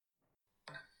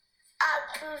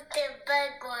Who's the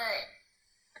big one?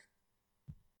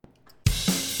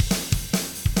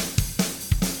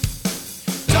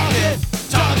 Talking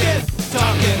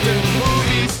through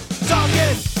movies.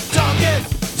 Talking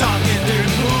through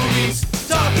movies.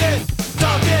 Talking through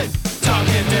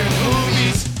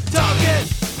movies.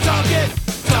 Talking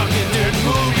through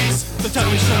movies. So tell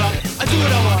me shut up, I do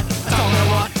what I want, I talk what I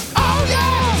want. Oh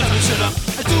yeah! Tell me shut up,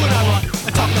 I do what I want,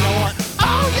 I talk what I want.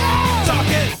 Oh yeah!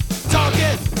 Talking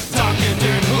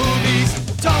through movies.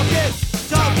 Talking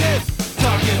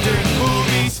through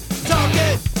movies.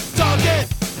 Talking through movies.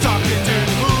 Talking through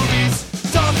movies.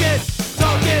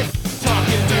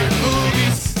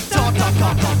 Talk.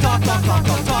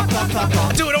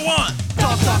 I do what I want.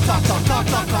 Talk. I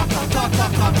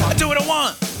do what I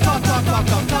want.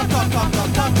 I do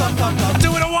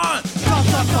what I want.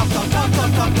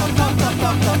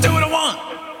 I do what I want.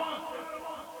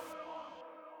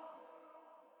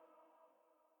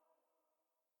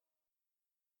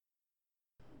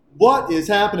 What is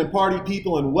happening, party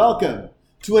people, and welcome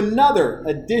to another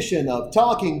edition of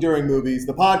Talking During Movies,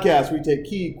 the podcast where we take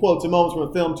key quotes and moments from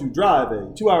a film to drive a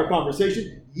 2-hour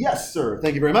conversation. Yes, sir.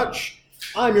 Thank you very much.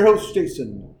 I'm your host,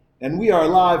 Jason, and we are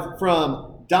live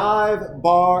from Dive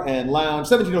Bar and Lounge,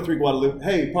 1703 Guadalupe.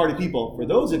 Hey, party people, for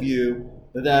those of you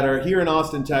that are here in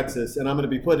Austin, Texas, and I'm going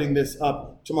to be putting this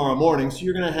up tomorrow morning, so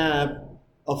you're going to have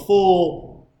a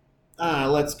full,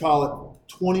 let's call it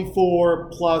 24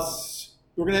 plus,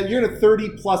 you're going to have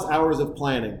 30 plus hours of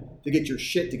planning to get your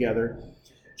shit together.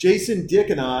 Jason, Dick,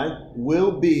 and I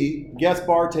will be guest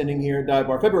bartending here at Dive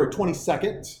Bar February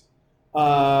 22nd.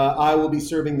 I will be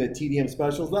serving the TDM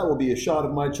specials. That will be a shot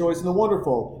of my choice and the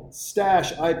wonderful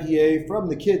Stash IPA from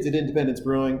the kids at Independence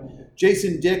Brewing.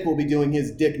 Jason Dick will be doing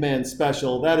his Dick Man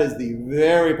special. That is the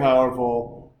very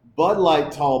powerful Bud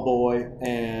Light Tall Boy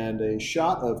and a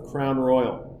shot of Crown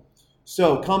Royal.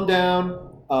 So come down.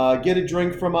 Get a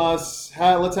drink from us.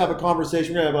 Let's have a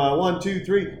conversation. We're going to have 1, 2,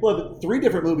 3. We'll have 3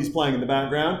 different movies playing in the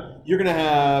background. You're going to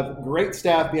have great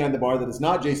staff behind the bar that is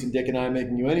not Jason, Dick, and I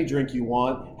making you any drink you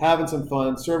want, having some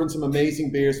fun, serving some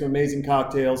amazing beers, some amazing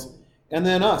cocktails, and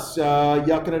then us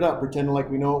yucking it up, pretending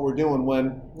like we know what we're doing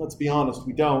when, let's be honest,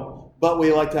 we don't. But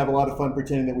we like to have a lot of fun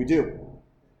pretending that we do.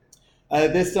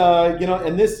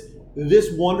 This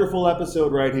wonderful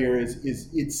episode right here is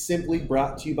it's simply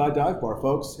brought to you by Dive Bar,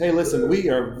 folks. Hey, listen, we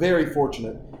are very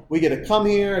fortunate. We get to come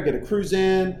here, I get to cruise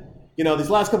in. You know, these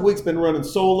last couple weeks been running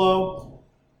solo.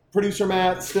 Producer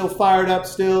Matt still fired up,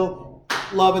 still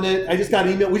loving it. We just got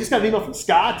an email from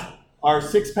Scott, our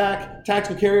 6-pack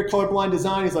tactical carrier colorblind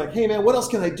design. He's like, hey man, what else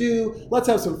can I do? Let's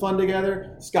have some fun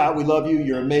together. Scott, we love you.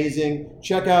 You're amazing.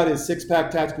 Check out his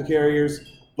 6-pack tactical carriers.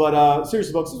 But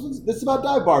seriously, folks, this is about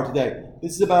Dive Bar today.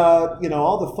 This is about,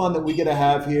 all the fun that we get to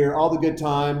have here, all the good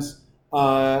times.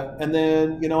 And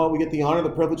then, we get the honor, the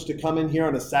privilege to come in here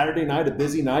on a Saturday night, a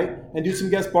busy night, and do some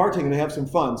guest bartending and have some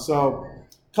fun. So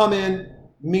come in,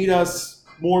 meet us.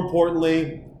 More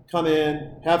importantly, come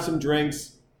in, have some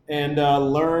drinks, and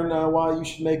learn why you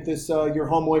should make this your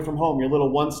home away from home, your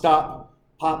little one-stop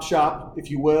pop shop,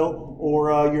 if you will, or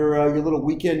your little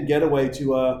weekend getaway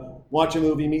to watch a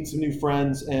movie, meet some new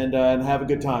friends, and have a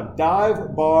good time.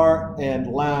 Dive Bar and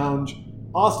Lounge,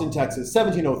 Austin, Texas,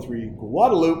 1703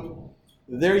 Guadalupe.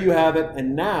 There you have it.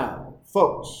 And now,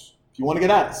 folks, if you want to get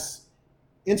at us,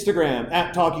 Instagram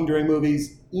at Talking During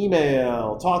Movies,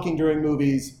 email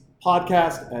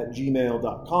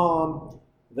talkingduringmoviespodcast@gmail.com.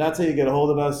 That's how you get a hold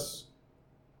of us.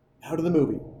 Now to the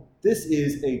movie. This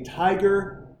is a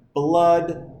Tiger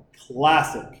Blood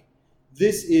classic.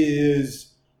 This is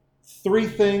 3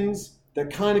 things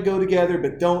that kind of go together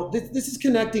but don't. This is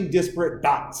connecting disparate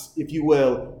dots, if you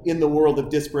will, in the world of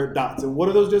disparate dots. And what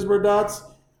are those disparate dots?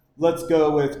 Let's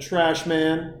go with Trash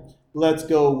Man. Let's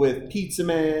go with Pizza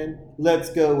Man. Let's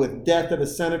go with Death of a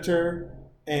Senator.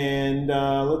 And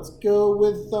let's go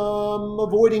with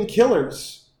Avoiding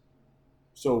Killers.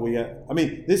 So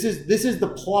this is the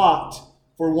plot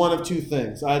for one of 2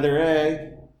 things. Either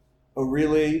A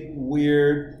really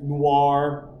weird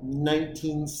noir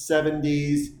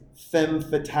 1970s femme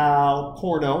fatale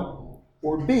porno,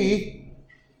 or B,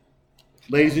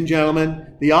 ladies and gentlemen,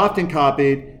 the often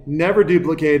copied, never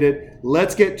duplicated,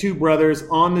 let's get 2 brothers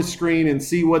on the screen and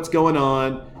see what's going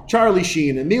on. Charlie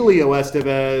Sheen, Emilio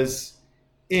Estevez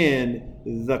in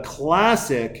the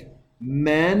classic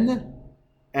Men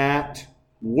at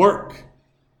Work.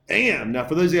 Damn. Now,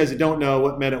 for those of you guys that don't know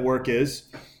what Men at Work is,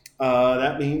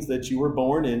 that means that you were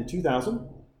born in 2000.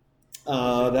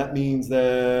 That means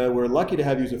that we're lucky to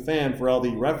have you as a fan for all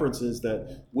the references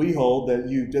that we hold that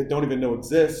you don't even know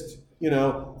exist.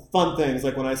 Fun things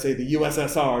like when I say the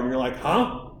USSR and you're like,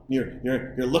 huh?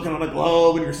 You're looking on a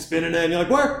globe and you're spinning it, and you're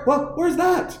like, where's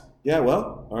that? Yeah,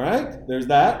 well, all right, there's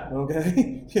that.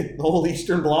 Okay, the whole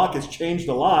Eastern Bloc has changed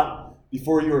a lot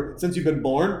since you've been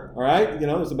born. All right,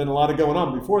 there's been a lot of going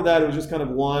on. Before that, it was just kind of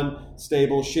one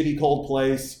stable, shitty, cold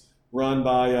place run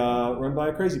by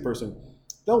a crazy person.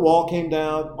 The wall came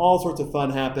down. All sorts of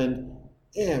fun happened.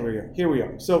 And here we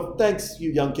are. So thanks,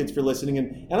 you young kids, for listening.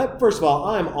 And first of all,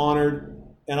 I'm honored,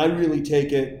 and I really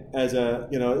take it as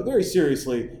very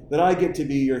seriously that I get to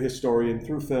be your historian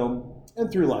through film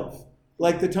and through life.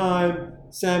 Like the time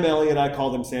Sam Elliott, I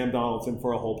called him Sam Donaldson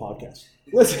for a whole podcast.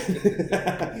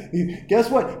 Listen, guess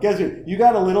what? You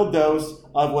got a little dose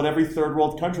of what every third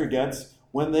world country gets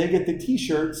when they get the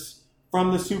T-shirts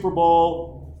from the Super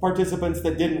Bowl participants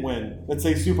that didn't win. Let's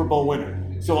say Super Bowl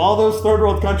winner. So all those third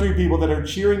world country people that are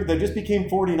cheering, that just became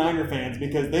 49er fans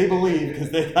because they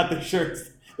got the shirts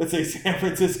that say San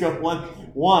Francisco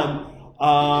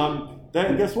won.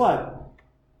 Then guess what?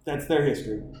 That's their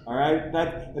history. All right.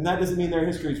 That doesn't mean their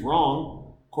history is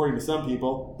wrong, according to some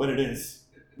people, but it is.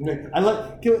 I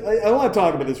want to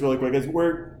talk about this really quick,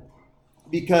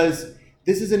 because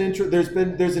this is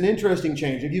there's an interesting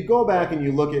change. If you go back and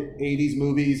you look at 80s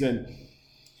movies, and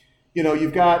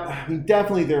you've got,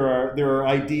 definitely there are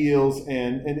ideals,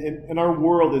 and our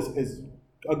world is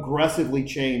aggressively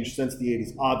changed since the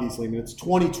 80s. Obviously, it's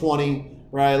 2020,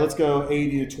 right? Let's go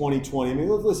 80 to 2020.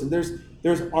 Listen, there's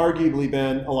arguably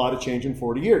been a lot of change in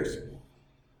 40 years,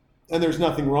 and there's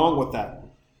nothing wrong with that.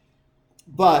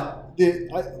 But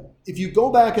if you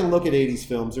go back and look at 80s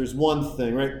films, there's one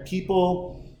thing, right?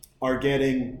 People are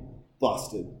getting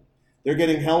busted. They're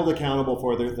getting held accountable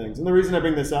for their things. And the reason I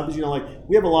bring this up is,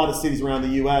 we have a lot of cities around the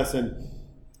U.S. and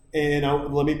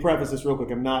let me preface this real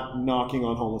quick. I'm not knocking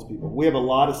on homeless people. We have a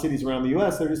lot of cities around the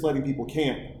U.S. that are just letting people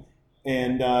camp.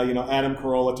 And Adam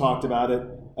Carolla talked about it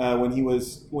when he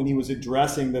was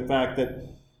addressing the fact that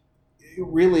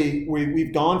really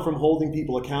we've gone from holding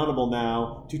people accountable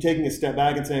now to taking a step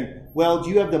back and saying, well, do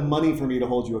you have the money for me to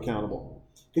hold you accountable?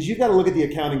 Because you've got to look at the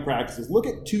accounting practices. Look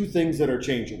at two things that are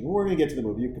changing. We're going to get to the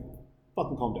movie. You can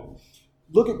fucking calm down.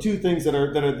 Look at two things that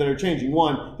are changing.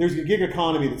 One, there's a gig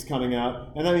economy that's coming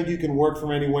out, and that means you can work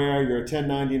from anywhere. You're a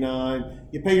 1099.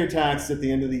 You pay your taxes at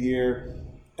the end of the year.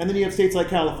 And then you have states like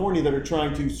California that are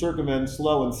trying to circumvent,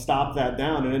 slow, and stop that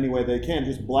down in any way they can.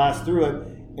 Just blast through it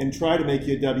and try to make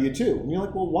you a W-2. And you're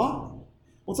like, well, why? Well,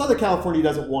 it's not that California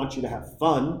doesn't want you to have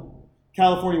fun.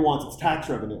 California wants its tax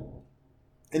revenue.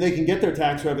 And they can get their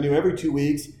tax revenue every 2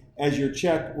 weeks as your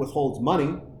check withholds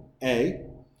money, A,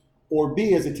 or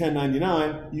B, as a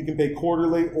 1099, you can pay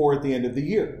quarterly or at the end of the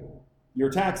year, your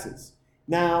taxes.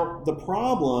 Now, the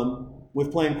problem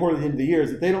with paying quarterly at the end of the year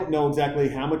is that they don't know exactly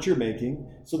how much you're making,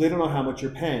 so they don't know how much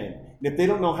you're paying. And if they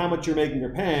don't know how much you're making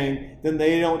or paying, then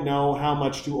they don't know how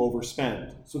much to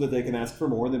overspend so that they can ask for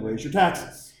more and then raise your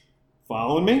taxes.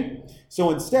 Following me?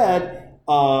 So instead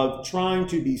of trying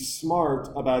to be smart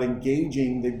about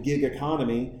engaging the gig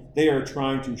economy, they are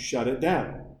trying to shut it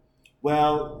down.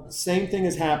 Well, same thing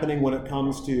is happening when it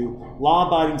comes to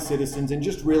law-abiding citizens and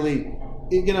just really,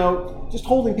 just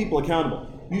holding people accountable.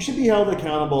 You should be held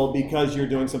accountable because you're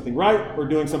doing something right or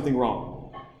doing something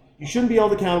wrong. You shouldn't be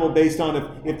held accountable based on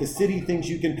if the city thinks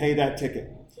you can pay that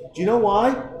ticket. Do you know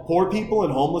why poor people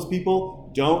and homeless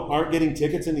people aren't getting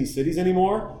tickets in these cities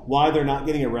anymore? Why they're not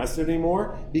getting arrested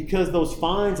anymore? Because those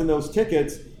fines and those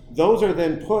tickets, those are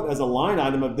then put as a line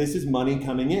item of this is money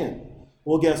coming in.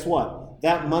 Well, guess what?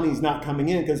 That money's not coming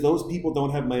in because those people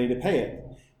don't have money to pay it.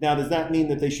 Now, does that mean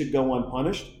that they should go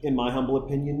unpunished? In my humble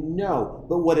opinion, no.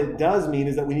 But what it does mean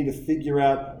is that we need to figure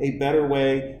out a better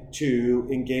way to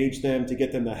engage them, to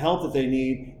get them the help that they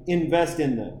need, invest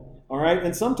in them. All right?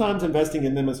 And sometimes investing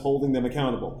in them is holding them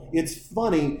accountable. It's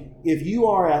funny, if you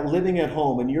are living at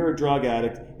home and you're a drug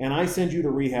addict and I send you to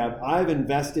rehab, I've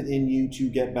invested in you to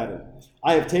get better.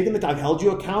 I have taken the time, I've held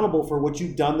you accountable for what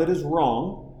you've done that is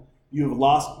wrong. You've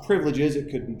lost privileges. It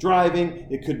could be driving.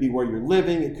 It could be where you're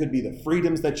living. It could be the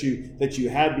freedoms that you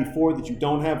had before that you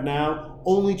don't have now,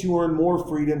 only to earn more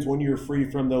freedoms when you're free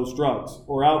from those drugs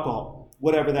or alcohol,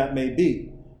 whatever that may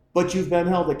be. But you've been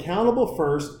held accountable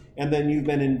first, and then you've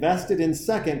been invested in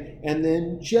second, and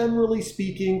then generally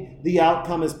speaking, the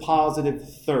outcome is positive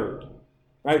third.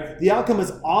 Right? The outcome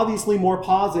is obviously more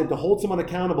positive to hold someone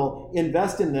accountable,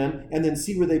 invest in them, and then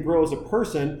see where they grow as a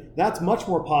person. That's much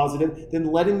more positive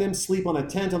than letting them sleep on a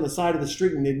tent on the side of the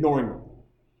street and ignoring them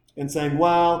and saying,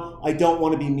 well, I don't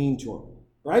want to be mean to them.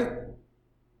 Right?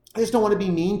 I just don't want to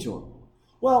be mean to them.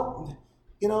 Well,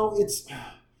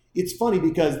 it's funny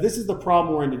because this is the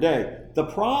problem we're in today. The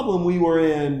problem we were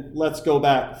in, let's go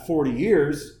back 40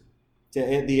 years to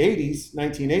the 80s,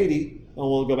 1980,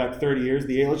 we'll go back 30 years,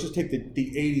 let's just take the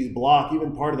 80s block,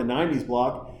 even part of the 90s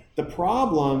block. The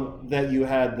problem that you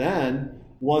had then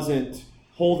wasn't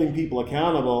holding people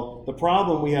accountable. The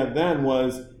problem we had then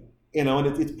was, and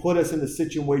it's put us in the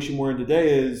situation we're in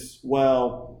today is,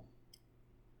 well,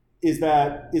 is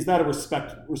that a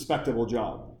respectable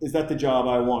job? Is that the job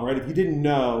I want, right? If you didn't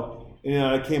know, and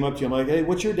I came up to you, I'm like, hey,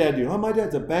 what's your dad do? Oh, my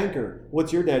dad's a banker.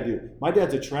 What's your dad do? My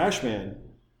dad's a trash man.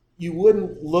 You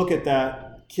wouldn't look at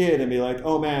that kid and be like,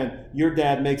 oh man, your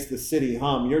dad makes the city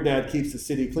hum. Your dad keeps the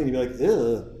city clean. You'd be like,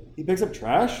 ugh, he picks up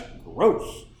trash?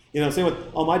 Gross. Same with,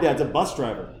 oh, my dad's a bus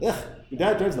driver. Ugh, your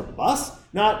dad drives the bus?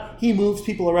 Not, he moves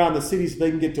people around the city so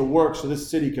they can get to work so this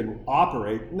city can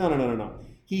operate. No.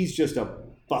 He's just a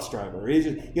bus driver. He's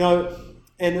just,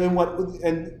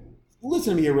 and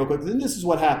listen to me here real quick. And this is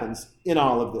what happens in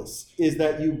all of this, is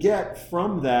that you get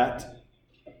from that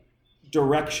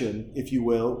direction, if you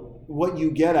will, what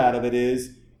you get out of it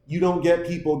is you don't get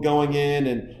people going in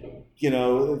and,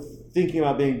 thinking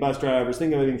about being bus drivers,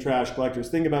 thinking about being trash collectors,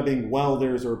 thinking about being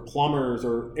welders or plumbers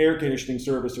or air conditioning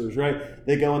servicers, right?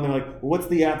 They go and they're like, well, what's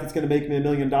the app that's going to make me $1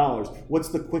 million? What's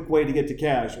the quick way to get to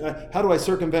cash? How do I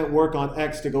circumvent work on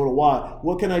X to go to Y?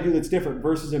 What can I do that's different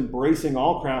versus embracing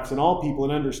all crafts and all people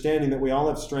and understanding that we all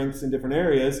have strengths in different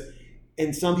areas.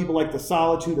 And some people like the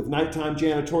solitude of nighttime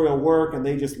janitorial work and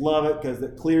they just love it because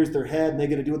it clears their head and they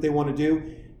get to do what they want to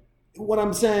do. What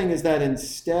I'm saying is that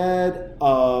instead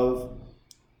of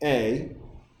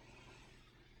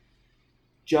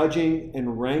judging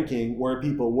and ranking where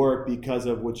people work because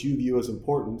of what you view as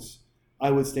importance, I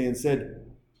would say instead,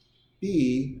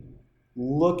 B,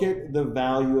 look at the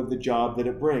value of the job that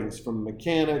it brings, from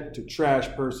mechanic to trash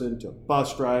person to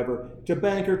bus driver to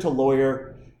banker to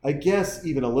lawyer, I guess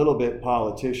even a little bit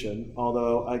politician,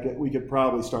 although we could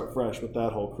probably start fresh with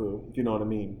that whole crew, if you know what I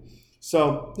mean.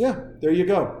 So, yeah, there you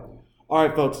go. All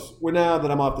right, folks, now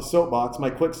that I'm off the soapbox, my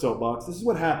quick soapbox, this is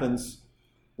what happens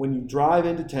when you drive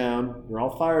into town, you're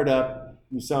all fired up,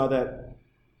 you saw that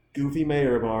goofy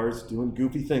mayor of ours doing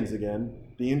goofy things again,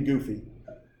 being goofy.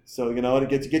 So, it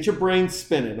gets your brain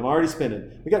spinning. I'm already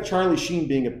spinning. We got Charlie Sheen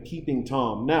being a peeping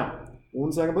Tom. Now,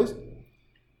 1 second, please.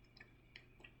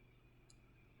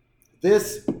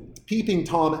 This peeping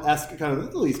Tom-esque kind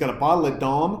of, he's got a bottle of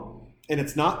Dom, and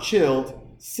it's not chilled,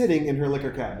 sitting in her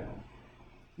liquor cabinet.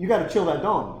 You got to chill that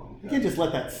Dom. You can't just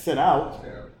let that sit out.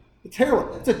 It's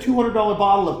terrible. It's a $200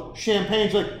 bottle of champagne.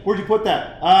 She's like, where'd you put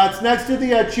that? It's next to the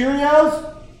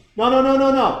Cheerios.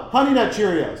 No. Honey Nut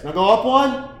Cheerios. Now go up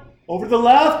one. Over to the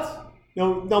left.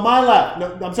 No, my left.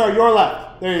 No, I'm sorry, your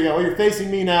left. There you go. You're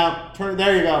facing me now. Turn.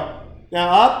 There you go. Now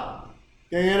up.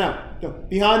 No.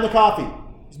 Behind the coffee.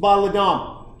 This bottle of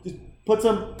Dom. Just put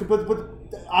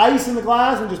ice in the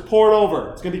glass and just pour it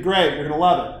over. It's gonna be great. You're gonna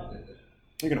love it.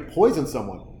 You're gonna poison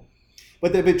someone.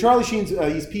 But Charlie Sheen's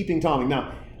he's peeping Tommy.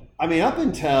 Now, I mean, up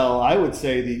until I would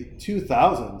say the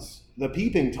 2000s, the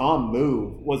peeping Tom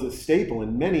move was a staple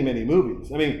in many, many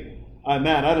movies. I mean,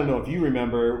 Matt, I don't know if you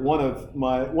remember one of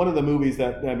the movies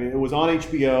that, it was on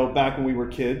HBO back when we were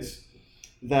kids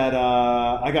that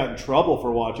I got in trouble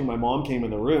for watching. My mom came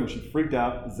in the room. She freaked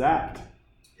out. Zapped.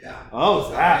 Yeah.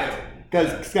 Oh, Zapped.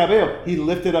 Because Scabeo, he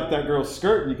lifted up that girl's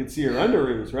skirt and you could see her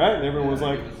underoos, right? And everyone was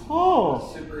like,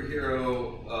 oh.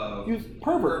 Superhero. He was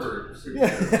pervert. Superhero.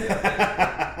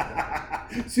 Yeah.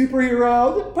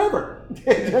 Superhero pervert.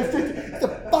 Just a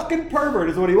fucking pervert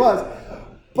is what he was.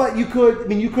 But you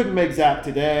couldn't make Zap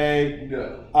today.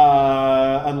 No.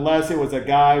 Unless it was a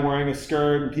guy wearing a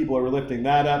skirt and people were lifting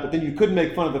that up. But then you couldn't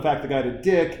make fun of the fact the guy's a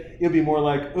dick. It would be more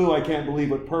like, ooh, I can't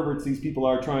believe what perverts these people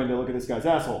are trying to look at this guy's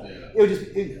asshole. Yeah.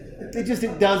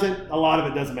 It doesn't, a lot of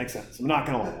it doesn't make sense. I'm not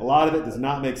going to lie. A lot of it does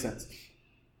not make sense.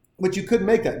 But you couldn't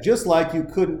make that. Just like you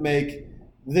couldn't make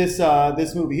this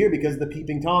movie here because of the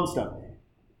peeping Tom stuff.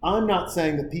 I'm not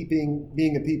saying that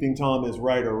being a peeping Tom is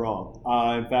right or wrong.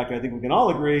 In fact, I think we can all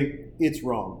agree it's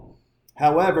wrong.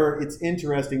 However, it's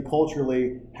interesting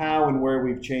culturally how and where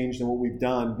we've changed and what we've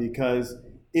done because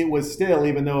it was still,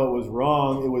 even though it was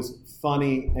wrong, it was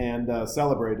funny and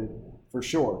celebrated for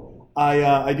sure.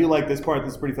 I do like this part.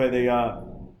 This is pretty funny.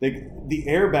 The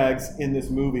airbags in this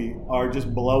movie are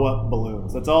just blow up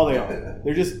balloons. That's all they are.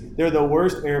 They're the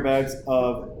worst airbags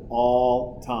of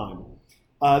all time.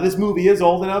 This movie is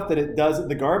old enough that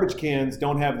the garbage cans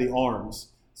don't have the arms.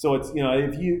 So it's,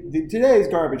 today's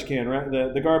garbage can, right?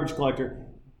 The garbage collector,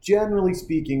 generally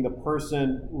speaking, the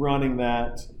person running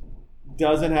that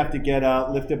doesn't have to get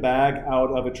out, lift a bag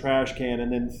out of a trash can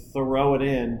and then throw it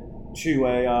in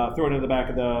the back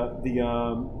of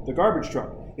the garbage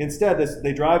truck. Instead,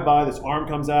 they drive by, this arm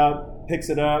comes out, picks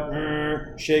it up,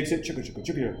 shakes it,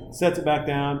 sets it back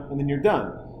down, and then you're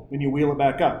done. Then you wheel it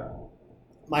back up.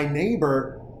 my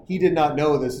neighbor, he did not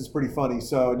know this. It's pretty funny.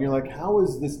 So, and you're like, how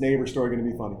is this neighbor story going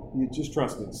to be funny? You just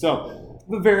trust me. So,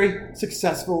 I'm a very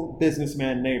successful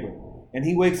businessman neighbor. And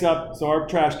he wakes up, so our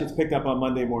trash gets picked up on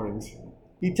Monday mornings.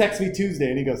 He texts me Tuesday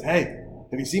and he goes, hey,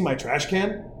 have you seen my trash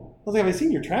can? I was like, have I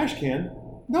seen your trash can?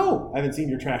 No, I haven't seen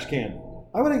your trash can.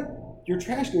 Why would I? Your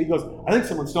trash can? He goes, I think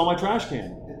someone stole my trash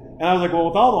can. And I was like, well,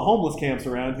 with all the homeless camps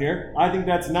around here, I think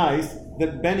that's nice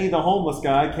that Benny, the homeless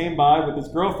guy, came by with his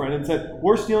girlfriend and said,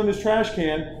 we're stealing this trash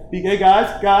can. Hey,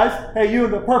 guys, hey, you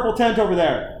in the purple tent over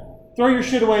there, throw your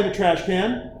shit away in the trash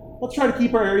can. Let's try to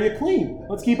keep our area clean.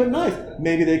 Let's keep it nice.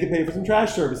 Maybe they could pay for some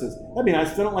trash services. That'd be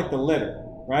nice. I don't like the litter,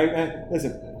 right? And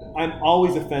listen, I'm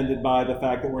always offended by the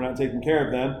fact that we're not taking care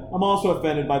of them. I'm also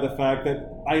offended by the fact that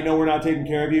I know we're not taking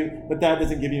care of you, but that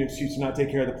doesn't give you an excuse to not take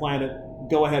care of the planet.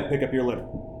 Go ahead, pick up your litter.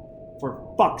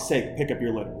 For fuck's sake, pick up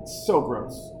your litter. It's so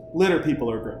gross. Litter people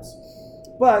are gross.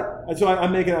 But, so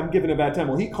I'm giving a bad time.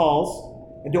 Well, he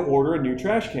calls and to order a new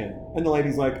trash can. And the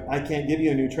lady's like, I can't give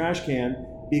you a new trash can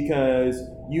because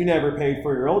you never paid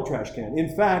for your old trash can.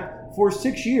 In fact, for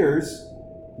 6 years,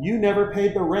 you never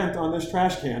paid the rent on this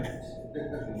trash can.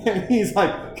 And he's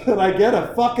like, could I get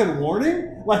a fucking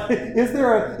warning? Like, is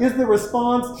the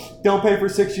response, don't pay for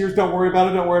 6 years, don't worry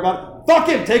about it, fuck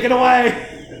it, take it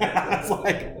away. I was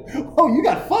like, oh, you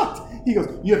got fucked. He goes,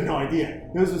 you have no idea.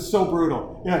 This is so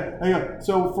brutal. Yeah. I go,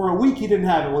 so for a week he didn't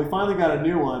have it. Well, he finally got a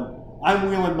new one. I'm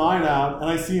wheeling mine out, and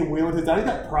I see him wheeling his out. He's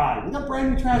got pride. He's got a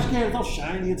brand new trash can. It's all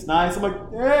shiny. It's nice. I'm like,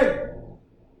 hey,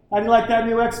 how do you like that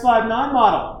new X59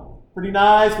 model? Pretty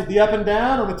nice with the up and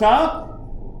down on the top.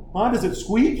 Huh? Does it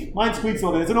squeak? Mine squeaks a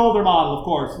little bit. It's an older model, of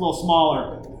course, a little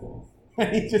smaller.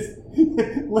 And he just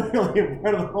literally in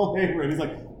front of the whole neighborhood, he's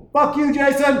like, fuck you,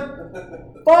 Jason.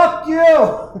 Fuck you.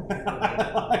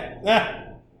 Like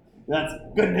that. That's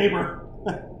good neighbor.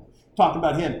 Talking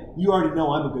about him. You already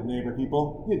know I'm a good neighbor,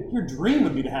 people. Your dream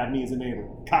would be to have me as a neighbor.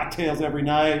 Cocktails every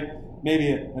night,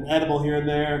 maybe an edible here and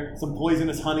there, some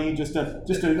poisonous honey just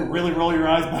to really roll your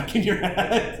eyes back in your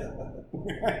head.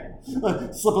 Slip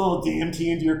a little DMT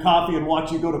into your coffee and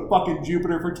watch you go to fucking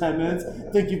Jupiter for 10 minutes.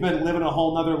 Think you've been living a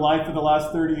whole nother life for the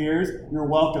last 30 years? You're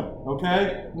welcome,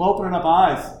 okay? I'm opening up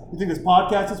eyes. You think this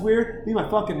podcast is weird? Be my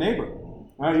fucking neighbor.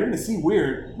 All right, you're going to see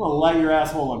weird. I'm going to light your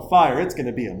asshole on fire. It's going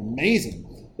to be amazing.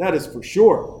 That is for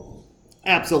sure.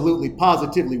 Absolutely,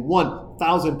 positively,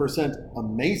 1,000%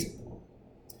 amazing.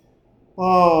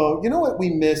 Oh, you know what we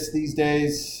miss these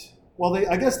days? Well,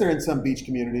 I guess they're in some beach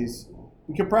communities.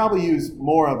 We could probably use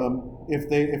more of them if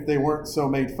they weren't so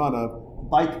made fun of.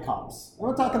 Bike cops. I'm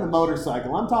not talking the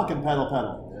motorcycle. I'm talking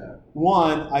pedal. Yeah.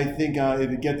 One, I think it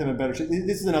would get them in better shape.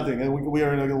 This is another thing. We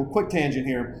are in a little quick tangent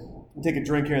here. We'll take a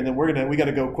drink here, and then we got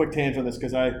to go quick tangent on this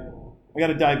because I got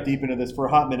to dive deep into this for a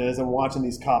hot minute as I'm watching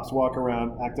these cops walk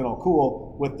around acting all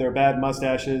cool with their bad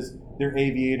mustaches, their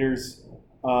aviators,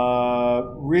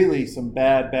 really some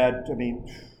bad. I mean,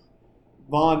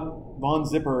 Von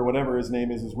Zipper or whatever his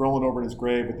name is rolling over in his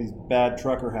grave with these bad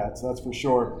trucker hats, that's for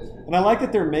sure. And I like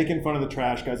that they're making fun of the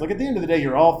trash guys. Like at the end of the day,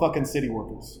 you're all fucking city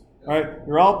workers, all right?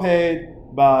 You're all paid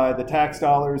by the tax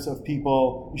dollars of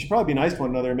people. You should probably be nice to one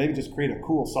another and maybe just create a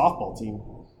cool softball team,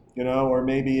 you know, or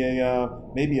maybe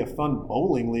a fun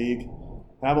bowling league.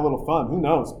 Have a little fun, who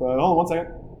knows? But hold on one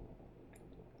second.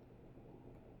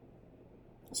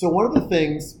 So one of the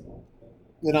things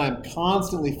that I'm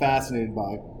constantly fascinated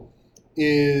by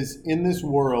is in this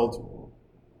world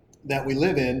that we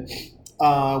live in, they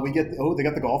got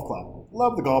the golf clap.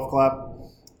 Love the golf clap.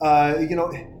 You know,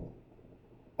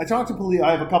 I talk to police.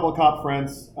 I have a couple of cop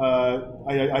friends.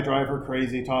 I drive her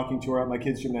crazy talking to her at my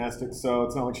kids' gymnastics, so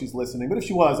it's not like she's listening. But if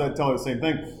she was, I'd tell her the same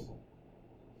thing.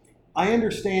 I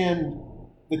understand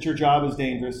that your job is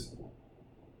dangerous.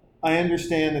 I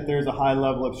understand that there's a high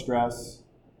level of stress.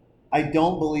 I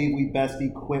don't believe we best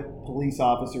equip police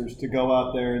officers to go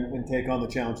out there and take on the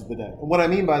challenge of the day. And what I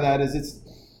mean by that is it's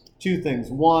two things.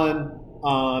 One,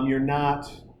 you're not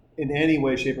in any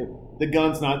way, shape, or the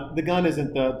gun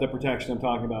isn't the protection I'm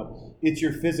talking about. It's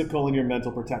your physical and your mental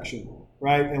protection,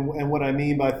 right? And what I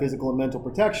mean by physical and mental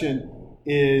protection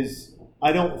is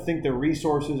I don't think the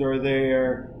resources are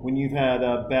there when you've had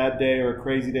a bad day or a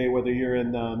crazy day, whether you're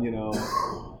in,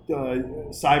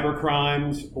 cyber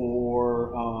crimes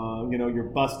or, you're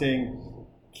busting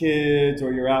kids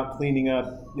or you're out cleaning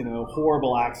up,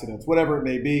 horrible accidents, whatever it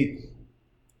may be.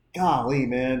 Golly,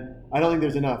 man, I don't think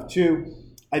there's enough. Two,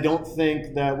 I don't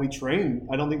think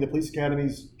the police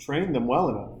academies train them well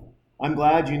enough. I'm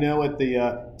glad you know what the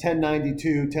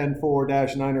 1092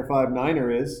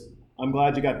 10-4-9er is. I'm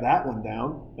glad you got that one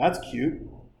down. That's cute.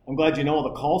 I'm glad you know all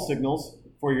the call signals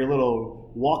for your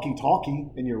little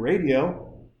walkie-talkie in your radio.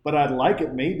 But I'd like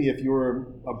it maybe if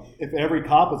every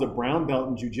cop was a brown belt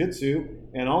in jiu-jitsu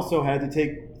and also had to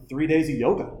take 3 days of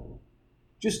yoga.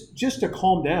 Just to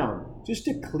calm down, just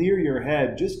to clear your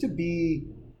head, just to be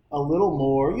a little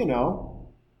more,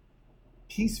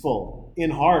 peaceful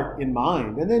in heart, in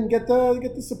mind, and then get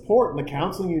the support and the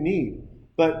counseling you need.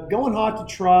 But going hot to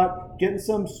trot, getting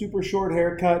some super short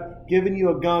haircut, giving you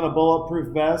a gun, a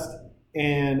bulletproof vest,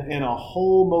 and a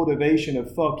whole motivation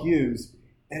of fuck yous,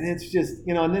 and it's just,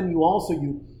 and then you also,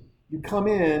 you come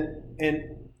in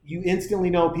and you instantly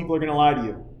know people are going to lie to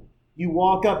you. You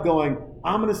walk up going,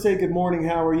 I'm going to say good morning,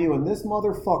 how are you? And this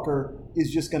motherfucker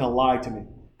is just going to lie to me.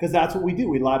 Because that's what we do.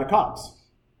 We lie to cops.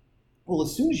 Well,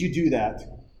 as soon as you do that,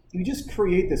 you just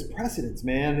create this precedence,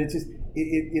 man. And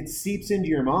it seeps into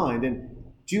your mind. And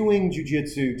doing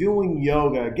jiu-jitsu, doing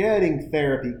yoga, getting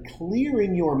therapy,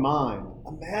 clearing your mind.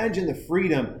 Imagine the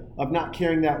freedom of not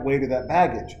carrying that weight or that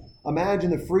baggage. Imagine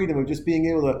the freedom of just being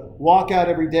able to walk out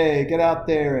every day, get out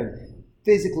there, and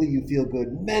physically you feel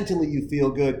good, mentally you feel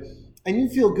good. And you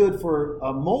feel good for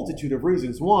a multitude of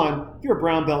reasons. One, if you're a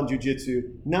brown belt in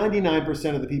jiu-jitsu,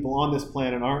 99% of the people on this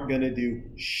planet aren't going to do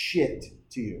shit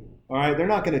to you. All right? They're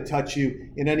not going to touch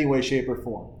you in any way, shape, or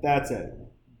form. That's it.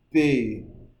 B,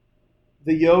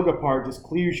 the yoga part just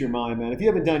clears your mind, man. If you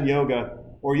haven't done yoga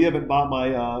or you haven't bought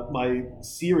my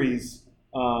series,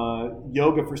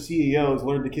 Yoga for CEOs,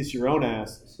 Learn to Kiss Your Own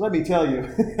Ass, let me tell you.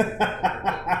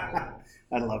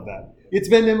 I love that. It's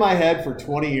been in my head for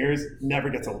 20 years, never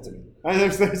gets old to me.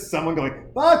 There's someone going,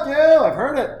 fuck you, I've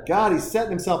heard it. God, he's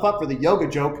setting himself up for the yoga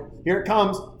joke. Here it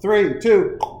comes, 3,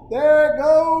 2, there it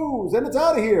goes, and it's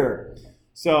out of here.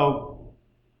 So,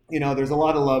 there's a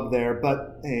lot of love there,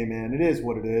 but hey, man, it is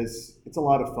what it is. It's a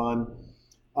lot of fun.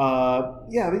 But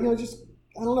just,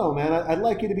 I don't know, man. I'd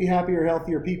like you to be happier,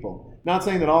 healthier people. Not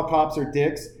saying that all cops are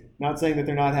dicks, not saying that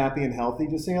they're not happy and healthy,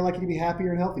 just saying I'd like you to be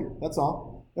happier and healthier. That's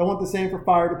all. I want the same for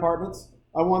fire departments.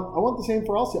 I want the same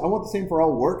for all. I want the same for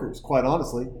all workers. Quite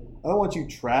honestly, I don't want you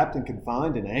trapped and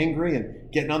confined and angry and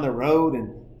getting on the road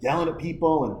and yelling at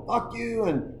people and fuck you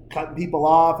and cutting people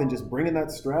off and just bringing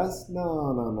that stress.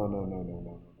 No,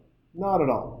 not at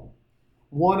all.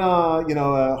 One,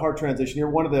 hard transition here.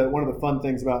 One of the fun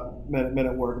things about Men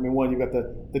at Work. I mean, one, you've got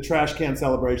the trash can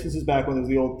celebration. This is back when there was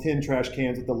the old tin trash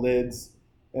cans with the lids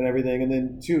and everything. And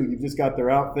then 2, you've just got their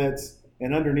outfits.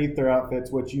 And underneath their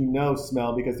outfits, what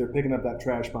smell because they're picking up that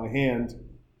trash by hand.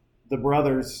 The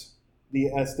brothers, the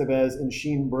Estevez and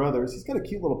Sheen brothers, he's got a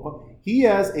cute little he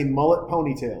has a mullet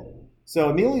ponytail.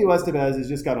 So Emilio Estevez has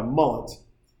just got a mullet.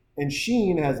 And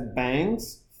Sheen has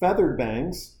bangs, feathered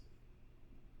bangs,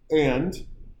 and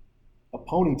a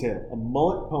ponytail, a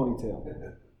mullet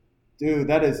ponytail. Dude,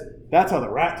 that's how the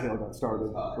rat tail got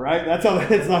started, right? That's how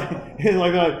it's like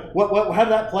what? How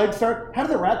did that plague start? How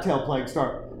did the rat tail plague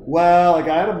start? Well, a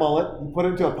guy had a mullet, he put it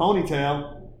into a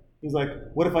ponytail. He's like,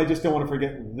 what if I just don't want to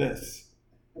forget this?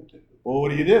 Well,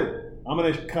 what do? I'm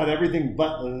going to cut everything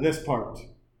but this part.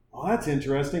 Oh, that's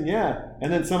interesting, yeah.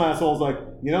 And then some asshole's like,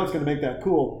 it's going to make that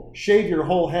cool. Shave your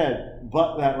whole head,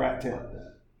 but that rat tail.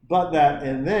 But that,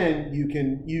 and then you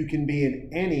can be in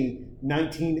any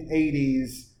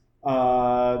 1980s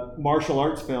martial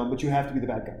arts film, but you have to be the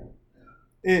bad guy.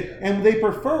 And they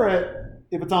prefer it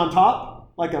if it's on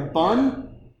top, like a bun.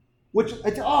 Which,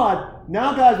 it's odd,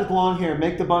 now guys with long hair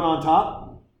make the bun on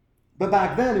top, but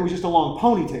back then it was just a long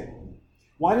ponytail.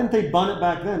 Why didn't they bun it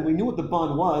back then? We knew what the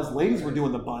bun was. Ladies were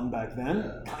doing the bun back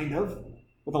then, kind of,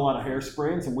 with a lot of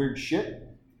hairspray and some weird shit.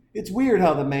 It's weird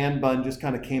how the man bun just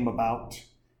kind of came about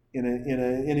in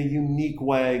a unique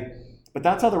way. But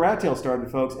that's how the rat tail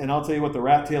started, folks, and I'll tell you what, the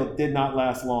rat tail did not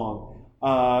last long.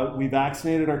 We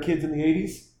vaccinated our kids in the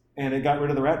 80s, and it got rid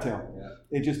of the rat tail. Yeah.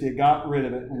 It got rid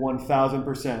of it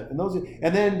 1,000%.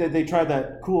 And then they tried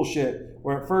that cool shit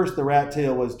where at first the rat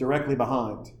tail was directly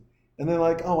behind. And they're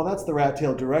like, oh, well, that's the rat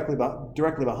tail directly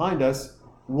behind us.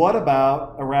 What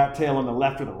about a rat tail on the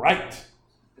left or the right?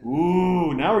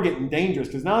 Ooh, now we're getting dangerous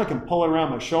because now I can pull it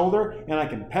around my shoulder and I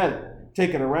can pet it,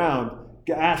 take it around,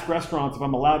 ask restaurants if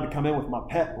I'm allowed to come in with my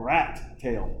pet rat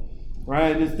tail.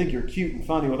 Right? And just think you're cute and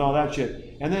funny with all that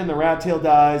shit. And then the rat tail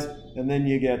dies, and then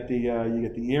you get the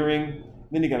earring.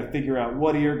 Then you got to figure out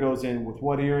what ear goes in with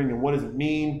what earring and what does it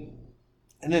mean.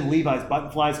 And then Levi's button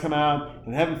flies come out,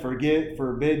 and heaven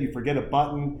forbid you forget a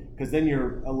button, because then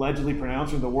you're allegedly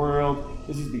pronouncing the world.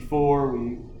 This is before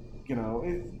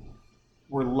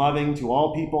we're loving to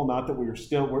all people. Not that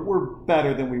we're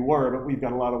better than we were, but we've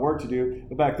got a lot of work to do.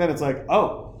 But back then it's like,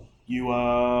 oh, you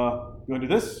want to do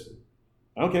this?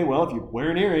 Okay, well, if you wear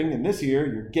an earring in this ear,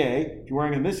 you're gay. If you're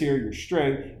wearing in this ear, you're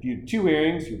straight. If you have 2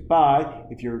 earrings, you're bi.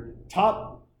 If your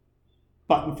top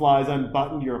button flies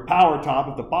unbuttoned, you're a power top.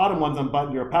 If the bottom one's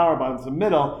unbuttoned, you're a power bottom. If it's the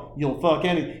middle, you'll fuck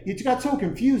any. It got so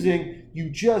confusing,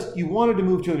 you wanted to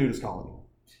move to a nudist colony.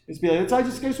 It's be like, I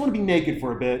just want to be naked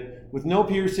for a bit with no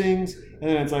piercings. And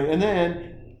then it's like, and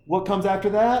then what comes after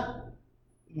that?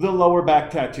 The lower back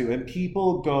tattoo. And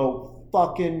people go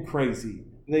fucking crazy.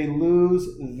 They lose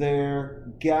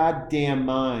their goddamn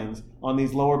minds on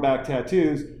these lower back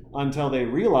tattoos until they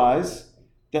realize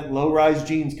that low-rise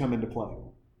jeans come into play.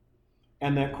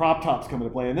 And that crop tops come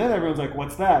into play. And then everyone's like,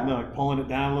 what's that? And they're like pulling it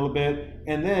down a little bit.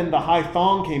 And then the high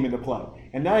thong came into play.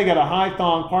 And now you got a high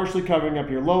thong partially covering up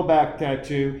your low back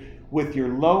tattoo with your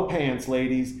low pants,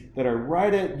 ladies, that are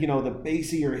right at, the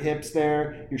base of your hips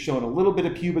there. You're showing a little bit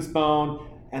of pubis bone.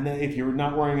 And then if you're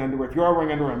not wearing underwear, if you are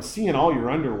wearing underwear, I'm seeing all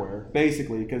your underwear,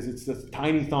 basically, because it's this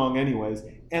tiny thong anyways.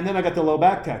 And then I got the low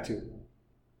back tattoo.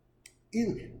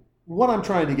 What I'm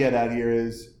trying to get at here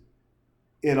is,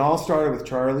 it all started with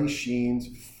Charlie Sheen's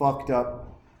fucked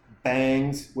up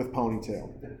bangs with ponytail.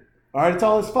 All right, it's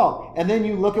all his fault. And then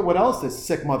you look at what else this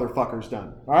sick motherfucker's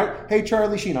done. All right, hey,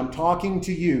 Charlie Sheen, I'm talking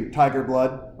to you, Tiger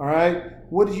Blood. All right,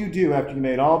 what did you do after you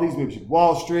made all these movies? You did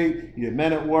Wall Street, you did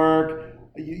Men at Work,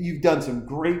 you've done some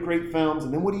great, great films.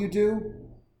 And then what do you do?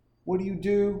 What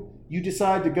do? You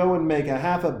decide to go and make a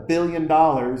 $500 million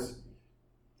sitcom,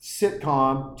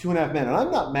 2.5 Men. And I'm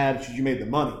not mad at you made the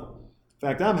money. In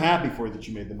fact, I'm happy for you that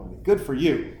you made the money. Good for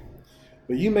you.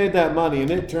 But you made that money and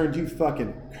it turned you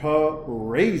fucking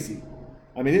crazy.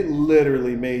 I mean, it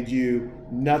literally made you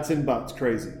nuts and butts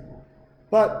crazy.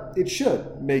 But it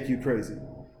should make you crazy.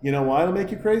 You know why it'll make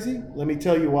you crazy? Let me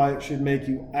tell you why it should make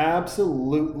you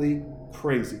absolutely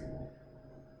crazy.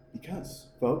 Because,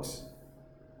 folks,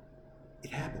 it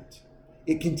happened.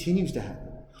 It continues to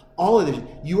happen. All of this.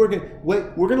 We're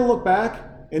going to look back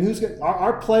and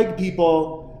our plague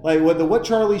people. Like what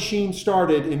Charlie Sheen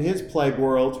started in his plague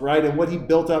world, right, and what he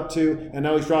built up to, and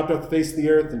now he's dropped off the face of the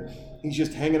earth, and he's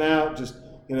just hanging out, just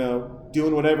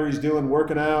doing whatever he's doing,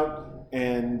 working out,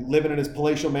 and living in his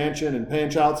palatial mansion, and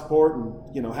paying child support,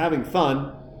 and having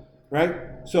fun, right?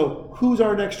 So who's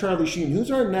our next Charlie Sheen? Who's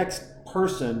our next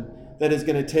person that is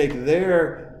going to take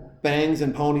their bangs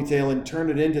and ponytail and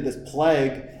turn it into this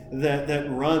plague that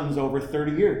runs over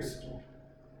 30 years?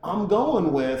 I'm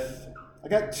going with, I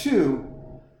got two.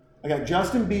 I got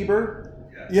Justin Bieber.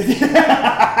 Yeah.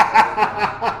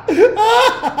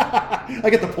 I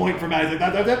get the point from that. He's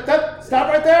like, stop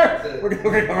right there. We're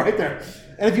going to go right there.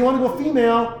 And if you want to go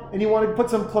female and you want to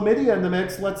put some chlamydia in the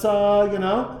mix, let's,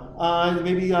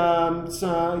 maybe, I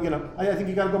think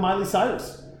you got to go Miley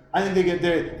Cyrus. I think they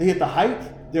hit the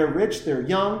height. They're rich. They're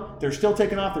young. They're still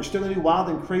taking off. They're still going to do wild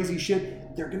and crazy shit.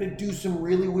 They're going to do some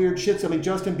really weird shit. So, I mean,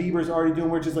 Justin Bieber's already doing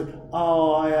weird, just like,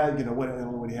 I don't know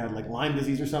what he had, like Lyme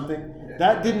disease or something.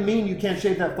 That didn't mean you can't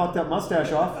shave that fucked up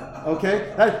mustache off,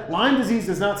 okay? Lyme disease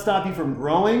does not stop you from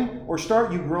growing or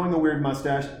start you growing a weird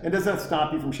mustache. It does not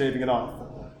stop you from shaving it off,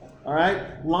 all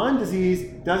right? Lyme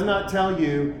disease does not tell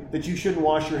you that you shouldn't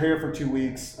wash your hair for 2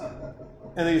 weeks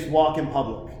and then just walk in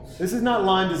public. This is not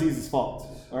Lyme disease's fault,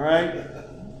 all right?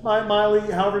 Miley,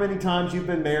 however many times you've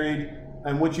been married,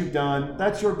 and what you've done,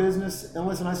 that's your business. And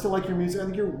listen, I still like your music. I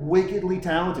think you're wickedly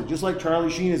talented, just like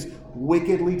Charlie Sheen is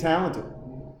wickedly talented.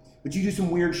 But you do some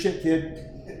weird shit, kid.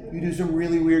 You do some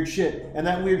really weird shit. And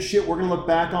that weird shit, we're going to look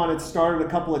back on. It started a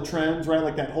couple of trends, right?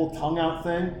 Like that whole tongue out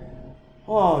thing.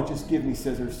 Oh, just give me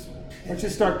scissors. Let's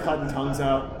just start cutting tongues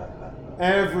out.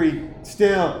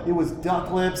 It was duck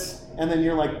lips. And then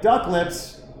you're like, duck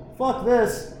lips? Fuck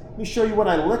this. Let me show you what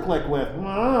I lick with.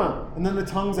 And then the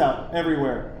tongue's out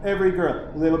everywhere. Every girl.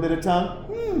 A little bit of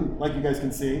tongue. Like you guys can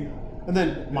see. And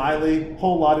then Miley,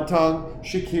 whole lot of tongue.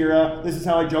 Shakira, this is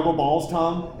how I juggle balls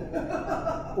tongue.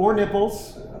 Or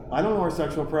nipples. I don't know her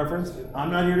sexual preference.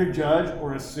 I'm not here to judge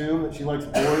or assume that she likes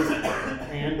boys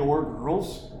and or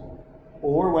girls.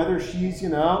 Or whether she's,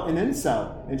 an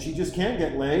incel. And she just can't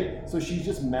get laid. So she's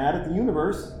just mad at the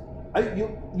universe.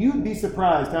 You'd be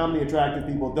surprised how many attractive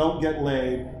people don't get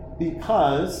laid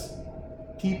because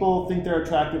people think they're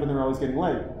attractive and they're always getting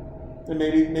laid. And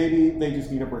maybe they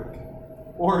just need a break.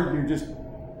 Or you're just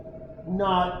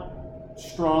not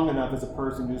strong enough as a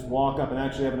person to just walk up and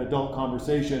actually have an adult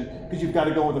conversation because you've got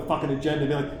to go with a fucking agenda and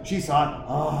be like, she's hot.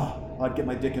 I'd get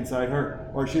my dick inside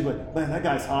her. Or she's like, man, that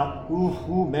guy's hot.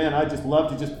 Ooh, man, I'd just love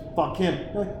to just fuck him.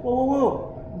 You're like,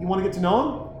 whoa. You want to get to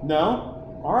know him?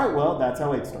 No? All right, well, that's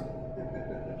how it started.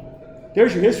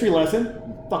 There's your history lesson,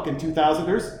 you fucking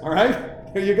 2000ers, all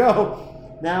right? There you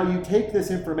go. Now you take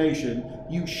this information,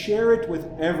 you share it with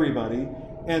everybody,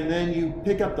 and then you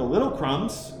pick up the little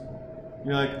crumbs.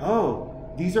 You're like,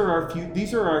 oh, these are our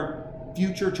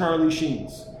future Charlie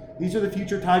Sheens. These are the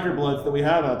future Tiger Bloods that we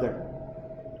have out there.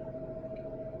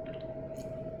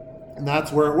 And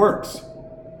that's where it works.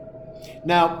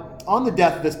 Now, on the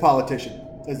death of this politician,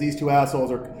 as these two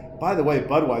assholes are, by the way,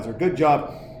 Budweiser, good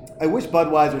job. I wish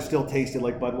Budweiser still tasted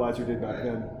like Budweiser did back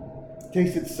then. It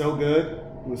tasted so good.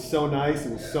 It was so nice.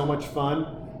 It was so much fun.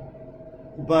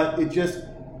 But it just,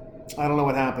 I don't know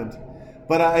what happened.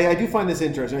 But I do find this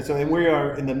interesting. So, and we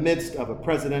are in the midst of a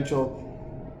presidential,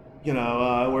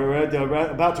 we're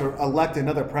about to elect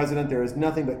another president. There is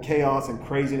nothing but chaos and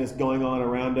craziness going on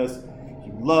around us.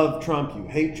 You love Trump, you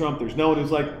hate Trump. There's no one who's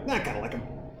like, I kind of like him.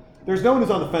 There's no one who's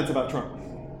on the fence about Trump.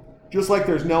 Just like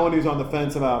there's no one who's on the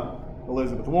fence about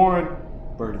Elizabeth Warren,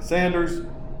 Bernie Sanders,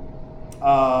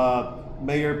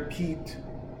 Mayor Pete.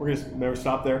 We're going to never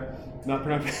stop there. Not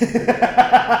pronounce.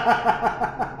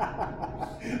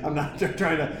 I'm not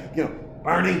trying to,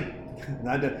 Bernie.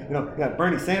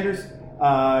 Bernie Sanders.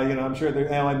 I'm sure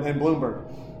they're, and Bloomberg.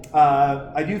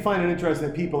 I do find it interesting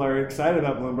that people are excited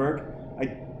about Bloomberg.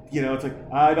 It's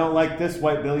like, I don't like this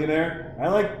white billionaire. I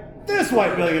like this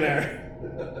white billionaire.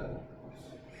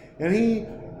 And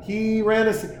he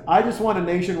ran I just want a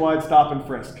nationwide stop and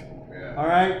frisk. Yeah. All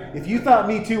right? If you thought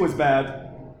Me Too was bad,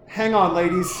 hang on,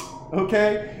 ladies,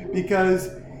 okay? Because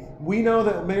we know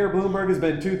that Mayor Bloomberg has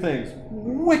been two things: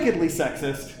 wickedly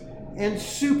sexist and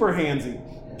super handsy.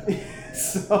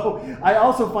 So I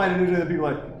also find it interesting that people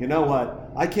are like, you know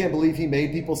what? I can't believe he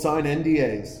made people sign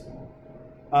NDAs.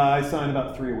 I sign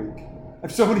about 3 a week. I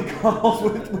have so many calls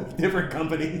with different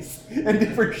companies and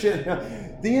different shit.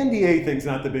 The NDA thing's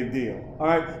not the big deal. All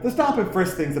right? The stop and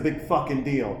frisk thing's a big fucking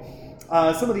deal.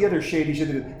 Some of the other shady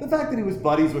shit, the fact that he was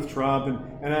buddies with Trump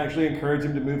and actually encouraged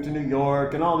him to move to New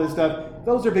York and all this stuff,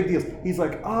 those are big deals. He's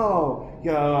like,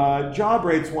 job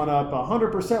rates went up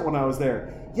 100% when I was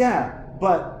there. Yeah,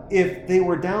 but if they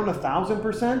were down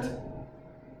 1,000%,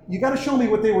 you got to show me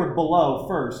what they were below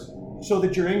first so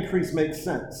that your increase makes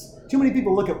sense. Too many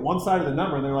people look at one side of the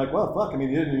number and they're like, well, fuck, you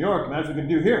did in New York, imagine what we can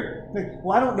do here.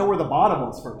 Well, I don't know where the bottom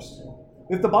was first.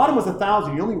 If the bottom was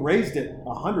 1,000, you only raised it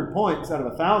 100 points out of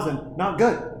 1,000, not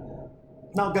good.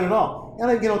 Not good at all.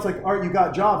 And it's like, all right, you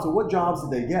got jobs, so what jobs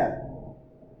did they get?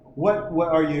 What's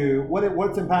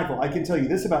impactful? I can tell you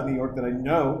this about New York that I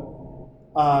know.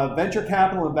 Venture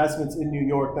capital investments in New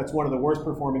York, that's one of the worst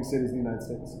performing cities in the United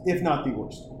States, if not the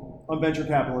worst, on venture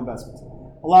capital investments.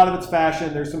 A lot of it's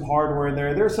fashion, there's some hardware in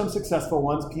there, there's some successful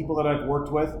ones, people that I've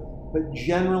worked with, but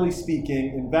generally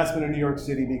speaking, investment in New York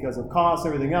City because of costs,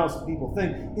 everything else, people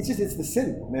think, it's the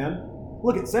city, man.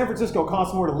 Look, San Francisco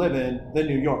costs more to live in than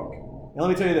New York. And let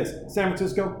me tell you this, San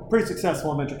Francisco, pretty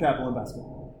successful in venture capital investment.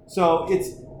 So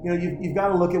it's, you've got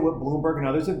to look at what Bloomberg and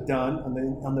others have done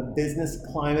on the business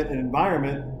climate and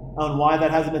environment on why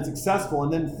that hasn't been successful,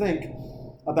 and then think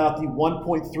about the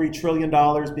 $1.3 trillion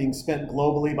being spent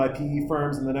globally by PE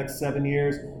firms in the next 7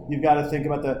 years. You've got to think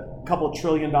about the couple $1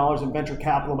 trillion in venture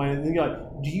capital money. And you're like,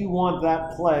 do you want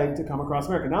that plague to come across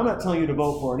America? Now, I'm not telling you to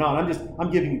vote for or not. I'm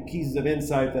giving you pieces of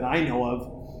insight that I know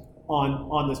of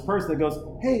on this person that goes,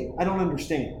 hey, I don't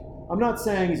understand. I'm not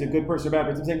saying he's a good person or bad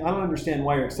person. I'm saying I don't understand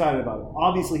why you're excited about it.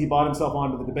 Obviously, he bought himself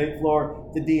onto the debate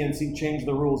floor. The DNC changed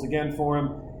the rules again for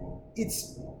him.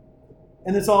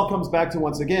 And this all comes back to,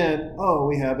 once again,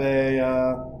 we have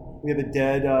a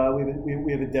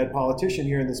dead politician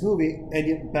here in this movie, and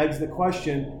it begs the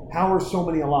question: how are so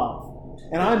many alive?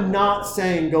 And I'm not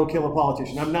saying go kill a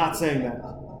politician. I'm not saying that.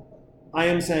 I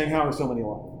am saying how are so many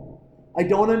alive? I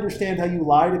don't understand how you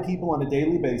lie to people on a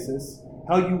daily basis,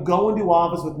 how you go into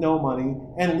office with no money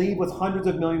and leave with hundreds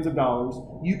of millions of dollars.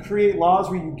 You create laws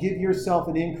where you give yourself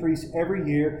an increase every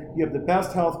year. You have the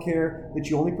best health care that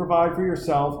you only provide for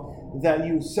yourself, that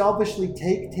you selfishly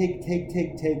take,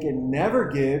 and never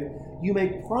give. You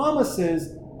make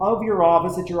promises of your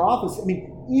office at your office. I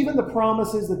mean, even the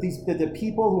promises that the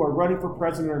people who are running for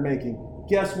president are making,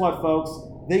 guess what, folks?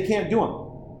 They can't do them.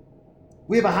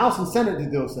 We have a House and Senate to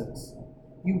do those things.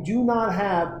 You do not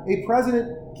have, a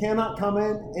president cannot come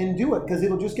in and do it because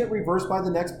it'll just get reversed by the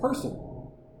next person.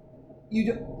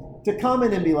 To come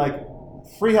in and be like,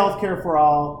 free health care for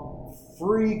all,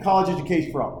 free college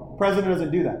education for all. President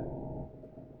doesn't do that.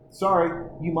 Sorry,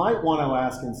 you might want to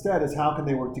ask instead is how can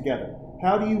they work together?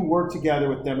 How do you work together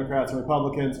with Democrats and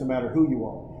Republicans no matter who you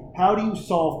are? How do you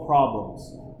solve problems?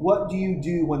 What do you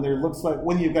do when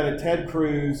when you've got a Ted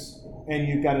Cruz and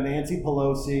you've got a Nancy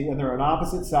Pelosi and they're on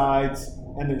opposite sides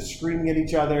and they're screaming at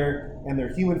each other and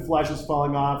their human flesh is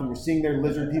falling off and you're seeing their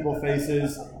lizard people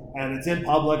faces and it's in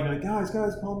public and you're like, guys,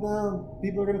 calm down.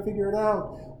 People are going to figure it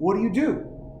out. What do?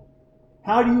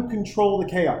 How do you control the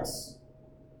chaos?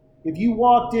 If you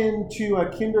walked into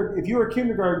if you were a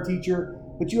kindergarten teacher,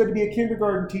 but you had to be a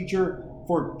kindergarten teacher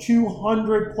for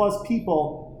 200 plus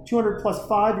people, 200 plus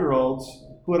 5-year-olds,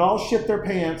 who had all shit their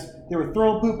pants. They were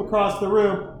throwing poop across the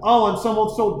room. Oh, and someone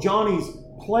sold Johnny's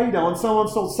Play-Doh, and someone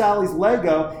sold Sally's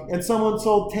Lego, and someone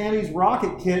sold Tanny's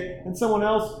rocket kit, and someone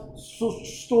else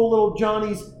stole little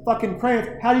Johnny's fucking crayons.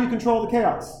 How do you control the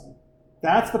chaos?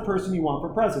 That's the person you want for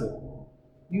president.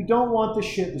 You don't want the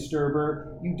shit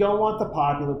disturber. You don't want the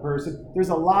popular person. There's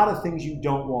a lot of things you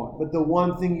don't want, but the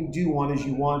one thing you do want is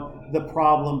you want the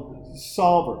problem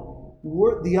solver.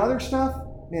 The other stuff,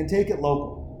 man, take it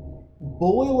local.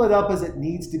 Boil it up as it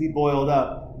needs to be boiled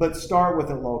up, but start with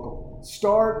it local.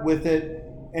 Start with it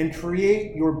and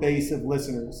create your base of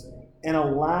listeners and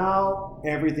allow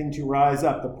everything to rise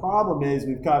up. The problem is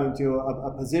we've got into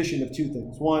a position of two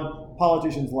things. One,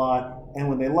 politicians lie, and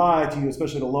when they lie to you,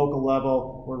 especially at a local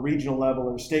level or regional level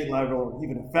or state level or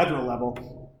even a federal level,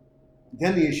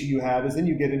 then the issue you have is then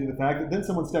you get into the fact that then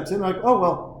someone steps in like, oh,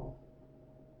 well,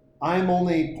 I'm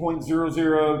only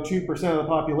 0.002% of the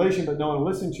population, but no one will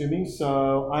listen to me,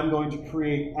 so I'm going to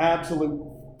create absolute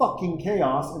fucking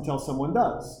chaos until someone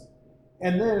does.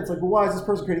 And then it's like, well, why is this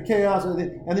person creating chaos? And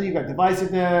then you've got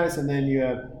divisiveness, and then you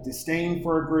have disdain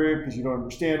for a group because you don't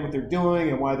understand what they're doing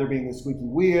and why they're being the squeaky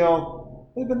wheel.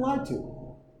 They've been lied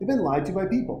to. They've been lied to by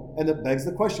people. And that begs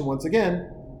the question once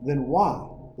again, then why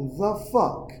the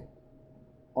fuck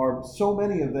are so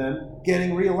many of them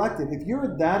getting reelected? If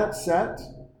you're that upset,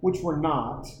 which we're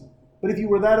not, but if you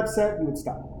were that upset, you would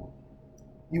stop.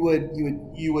 You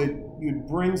would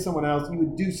bring someone else, you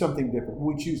would do something different.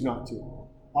 We choose not to.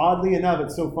 Oddly enough,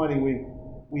 it's so funny,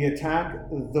 we attack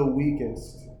the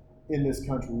weakest in this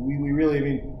country. We really, I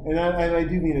mean, and I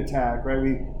do mean attack, right?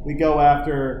 We go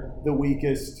after the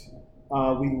weakest,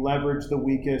 we leverage the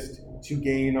weakest to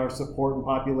gain our support and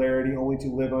popularity, only to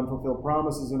live unfulfilled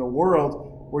promises in a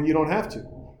world where you don't have to.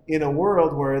 In a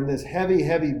world where in this heavy,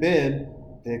 heavy bin,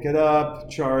 pick it up,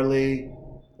 Charlie,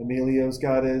 Emilio's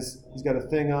got he's got a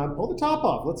thing on, pull the top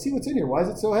off, let's see what's in here, why is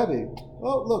it so heavy?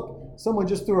 Oh, look. Someone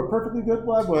just threw a perfectly good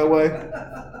Playboy away.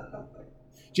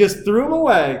 Just threw him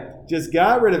away. Just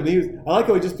got rid of him. I like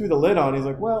how he just threw the lid on. He's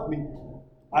like, well, I mean,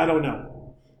 I don't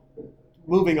know.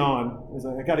 Moving on. He's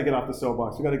like, I got to get off the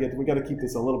soapbox. We got to keep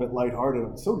this a little bit lighthearted.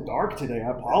 I'm so dark today.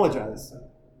 I apologize.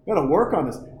 Got to work on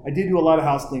this. I did do a lot of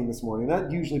house cleaning this morning. That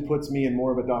usually puts me in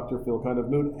more of a Dr. Phil kind of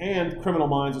mood. And Criminal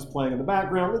Minds is playing in the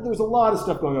background. There's a lot of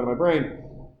stuff going on in my brain.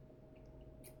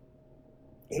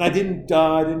 And I didn't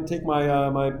take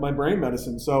my brain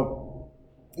medicine, so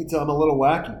I'm a little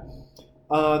wacky.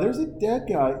 There's a dead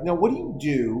guy. Now, what do you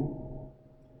do?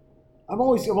 I'm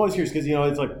always curious because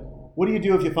it's like, what do you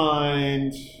do if you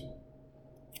find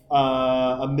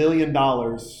 $1 million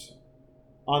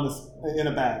in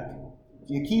a bag?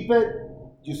 Do you keep it?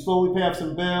 Do you slowly pay off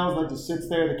some bills? Like just sits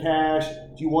there, the cash?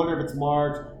 Do you wonder if it's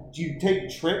marked? Do you take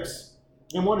trips?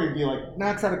 I'm wondering, do you like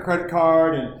max out a credit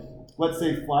card and let's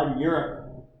say fly to Europe?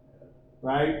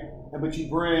 Right? But you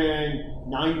bring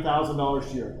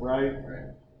 $9,000 to Europe, right?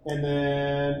 And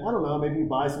then, I don't know, maybe you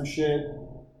buy some shit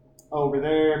over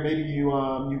there. Maybe you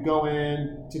go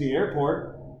in to the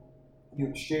airport, you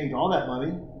exchange all that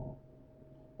money,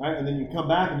 right? And then you come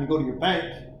back and you go to your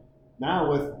bank,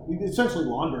 now with essentially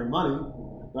laundering money,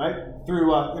 right?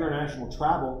 Through international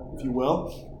travel, if you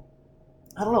will.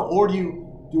 I don't know, or do you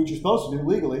do what you're supposed to do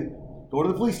legally, go to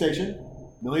the police station,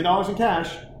 $1 million in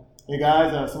cash. Hey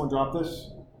guys, someone dropped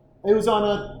this. It was on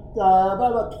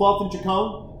about 12th and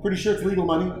Chacon. Pretty sure it's legal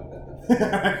money.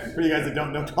 For you guys that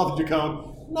don't know, 12th and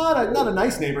Chacon, not a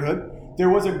nice neighborhood. There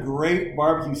was a great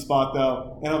barbecue spot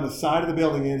though, and on the side of the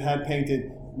building it had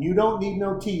painted, "You don't need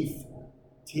no teeth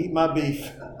to eat my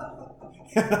beef."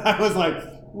 And I was like,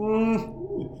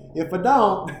 if I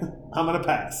don't, I'm gonna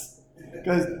pass,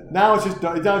 because now it's just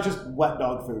wet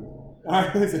dog food. All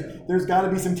right, there's got to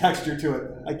be some texture to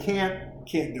it. I can't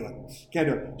do it. Can't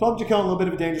do it. 12th Chacon, a little bit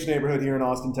of a dangerous neighborhood here in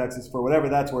Austin, Texas, for whatever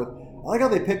that's worth. I like how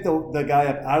they picked the guy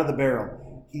up out of the barrel.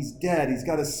 He's dead. He's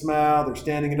got a smile. They're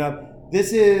standing it up.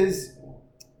 This is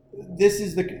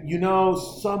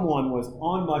someone was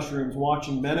on mushrooms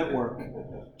watching Men at Work,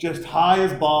 just high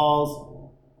as balls,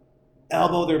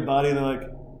 elbow their buddy, and they're like,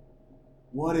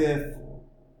 what if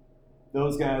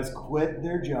those guys quit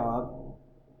their job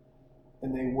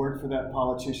and they worked for that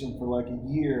politician for like a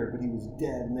year, but he was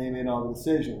dead and they made all the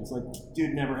decisions? Like,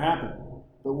 dude, never happened.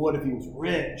 But what if he was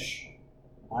rich?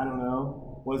 I don't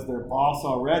know. Was their boss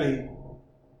already?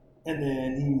 And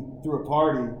then he threw a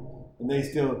party and they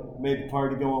still made the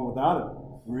party go on without him.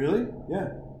 Really? Yeah.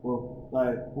 Well,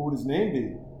 like, what would his name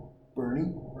be?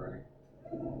 Bernie?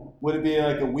 Would it be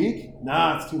like a week?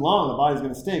 Nah, it's too long. The body's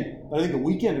going to stink. But I think a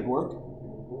weekend would work.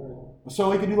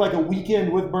 So we could do like a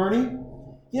weekend with Bernie?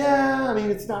 Yeah, I mean,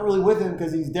 it's not really with him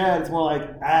because he's dead. It's more like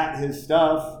at his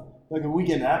stuff. Like a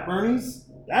weekend at Bernie's.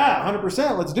 Yeah,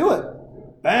 100%. Let's do it.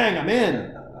 Bang, I'm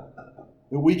in.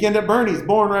 The Weekend at Bernie's,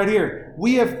 born right here.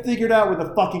 We have figured out where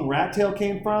the fucking rat tail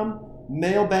came from,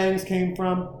 male bangs came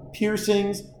from,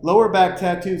 piercings, lower back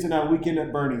tattoos, and now Weekend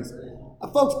at Bernie's.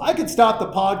 Folks, I could stop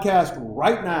the podcast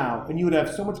right now, and you would have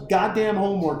so much goddamn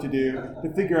homework to do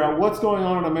to figure out what's going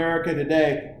on in America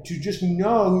today to just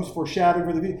know who's foreshadowing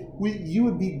for the future. You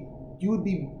would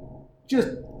be just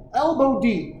elbow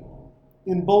deep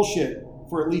in bullshit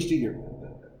for at least a year.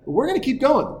 But we're going to keep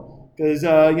going because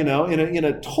in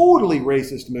a totally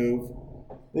racist move,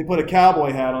 they put a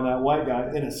cowboy hat on that white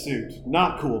guy in a suit.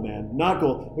 Not cool, man. Not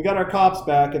cool. We got our cops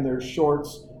back in their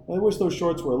shorts. I wish those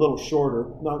shorts were a little shorter.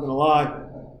 Not going to lie.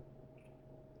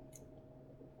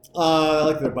 I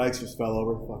like their bikes just fell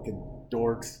over. Fucking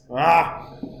dorks.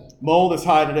 Mold is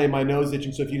high today. My nose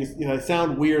itching. So if you just, I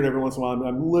sound weird every once in a while.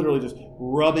 I'm literally just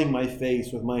rubbing my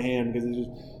face with my hand because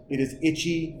it is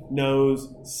itchy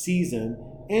nose season.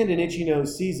 And in itchy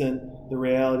nose season, the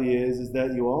reality is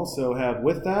that you also have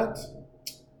with that.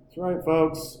 That's right,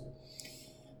 folks.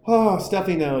 Oh,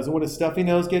 stuffy nose. And what does stuffy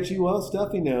nose get you? Well,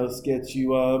 stuffy nose gets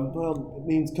you, it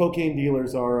means cocaine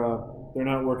dealers are, they're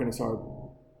not working as hard.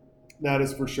 That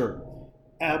is for sure.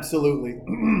 Absolutely.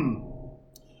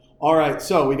 All right,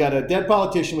 so we got a dead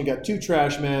politician. We got two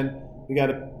trash men. We got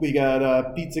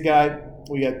a pizza guy.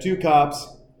 We got two cops.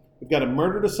 We've got a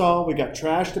murder to solve. We got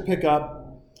trash to pick up.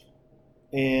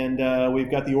 And we've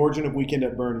got the origin of Weekend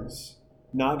at Bernie's.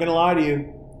 Not going to lie to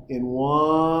you in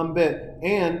one bit.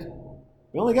 And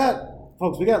we've got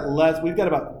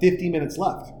about 50 minutes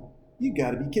left. You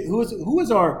got to be kidding. Who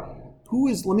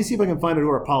is, let me see if I can find out who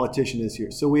our politician is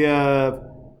here. So we have,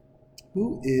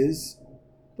 who is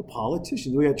the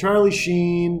politician? We got Charlie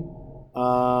Sheen.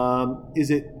 I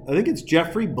think it's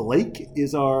Jeffrey Blake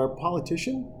is our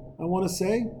politician, I want to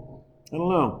say. I don't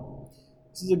know.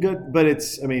 This is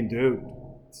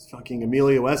it's fucking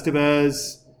Emilio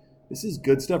Estevez. This is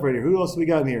good stuff right here. Who else do we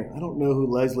got in here? I don't know who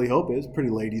Leslie Hope is. Pretty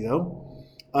lady, though.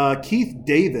 Keith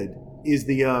David is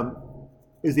the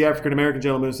African-American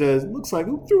gentleman who says, looks like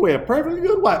who threw away a perfectly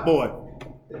good white boy.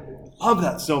 Love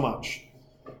that so much.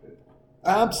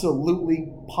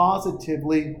 Absolutely,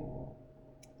 positively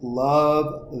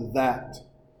love that.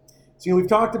 So, we've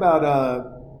talked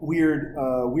about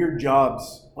weird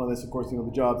jobs on this. Of course,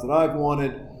 the jobs that I've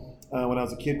wanted when I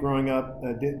was a kid growing up,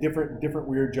 different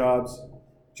weird jobs.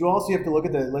 But you also have to look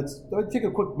at that. Let's take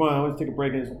a quick moment. Let's take a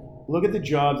break and look at the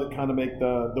jobs that kind of make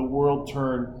the world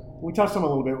turn. We touched on it a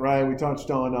little bit, right? We touched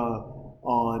on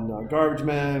garbage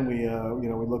men. We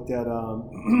looked at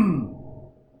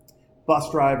bus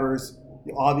drivers.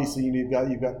 Obviously, you've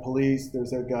got police. There's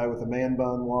that guy with a man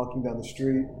bun walking down the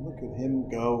street. Look at him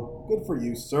go. Good for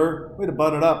you, sir. Way to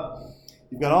bun it up.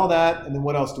 You've got all that, and then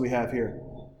what else do we have here?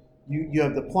 You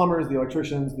have the plumbers, the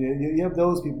electricians. You have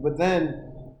those people, but then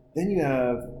you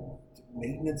have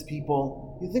maintenance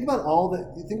people. You think about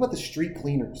the street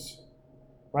cleaners,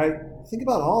 right? Think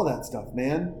about all that stuff,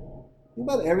 man. Think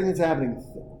about everything that's happening.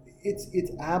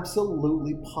 It's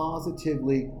absolutely,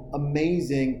 positively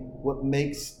amazing what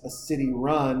makes a city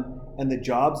run and the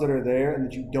jobs that are there and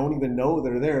that you don't even know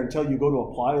that are there until you go to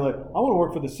apply. You're like, I want to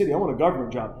work for the city. I want a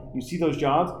government job. You see those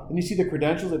jobs and you see the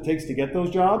credentials it takes to get those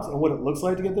jobs and what it looks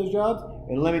like to get those jobs.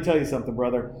 And let me tell you something,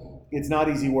 brother. It's not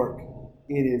easy work.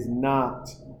 It is not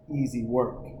easy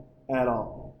work at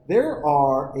all. There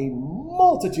are a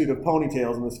multitude of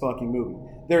ponytails in this fucking movie.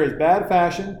 There is bad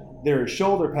fashion. There is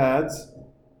shoulder pads.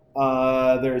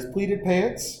 There is pleated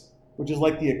pants, which is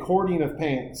like the accordion of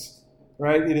pants,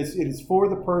 right? It is for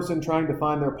the person trying to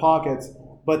find their pockets,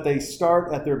 but they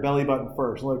start at their belly button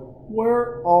first. Like,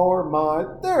 there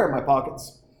are my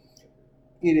pockets.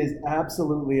 It is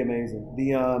absolutely amazing.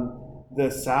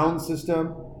 The sound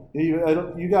system.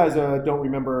 You guys don't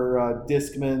remember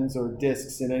Discmans or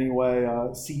discs in any way,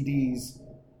 CDs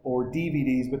or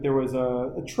DVDs, but there was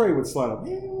a tray would slide up.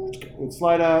 It would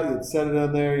slide out, you'd set it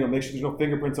on there, make sure there's no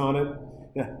fingerprints on it.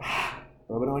 Yeah.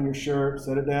 Rub it on your shirt,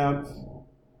 set it down.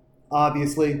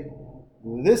 Obviously,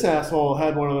 this asshole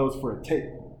had one of those for a tape.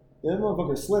 The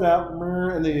motherfucker slid out,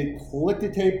 and then he clicked the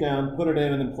tape down, put it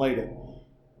in, and then played it.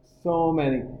 So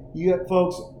many.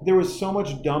 Folks, there was so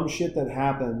much dumb shit that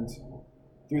happened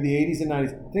through the 80s and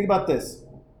 90s. Think about this.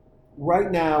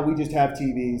 Right now, we just have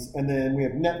TVs, and then we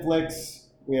have Netflix,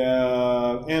 we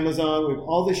have Amazon, we have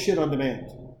all this shit on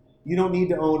demand. You don't need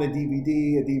to own a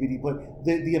DVD player.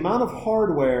 The amount of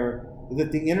hardware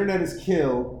that the internet has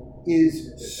killed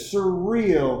is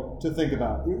surreal to think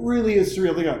about. It really is surreal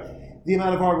to think about. The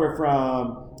amount of hardware I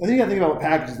think you got to think about what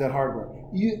packages that hardware.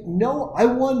 I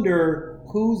wonder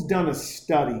who's done a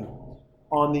study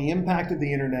on the impact of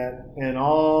the internet and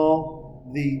all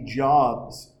the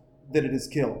jobs that it has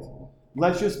killed.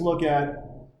 Let's just look at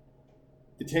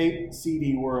the tape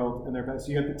CD world and their best.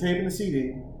 So you got the tape and the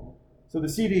CD. So the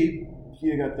CD,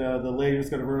 you got the lady that's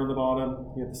got a burn on the bottom.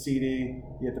 You got the CD.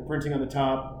 You got the printing on the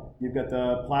top. You've got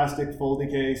the plastic folding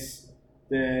case.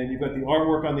 Then you've got the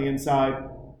artwork on the inside.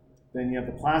 Then you have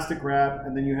the plastic wrap,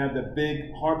 and then you have the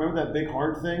big heart. Remember that big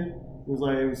heart thing?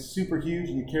 It was super huge,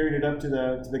 and you carried it up to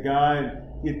the guy, and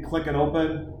he'd click it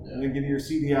open, and then give you your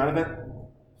CD out of it.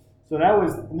 So that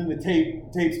was, and then the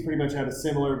tapes pretty much had a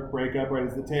similar breakup, right?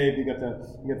 It's the tape. You got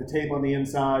the tape on the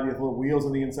inside. You have the little wheels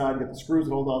on the inside. You got the screws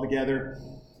that hold it all together.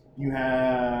 You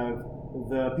have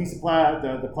the piece of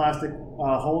the plastic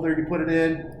holder you put it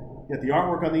in. You got the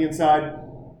artwork on the inside,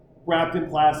 wrapped in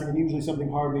plastic, and usually something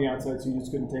hard on the outside, so you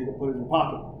just couldn't take it, put it in your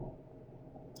pocket.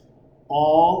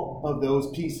 All of those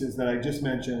pieces that I just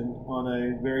mentioned on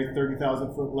a very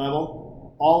 30,000 foot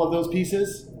level, all of those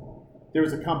pieces, there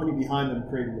was a company behind them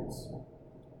creating this.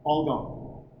 All gone.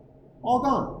 All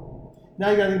gone.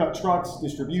 Now you got to think about trucks,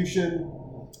 distribution.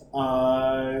 You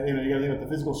got to think about the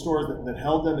physical stores that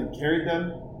held them and carried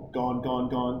them. Gone, gone,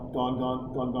 gone, gone, gone,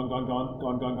 gone, gone, gone, gone, gone,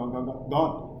 gone, gone, gone, gone,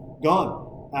 gone, gone.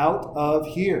 Out of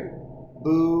here.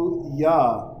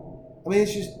 Booyah. I mean,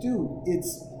 it's just, dude,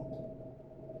 it's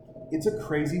a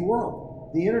crazy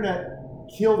world. The internet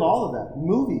killed all of that.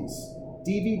 Movies,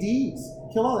 DVDs,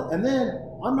 killed all that. And then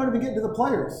I'm not even getting to the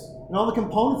players and all the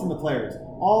components in the players.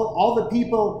 All the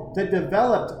people that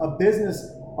developed a business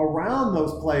around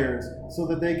those players so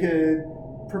that they could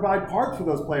provide parts for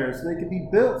those players, so they could be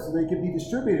built, so they could be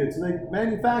distributed, so they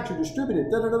manufactured,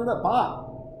 distributed, buy.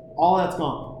 All that's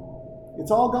gone. It's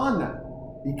all gone now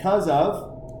because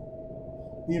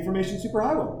of the information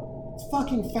superhighway. It's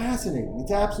fucking fascinating.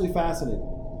 It's absolutely fascinating.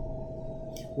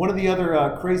 One of the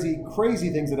other crazy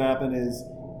things that happen is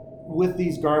with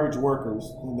these garbage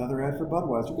workers. Another ad for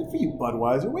Budweiser. Good for you,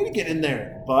 Budweiser. Way to get in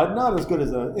there, Bud. Not as good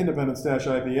as an Independent Stash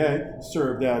IPA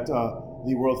served at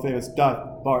the world famous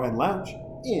Dot Bar and Lounge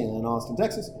in Austin,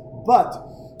 Texas. But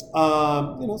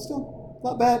still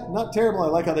not bad, not terrible. I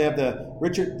like how they have the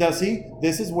Richard. Now see,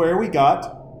 this is where we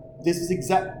got. This is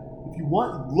exact. If you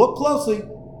want, look closely.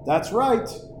 That's right.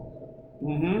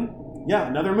 Yeah,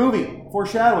 another movie.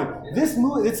 Foreshadowing. This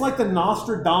movie, it's like the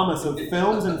Nostradamus of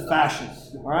films and fashion.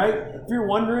 All right? If you're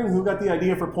wondering who got the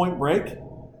idea for Point Break,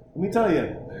 let me tell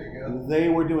you. There you go. They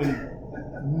were doing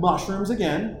mushrooms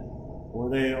again, or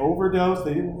they overdosed.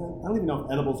 I don't even know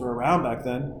if edibles were around back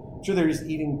then. I'm sure they're just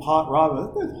eating pot raw.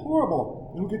 That's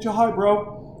horrible. It'll get you high,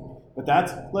 bro. But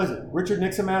listen, Richard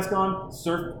Nixon mask on,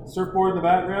 surfboard in the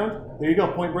background. There you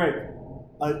go, Point Break.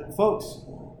 Folks,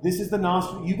 this is the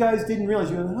Nostradamus. You guys didn't realize.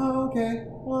 You're like, oh, okay.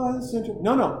 Oh, this is interesting.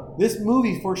 No. This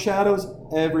movie foreshadows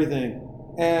everything.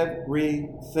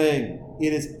 Everything.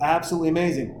 It is absolutely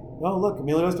amazing. Oh, look,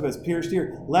 Emilio Estevez, pierced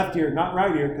ear, left ear, not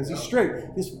right ear, because he's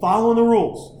straight. Just following the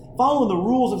rules. Following the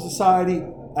rules of society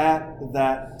at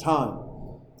that time.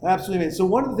 Absolutely amazing. So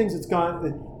one of the things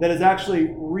that has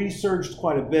actually resurged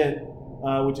quite a bit,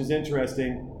 which is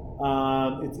interesting.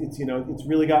 It's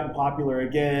really gotten popular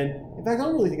again. In fact, I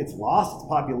don't really think it's lost its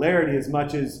popularity as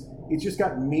much as it's just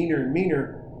gotten meaner and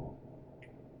meaner.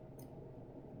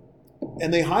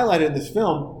 And they highlighted in this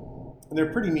film, and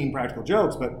they're pretty mean practical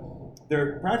jokes, but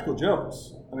they're practical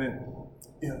jokes. I mean,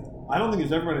 I don't think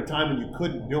there's ever been a time when you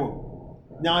couldn't do them.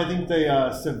 Now, I think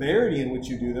the severity in which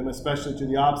you do them, especially to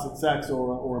the opposite sex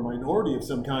or a minority of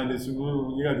some kind, is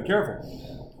you got to be careful.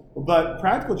 But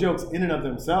practical jokes in and of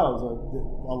themselves are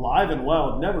alive and well,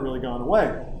 have never really gone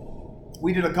away.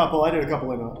 I did a couple in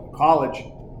college.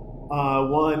 I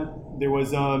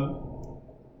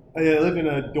lived in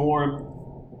a dorm.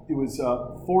 It was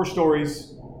 4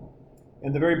 stories,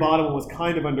 and the very bottom one was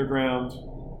kind of underground.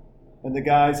 And the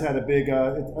guys had a big,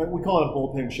 we call it a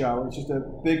bullpen shower. It's just a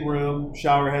big room,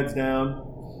 shower heads down.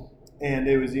 And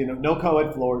it was, no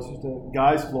co-ed floors, just a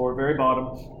guy's floor, very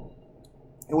bottom.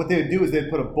 And what they would do is they'd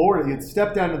put a board, you'd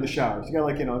step down to the showers. You got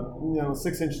like,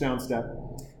 6-inch down step.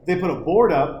 They'd put a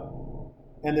board up,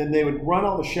 and then they would run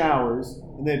all the showers,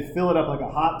 and they'd fill it up like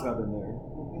a hot tub in there.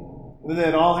 And then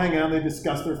they'd all hang out and they'd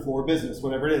discuss their floor business,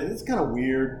 whatever it is. It's kind of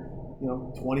weird,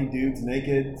 20 dudes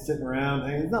naked, sitting around.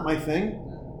 It's not my thing.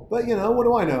 But, what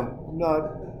do I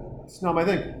know? It's not my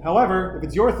thing. However, if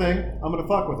it's your thing, I'm going to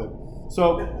fuck with it.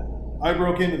 So I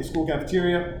broke into the school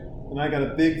cafeteria, and I got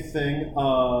a big thing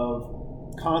of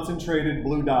concentrated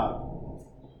blue dye.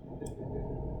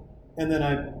 And then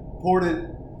I poured it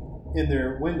in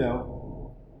their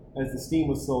window as the steam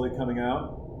was slowly coming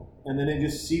out. And then it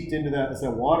just seeped into that as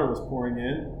that water was pouring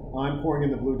in. I'm pouring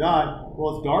in the blue dye.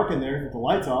 Well, it's dark in there with the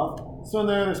lights off. So in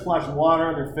there, they're splashing water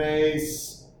on their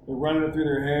face. They're running it through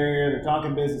their hair. They're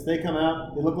talking business. They come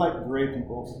out. They look like gray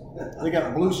people. They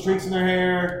got blue streaks in their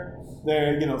hair.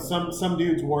 They're, some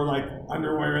dudes wore like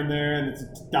underwear in there and it's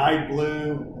dyed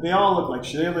blue. They all look like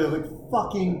shit. They look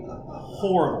fucking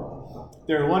horrible.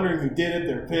 They're wondering who did it.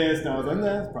 They're pissed. I was like,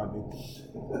 nah, that's probably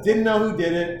me. Didn't know who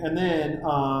did it. And then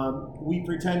we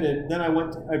pretended. Then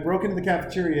I broke into the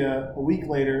cafeteria a week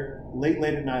later, late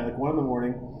at night, like 1 in the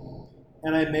morning,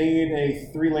 and I made a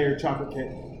 3-layer chocolate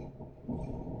cake.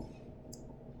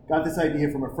 Got this idea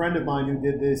from a friend of mine who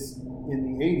did this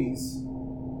in the 80s.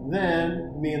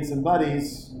 Then, me and some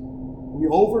buddies, we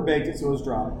overbaked it so it was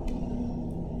dry.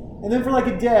 And then for like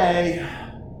a day,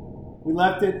 we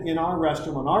left it in our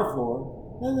restroom on our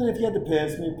floor. And then if you had to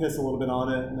piss, maybe piss a little bit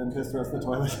on it and then piss the rest of the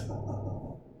toilet.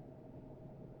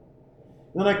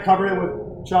 Then I covered it with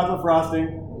chocolate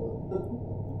frosting.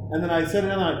 And then I set it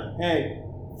down like, hey,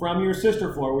 from your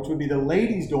sister floor, which would be the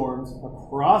ladies' dorms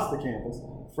across the campus,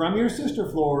 from your sister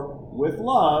floor, with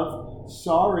love,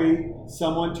 sorry,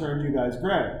 someone turned you guys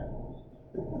gray.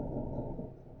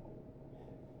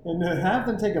 And to have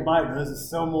them take a bite, and this is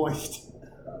so moist.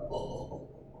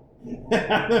 And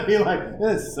I'd be like,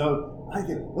 this is so,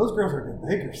 those girls are good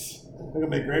bakers. They're going to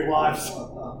make great wives.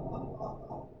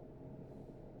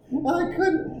 And I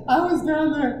couldn't. I was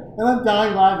down there, and I'm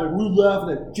dying live, like, we're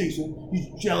laughing at Jason. He's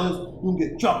jealous. You don't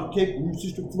get chocolate cake from your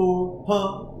sister floor,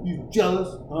 huh? You jealous?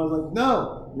 And I was like,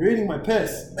 no, you're eating my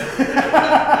piss. I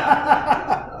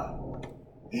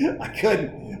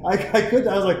couldn't. I couldn't.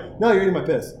 I was like, no, you're eating my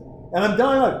piss. And I'm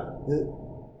dying like, the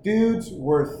dudes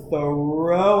were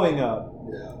throwing up.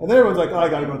 Yeah. And then everyone's like, oh, I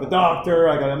got to go to the doctor.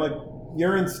 I'm like,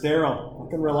 urine's sterile.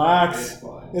 Fucking relax.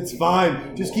 It's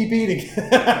fine. Just keep eating.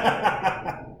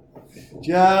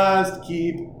 Just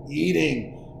keep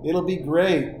eating. It'll be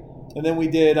great. And then we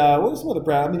did, what was some other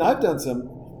practice? I've done some.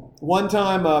 One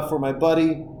time for my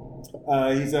buddy,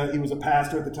 he was a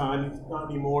pastor at the time. He's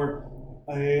not anymore.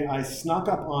 I snuck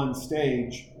up on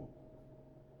stage,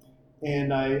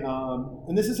 and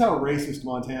and this is how racist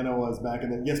Montana was back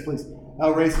in the, yes please,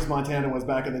 how racist Montana was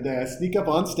back in the day. I sneak up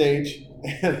on stage,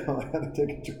 and I had to take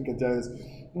a drink and tell this.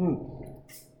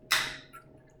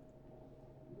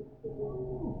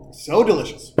 So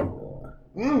delicious.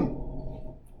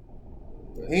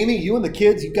 Amy, you and the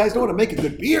kids, you guys know how to make a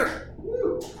good beer.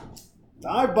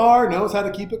 Dive Bar knows how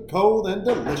to keep it cold and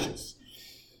delicious.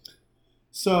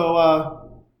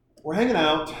 So we're hanging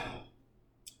out,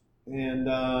 and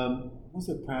what was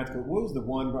the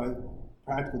one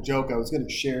practical joke I was going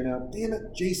to share now? Damn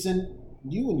it, Jason,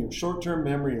 you and your short-term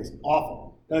memory is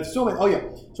awful. I have so many. Oh yeah,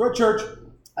 so at church,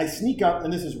 I sneak up,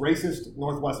 and this is racist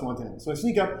Northwest Montana. So I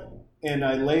sneak up, and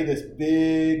I lay this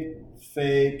big,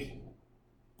 fake,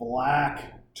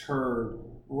 black turd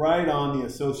right on the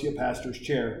associate pastor's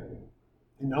chair,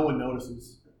 and no one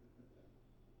notices.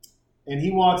 And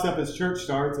he walks up as church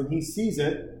starts, and he sees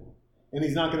it, and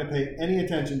he's not going to pay any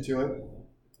attention to it,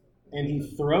 and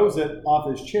he throws it off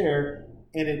his chair,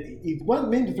 and he went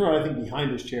meant to throw it, I think,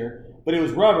 behind his chair, but it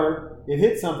was rubber. It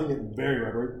hit something, very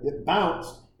rubbery. It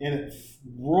bounced, and it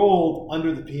rolled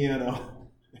under the piano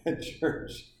at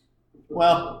church.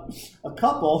 Well, a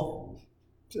couple,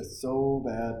 just so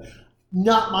bad.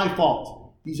 Not my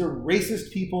fault. These are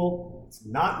racist people. It's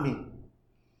not me.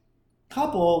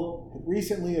 Couple had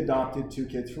recently adopted 2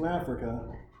 kids from Africa.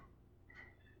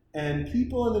 And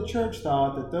people in the church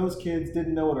thought that those kids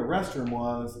didn't know what a restroom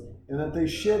was and that they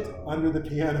shit under the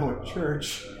piano at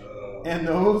church. And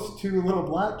those 2 little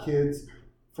black kids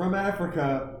from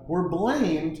Africa were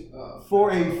blamed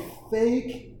for a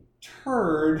fake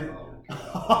turd.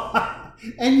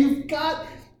 And you've got,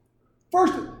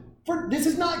 this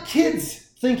is not kids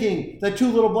thinking that 2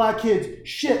 little black kids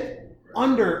shit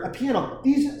under a piano.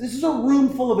 This is a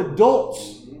room full of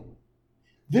adults.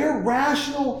 Their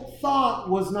rational thought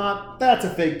was not, that's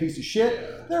a fake piece of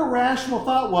shit. Their rational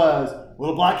thought was,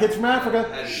 little black kids from Africa,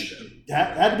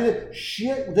 that had to be the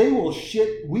shit. They will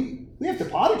shit. We have to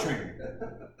potty train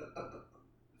them.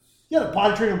 You got to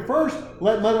potty train them first.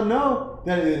 Let them know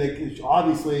that they can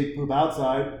obviously poop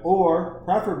outside or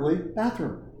preferably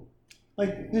bathroom.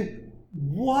 Like,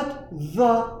 what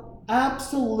the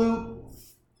absolute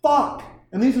fuck?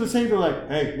 And these are the same who are like,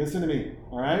 hey, listen to me,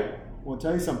 all right? I want to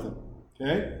tell you something,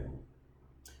 okay?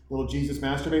 Little Jesus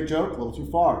masturbate joke, a little too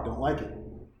far. Don't like it,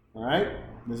 all right?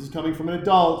 This is coming from an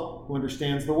adult who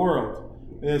understands the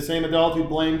world. The same adult who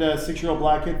blamed a 6-year-old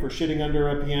black kid for shitting under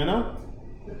a piano.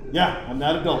 Yeah, I'm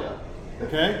that adult,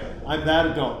 okay? I'm that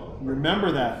adult.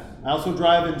 Remember that. I also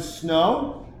drive in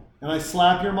snow, and I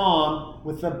slap your mom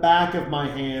with the back of my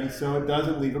hand so it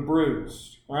doesn't leave a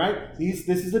bruise, all right? This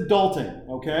is adulting,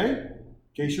 okay? In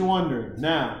case you're wondering.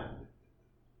 Now,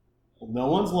 Well, no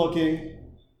one's looking.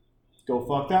 Go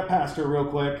fuck that pastor real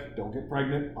quick. Don't get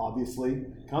pregnant, obviously.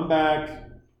 Come back.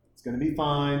 It's going to be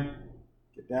fine.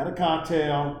 Get Dad a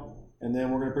cocktail. And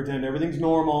then we're going to pretend everything's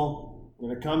normal. We're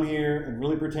going to come here and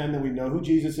really pretend that we know who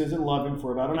Jesus is and love him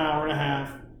for about an hour and a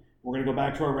half. We're going to go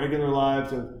back to our regular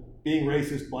lives of being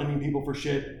racist, blaming people for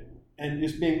shit, and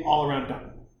just being all around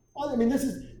dumb. I mean, this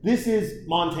is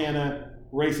Montana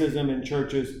racism in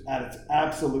churches at its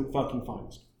absolute fucking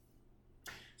finest.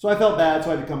 So I felt bad,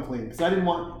 so I had to come clean. Because I didn't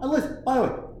want, unless, by the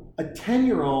way, a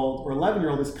 10-year-old or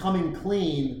 11-year-old is coming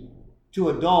clean to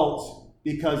adults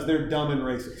because they're dumb and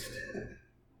racist.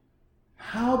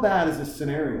 How bad is this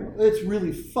scenario? It's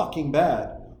really fucking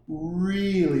bad.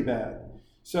 Really bad.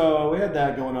 So we had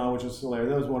that going on, which was hilarious.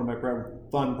 That was one of my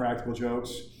fun practical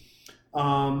jokes.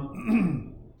 I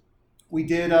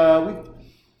did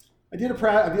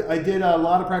a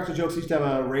lot of practical jokes. I used to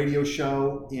have a radio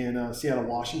show in Seattle,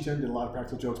 Washington. Did a lot of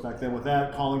practical jokes back then with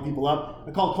that, calling people up.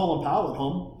 I called Colin Powell at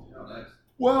home. Oh, nice.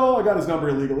 Well, I got his number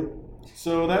illegally,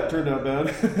 so that turned out bad.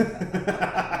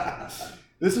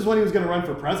 This is when he was going to run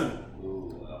for president.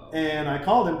 Ooh, wow. And I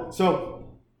called him. So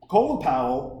Colin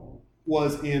Powell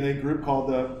was in a group called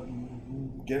the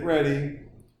Get Ready,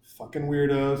 fucking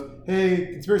weirdos.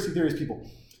 Hey, conspiracy theorist people.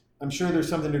 I'm sure there's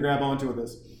something to grab onto with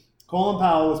this. Colin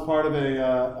Powell was part of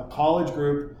a college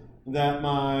group that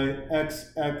my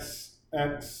ex,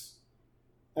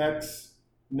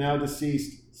 now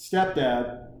deceased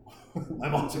stepdad, my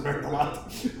mom's married a lot,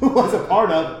 was a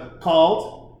part of,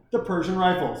 called the Persian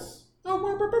Rifles. There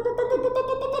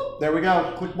we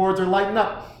go. Clipboards are lighting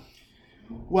up.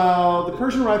 Well, the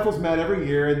Persian Rifles met every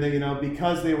year, and they,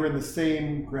 because they were in the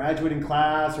same graduating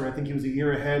class, or I think he was a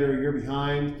year ahead or a year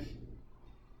behind,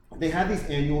 they had these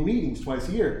annual meetings twice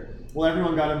a year. Well,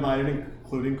 everyone got invited,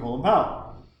 including Colin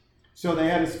Powell. So they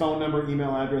had his phone number,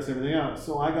 email address, everything else.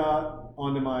 So I got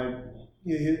onto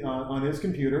on his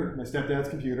computer, my stepdad's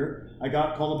computer, I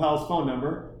got Colin Powell's phone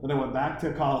number. Then I went back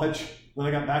to college. Then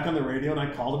I got back on the radio and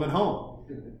I called him at home.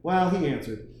 Well, he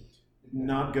answered.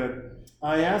 Not good.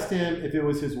 I asked him if it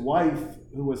was his wife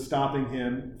who was stopping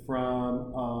him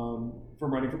from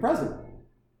running for president,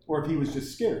 or if he was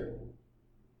just scared.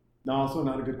 No, also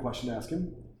not a good question to ask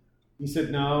him. He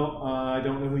said, no, I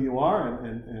don't know who you are.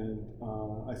 And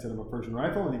I said, I'm a Persian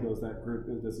Rifle. And he goes, that group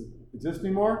doesn't exist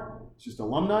anymore. It's just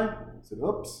alumni. I said,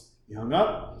 oops. He hung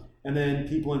up. And then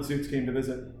people in suits came to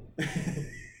visit.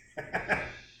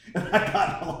 And I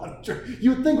got a lot of trouble.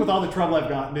 You would think with all the trouble I've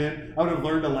gotten in, I would have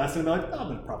learned a lesson. Like, oh, I'm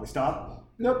going to probably stop.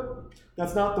 Nope.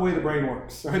 That's not the way the brain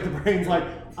works. Right? The brain's like,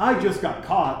 I just got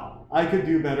caught. I could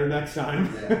do better next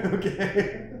time. Yeah.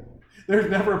 Okay? There's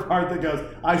never a part that goes,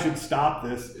 I should stop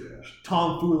this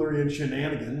tomfoolery and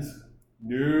shenanigans.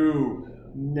 No,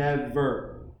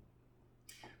 never.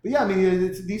 But yeah, I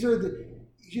mean, these are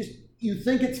you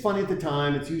think it's funny at the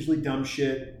time. It's usually dumb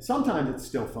shit. Sometimes it's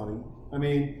still funny. I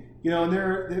mean,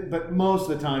 but most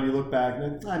of the time you look back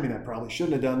and I mean, I probably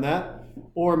shouldn't have done that,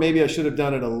 or maybe I should have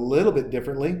done it a little bit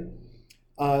differently.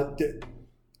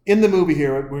 In the movie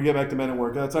here, we get back to Men at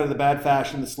Work. Outside of the bad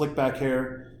fashion, the slick back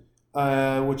hair,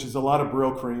 which is a lot of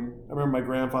Brill cream. I remember my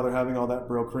grandfather having all that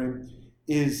Brill cream,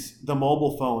 is the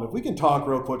mobile phone. If we can talk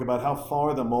real quick about how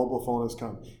far the mobile phone has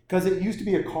come. Because it used to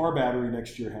be a car battery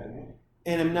next to your head.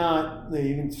 And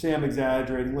you can say I'm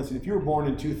exaggerating. Listen, if you were born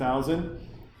in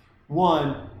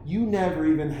 2001, you never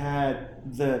even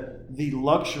had the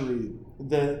luxury,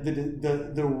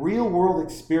 the real world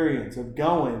experience of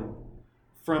going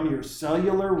from your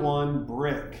cellular one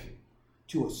brick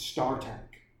to a StarTAC.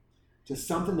 To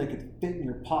something that could fit in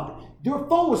your pocket. Your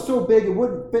phone was so big it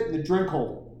wouldn't fit in the drink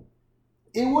holder.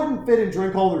 It wouldn't fit in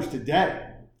drink holders today,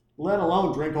 let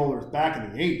alone drink holders back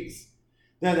in the 80s.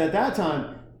 That at that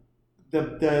time,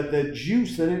 the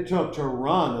juice that it took to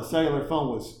run a cellular phone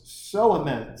was so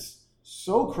immense,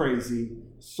 so crazy,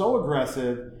 so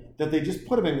aggressive that they just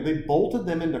they bolted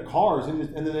them into cars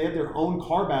and then they had their own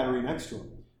car battery next to them.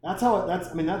 That's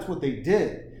what they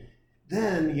did.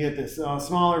 Then you get this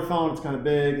smaller phone, it's kind of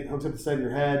big, it hooks up to the side of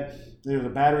your head. There's a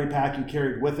battery pack you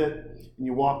carried with it, and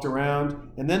you walked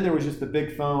around. And then there was just the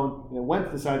big phone, and it went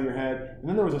to the side of your head. And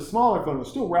then there was a smaller phone, it was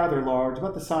still rather large,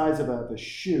 about the size of the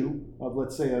shoe, of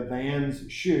let's say a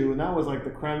Vans shoe, and that was like the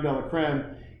creme de la creme.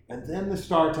 And then the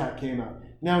StarTAC came out.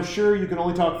 Now, sure, you can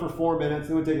only talk for 4 minutes,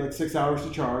 it would take like 6 hours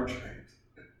to charge.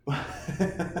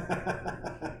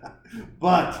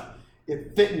 But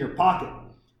it fit in your pocket.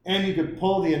 And you could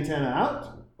pull the antenna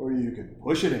out, or you could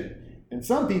push it in. And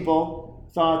some people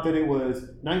thought that it was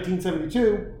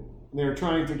 1972, and they were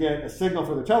trying to get a signal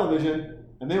for their television,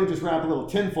 and they would just wrap a little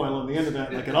tinfoil on the end of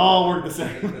that, like it all worked the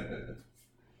same.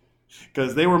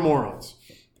 Because they were morons.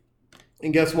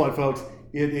 And guess what, folks?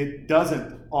 It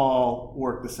doesn't all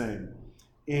work the same.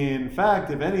 In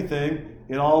fact, if anything,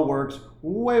 it all works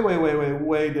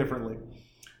way differently.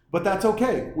 But that's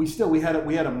okay. We had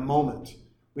a moment.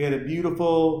 We had a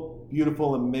beautiful,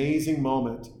 amazing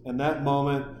moment, and that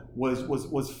moment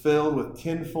was filled with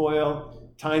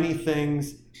tinfoil, tiny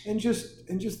things, and just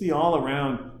the all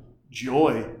around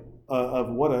joy of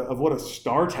what a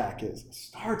StarTAC is.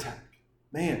 A StarTAC,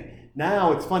 man.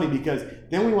 Now it's funny because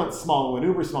then we went small, we went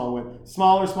uber small, we went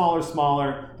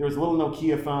smaller. There was a little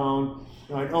Nokia phone.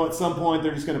 They're like, at some point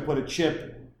they're just going to put a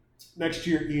chip next to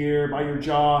your ear, by your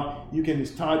jaw. You can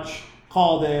just touch,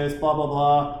 call this, blah, blah,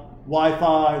 blah.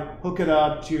 Wi-Fi, hook it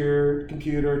up to your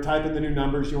computer, type in the new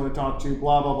numbers you want to talk to,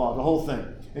 blah, blah, blah, the whole thing.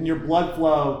 And your blood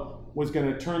flow was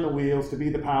going to turn the wheels to be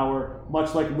the power,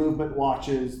 much like movement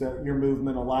watches, that your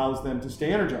movement allows them to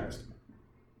stay energized.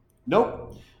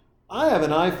 Nope. I have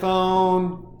an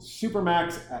iPhone Super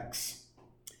Max X.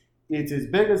 It's as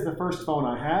big as the first phone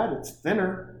I had. It's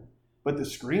thinner, but the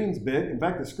screen's big. In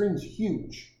fact, the screen's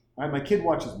huge. My kid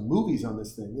watches movies on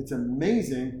this thing. It's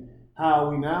amazing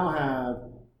how we now have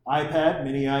iPad,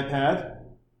 mini iPad.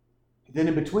 Then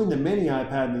in between the mini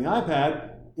iPad and the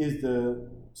iPad is the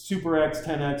Super X,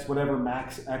 10X, whatever,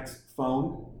 Max X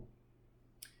phone.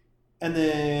 And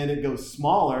then it goes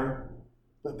smaller.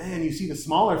 But man, you see the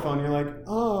smaller phone, you're like,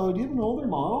 oh, do you have an older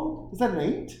model? Is that an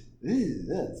 8? Ew,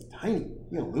 that's tiny.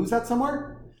 You gonna lose that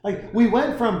somewhere? Like, we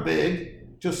went from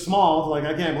big to small, to like,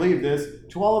 I can't believe this,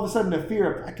 to all of a sudden a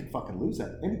fear of, I could fucking lose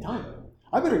that anytime.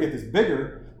 I better get this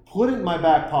bigger, put it in my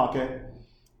back pocket,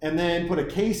 and then put a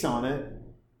case on it.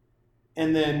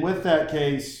 And then with that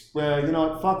case, well, you know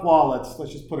what, fuck wallets.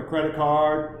 Let's just put a credit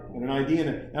card and an ID in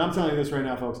it. And I'm telling you this right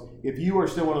now, folks. If you are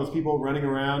still one of those people running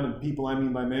around, and people I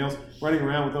mean by males, running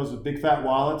around with those big fat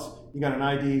wallets, you got an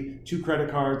ID, 2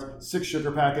 credit cards, 6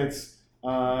 sugar packets,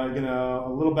 a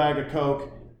little bag of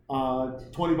Coke,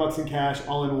 $20 in cash,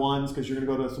 all in ones, because you're going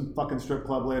to go to some fucking strip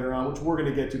club later on, which we're going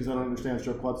to get to because I don't understand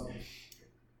strip clubs.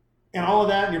 And all of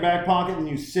that in your back pocket, and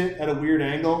you sit at a weird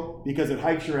angle because it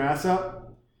hikes your ass up,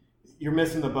 you're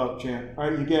missing the boat, champ. All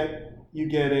right, you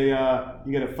get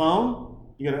a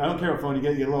phone. I don't care what phone you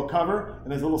get a little cover,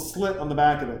 and there's a little slit on the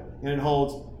back of it, and it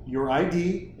holds your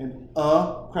ID and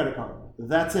a credit card.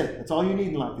 That's it. That's all you need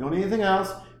in life. You don't need anything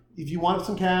else. If you want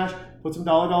some cash, put some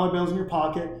dollar bills in your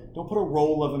pocket. Don't put a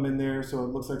roll of them in there so it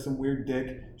looks like some weird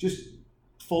dick. Just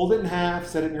fold it in half,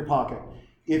 set it in your pocket.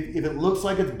 If it looks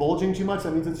like it's bulging too much,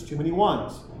 that means it's too many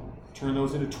ones. Turn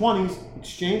those into 20s,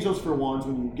 exchange those for ones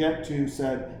when you get to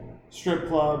said strip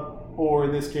club, or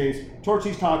in this case,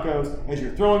 Torchy's Tacos, as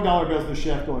you're throwing dollar bills to the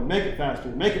chef going, make it faster,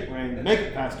 make it rain, make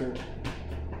it faster.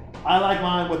 I like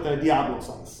mine with the Diablo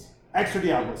sauce, extra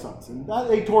Diablo sauce. And that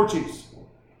ate Torchy's.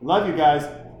 Love you guys.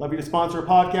 Love you to sponsor a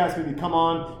podcast. Maybe come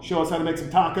on, show us how to make some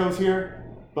tacos here.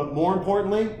 But more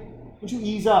importantly, why don't you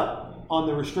ease up on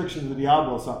the restrictions of the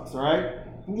Diablo sauce, all right?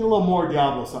 You can get a little more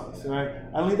Diablo sauce, all right?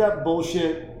 I don't need that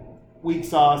bullshit weak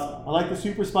sauce. I like the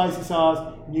super spicy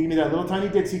sauce. And you give me that little tiny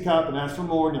Dixie cup and ask for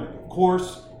more. And you're like, of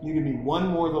course, you give me one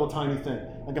more little tiny thing.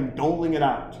 Like I'm doling it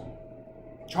out.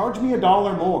 Charge me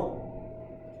 $1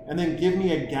 more. And then give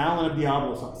me a gallon of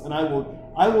Diablo sauce. And I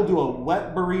will do a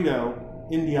wet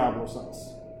burrito in Diablo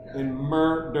sauce and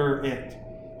murder it.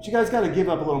 But you guys got to give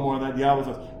up a little more on that Diablo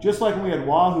sauce. Just like when we had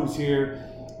Wahoo's here,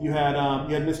 you had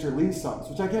Mr. Lee's sauce,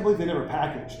 which I can't believe they never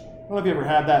packaged. I don't know if you ever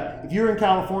had that. If you're in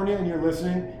California and you're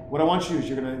listening, what I want you to do is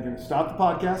you're gonna stop the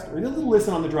podcast, or you're gonna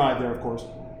listen on the drive there, of course.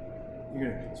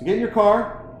 So get in your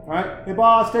car, all right? Hey,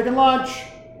 boss, taking lunch.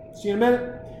 See you in a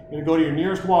minute. You're gonna go to your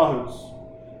nearest Wahoo's.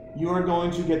 You are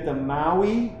going to get the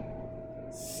Maui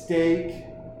steak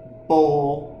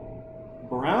bowl,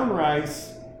 brown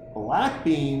rice, black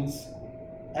beans,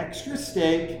 extra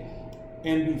steak,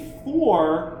 and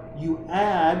before you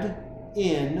add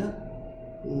in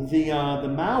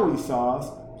the Maui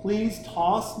sauce, please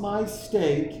toss my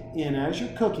steak in as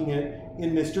you're cooking it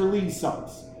in Mr. Lee's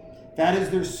sauce. That is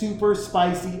their super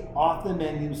spicy, off the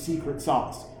menu secret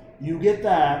sauce. You get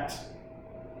that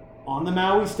on the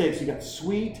Maui steak. So you got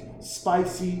sweet,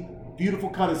 spicy, beautiful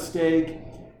cut of steak,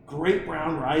 great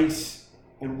brown rice,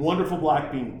 and wonderful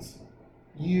black beans.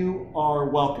 You are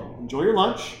welcome. Enjoy your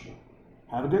lunch.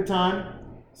 Have a good time.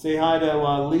 Say hi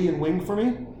to Lee and Wing for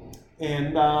me.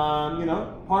 And,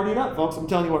 party it up, folks. I'm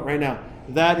telling you what, right now,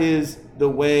 that is the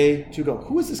way to go.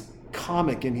 Who is this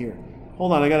comic in here?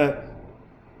 Hold on,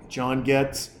 John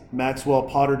Getz, Maxwell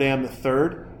Potterdam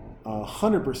III.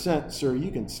 100%, sir,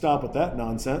 you can stop with that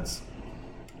nonsense.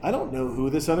 I don't know who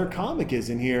this other comic is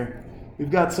in here.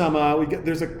 We've got some,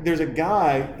 there's a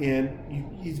guy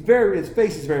in, his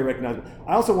face is very recognizable.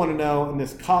 I also want to know, in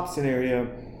this cop scenario,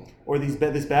 or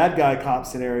this bad guy cop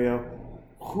scenario,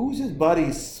 who's his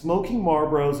buddy smoking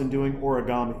Marlboros and doing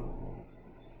origami?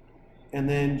 And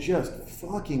then just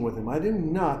fucking with him. I did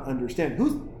not understand.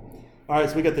 All right,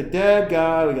 so we got the dead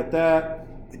guy, we got that.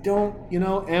 I don't,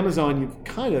 Amazon, you've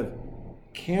kind of,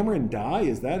 Cameron Dye,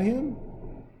 is that him?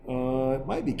 It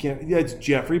might be yeah, it's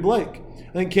Jeffrey Blake.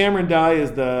 I think Cameron Dye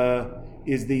is the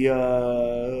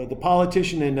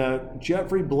politician, and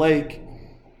Jeffrey Blake,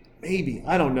 maybe,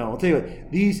 I don't know. I'll tell you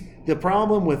what, the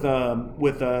problem with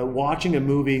watching a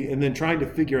movie and then trying to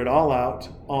figure it all out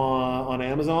on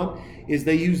Amazon is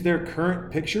they use their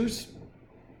current pictures.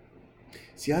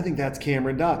 See, I think that's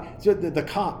Cameron Dye. So the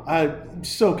cop, I'm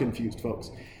so confused,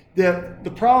 folks.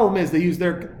 The problem is they use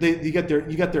you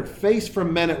got their face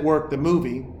from Men at Work, the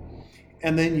movie,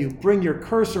 and then you bring your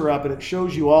cursor up and it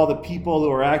shows you all the people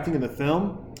who are acting in the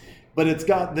film, but it's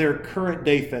got their current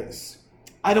day face.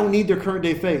 I don't need their current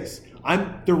day face.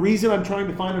 The reason I'm trying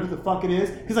to find out who the fuck it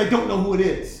is because I don't know who it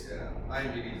is. Yeah,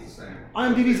 IMDb's the same.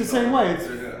 IMDb's the same way.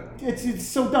 It's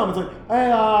so dumb. It's like,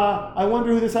 hey, I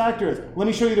wonder who this actor is. Let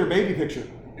me show you their baby picture.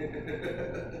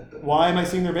 Why am I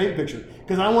seeing their baby picture?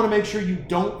 Because I want to make sure you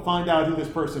don't find out who this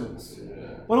person is.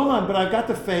 But hold on, but I've got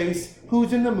the face,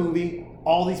 who's in the movie,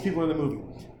 all these people in the movie.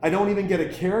 I don't even get a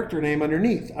character name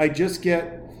underneath. I just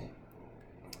get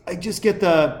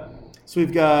so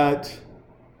we've got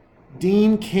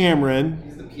Dean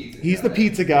Cameron. He's the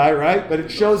pizza guy, right? But it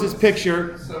shows his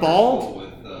picture,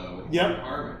 bald. Yep.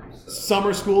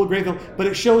 Summer School, great film. But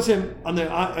it shows him on the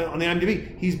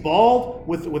IMDb. He's bald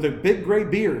with a big gray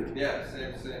beard. Yeah,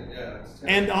 same. Yeah.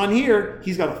 And on here,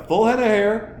 he's got a full head of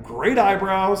hair, great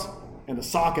eyebrows, and a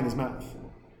sock in his mouth.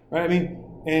 Right?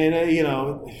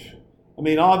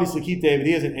 Obviously Keith David,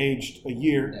 he hasn't aged a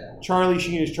year. Yeah. Charlie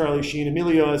Sheen is Charlie Sheen.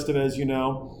 Emilio Estevez,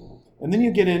 And then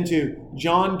you get into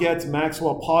John Getz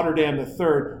Maxwell Potterdam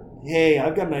III. Hey,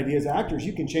 I've got an idea. As actors,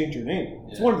 you can change your name.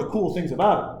 It's one of the cool things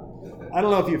about it. I don't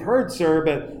know if you've heard, sir,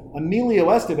 but Emilio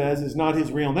Estevez is not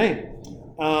his real name.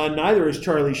 Neither is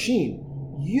Charlie Sheen.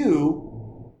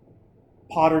 You,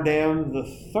 Potterdam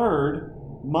III,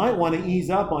 might want to ease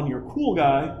up on your cool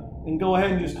guy and go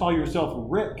ahead and just call yourself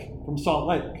Rick from Salt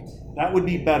Lake. That would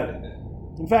be better.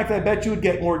 In fact, I bet you would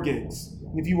get more gigs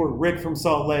if you were Rick from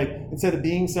Salt Lake instead of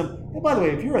being some. And by the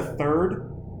way, if you're a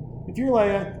third, if you're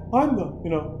like, I'm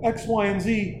the, X, Y, and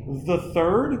Z, the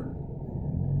third,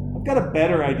 I've got a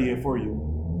better idea for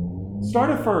you. Start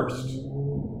it first.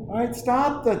 All right,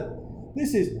 stop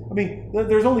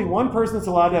there's only one person that's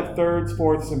allowed to have thirds,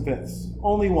 fourths, and fifths.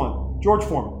 Only one. George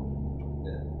Foreman.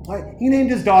 All right, he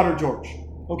named his daughter George.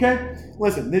 Okay?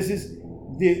 Listen,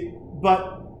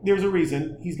 but there's a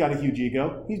reason he's got a huge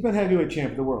ego. He's been heavyweight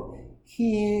champ of the world.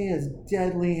 He has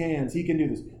deadly hands. He can do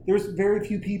this. There's very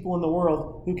few people in the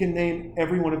world who can name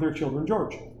every one of their children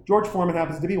George. George Foreman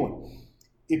happens to be one.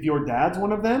 If your dad's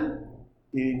one of them,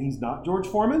 and he's not George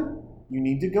Foreman, you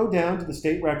need to go down to the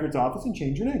state records office and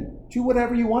change your name to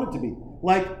whatever you want it to be.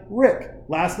 Like Rick,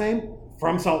 last name,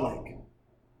 from Salt Lake.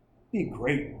 Be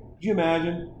great. Could you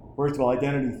imagine? First of all,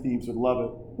 identity thieves would love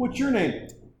it. What's your name?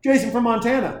 Jason from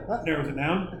Montana. That narrows it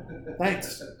down.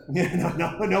 Thanks. Yeah,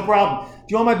 no problem. Do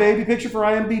you want my baby picture for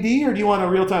IMDb or do you want a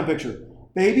real-time picture?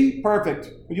 Baby? Perfect.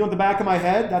 Or do you want the back of my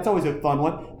head? That's always a fun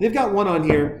one. They've got one on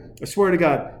here. I swear to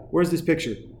God. Where's this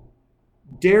picture?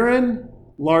 Darren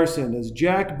Larson as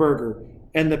Jack Berger.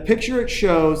 And the picture it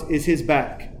shows is his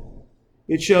back.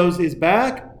 It shows his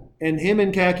back and him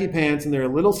in khaki pants, and they're a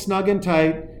little snug and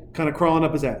tight, kind of crawling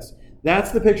up his ass.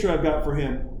 That's the picture I've got for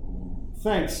him.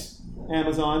 Thanks,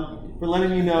 Amazon, for letting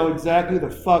me know exactly who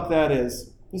the fuck that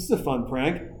is. This is a fun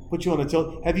prank. Put you on a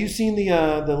tilt. Have you seen the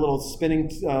little spinning,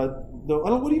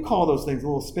 what do you call those things? The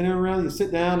little spinning around? You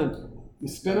sit down and you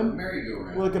spin them?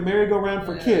 Merry-go-round. Like a merry-go-round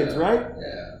for kids, right?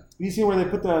 Yeah. Have you seen where they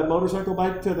put the motorcycle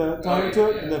bike to the tire to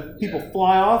it and the people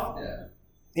fly off? Yeah.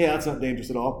 Yeah, that's not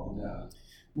dangerous at all.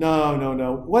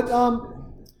 No. What?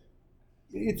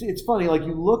 It's funny. Like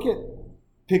you look at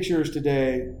pictures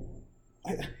today.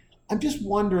 I'm just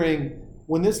wondering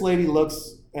when this lady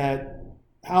looks at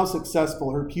how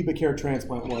successful her pubic hair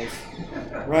transplant was,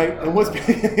 right? And what's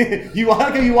you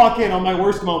like how you walk in on my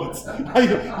worst moments.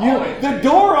 The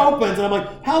door opens and I'm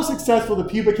like, how successful the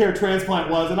pubic hair transplant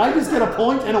was, and I just get a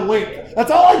point and a wink. That's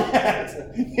all I get.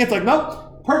 It's like,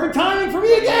 nope, perfect timing for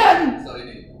me again. That's all you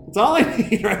need. That's all I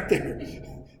need right there.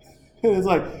 It's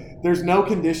like there's no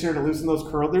conditioner to loosen those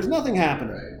curls. There's nothing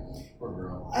happening. Right. Poor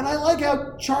girl. And I like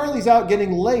how Charlie's out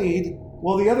getting laid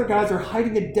while the other guys are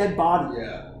hiding a dead body.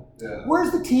 Yeah.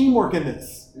 Where's the teamwork in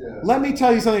this? Yeah. Let me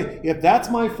tell you something. If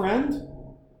that's my friend,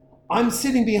 I'm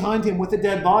sitting behind him with a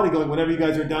dead body going, whatever you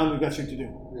guys are done, we've got shit to do.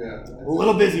 Yeah. A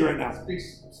little busy right now.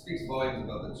 Speaks volumes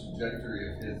about the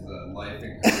trajectory of his life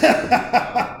and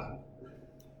career.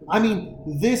 I mean,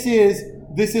 this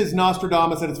is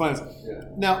Nostradamus at its finest. Yeah.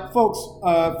 Now, folks,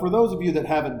 for those of you that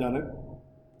haven't done it,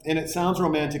 and it sounds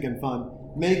romantic and fun,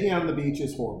 making out on the beach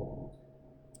is horrible.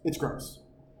 It's gross.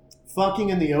 Fucking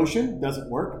in the ocean doesn't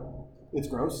work. It's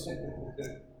gross.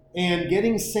 And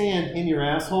getting sand in your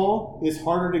asshole is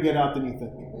harder to get out than you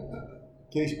think.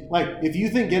 Okay? Like, if you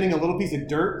think getting a little piece of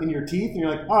dirt in your teeth, and you're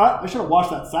like, all right, I should have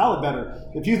washed that salad better.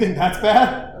 If you think that's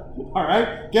bad, all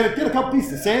right, get a couple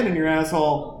pieces of sand in your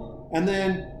asshole, and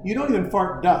then you don't even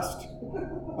fart dust.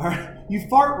 All right? You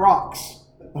fart rocks,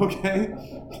 okay?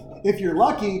 If you're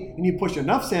lucky and you push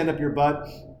enough sand up your butt,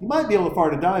 you might be able to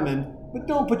fart a diamond, but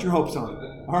don't put your hopes on it,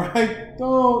 all right?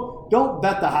 Don't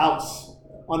bet the house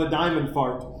on a diamond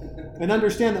fart. And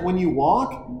understand that when you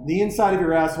walk, the inside of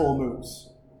your asshole moves.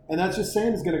 And that's just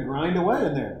sand is going to grind away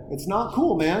in there. It's not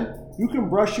cool, man. You can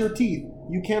brush your teeth.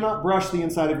 You cannot brush the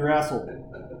inside of your asshole.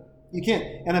 You can't.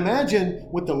 And imagine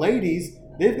with the ladies,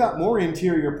 they've got more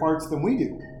interior parts than we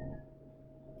do.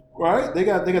 Right? They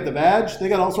got the vag. They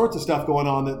got all sorts of stuff going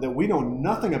on that we know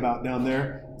nothing about down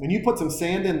there. And you put some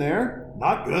sand in there,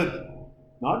 not good.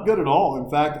 Not good at all. In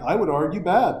fact, I would argue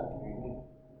bad.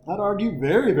 I'd argue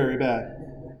very, very bad.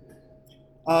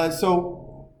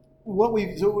 So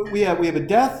we have a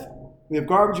death, we have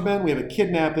garbage men, we have a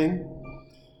kidnapping,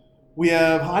 we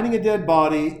have hiding a dead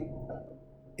body,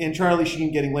 and Charlie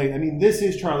Sheen getting laid. I mean, this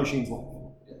is Charlie Sheen's life.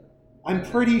 I'm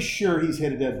pretty sure he's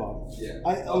hit a dead body. Yeah.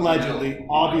 Allegedly,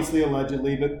 obviously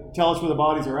allegedly, but tell us where the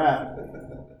bodies are at.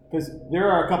 Because there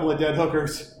are a couple of dead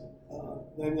hookers,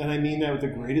 and I mean that with the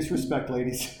greatest respect,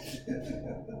 ladies,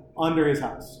 under his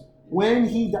house.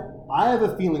 I have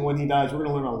a feeling when he dies, we're going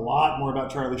to learn a lot more about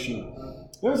Charlie Sheen.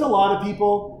 There's a lot of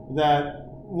people that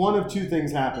one of two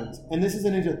things happens. And this is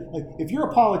an interesting, like, if you're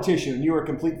a politician, you're a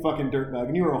complete fucking dirtbag,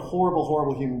 and you're a horrible,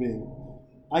 horrible human being,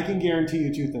 I can guarantee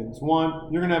you two things. One,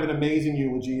 you're going to have an amazing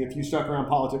eulogy if you stuck around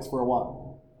politics for a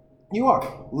while. You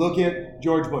are. Look at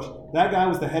George Bush. That guy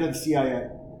was the head of the CIA.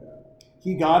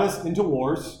 He got us into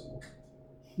wars.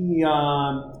 He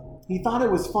thought it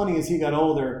was funny as he got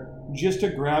older just to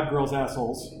grab girls'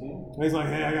 assholes. And he's like,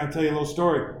 hey, I got to tell you a little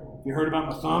story. You heard about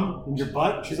my thumb and your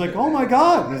butt? She's like, oh my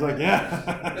God. He's like,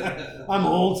 yeah, I'm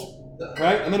old,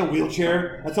 right? I'm in a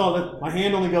wheelchair. That's all. My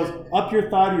hand only goes up your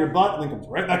thigh to your butt and then comes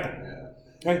right back down.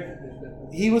 Right?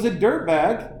 He was a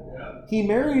dirtbag. He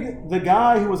married the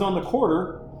guy who was on the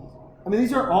quarter. I mean,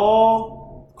 these are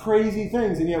all crazy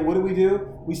things. And yet, what do?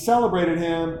 We celebrated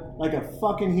him like a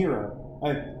fucking hero.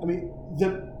 I mean,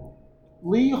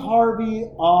 Lee Harvey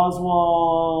Oswald's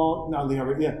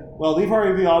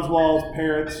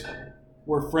parents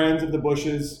were friends of the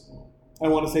Bushes. I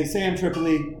want to say, Sam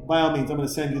Tripoli, by all means, I'm going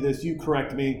to send you this. You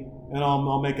correct me, and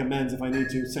I'll make amends if I need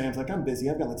to. Sam's like, I'm busy.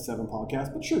 I've got like 7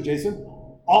 podcasts. But sure, Jason,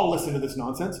 I'll listen to this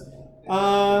nonsense.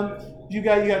 You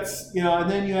got, and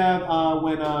then you have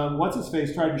when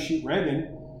what's-his-face tried to shoot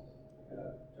Reagan.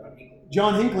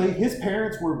 John Hinckley, his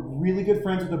parents were really good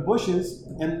friends with the Bushes,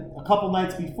 and a couple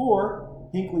nights before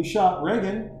Hinckley shot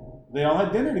Reagan, they all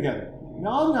had dinner together.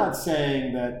 Now, I'm not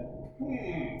saying that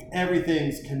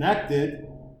everything's connected,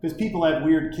 because people have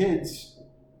weird kids,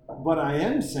 but I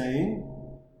am saying,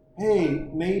 hey,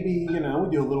 maybe, we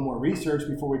do a little more research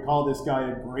before we call this guy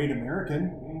a great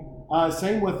American.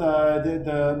 Same with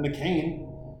the McCain.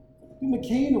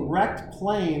 McCain wrecked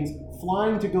planes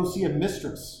flying to go see a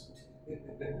mistress.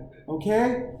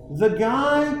 Okay? The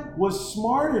guy was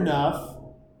smart enough,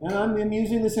 and I'm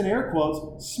using this in air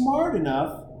quotes, smart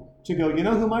enough to go, you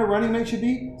know who my running mate should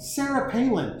be? Sarah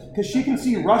Palin, because she can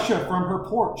see Russia from her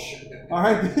porch. All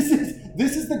right? This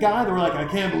is the guy that we're like, I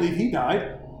can't believe he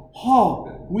died.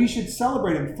 Oh, we should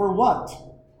celebrate him. For what?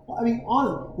 I mean,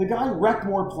 honestly, the guy wrecked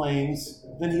more planes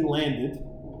than he landed.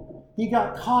 He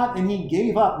got caught and he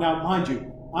gave up. Now, mind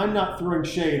you, I'm not throwing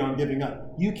shade on giving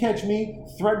up. You catch me,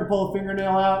 threaten to pull a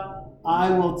fingernail out,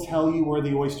 I will tell you where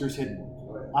the oyster's hidden.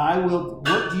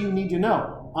 What do you need to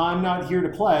know? I'm not here to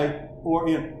play,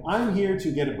 I'm here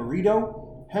to get a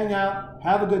burrito, hang out,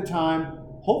 have a good time,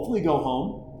 hopefully go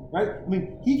home, right? I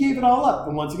mean, he gave it all up.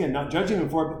 And once again, not judging him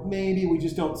for it, but maybe we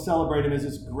just don't celebrate him as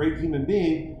this great human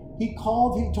being. He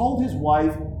told his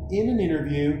wife in an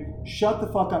interview, shut the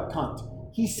fuck up, cunt.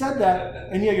 He said that,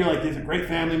 and yeah, you're like, he's a great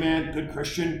family man, good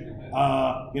Christian,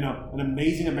 an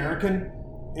amazing American.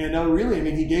 And no, really, I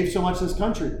mean, he gave so much to this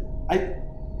country.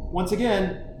 Once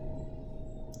again,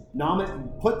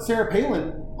 put Sarah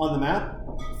Palin on the map.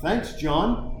 Thanks,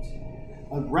 John.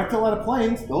 I've wrecked a lot of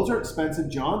planes. Those are expensive,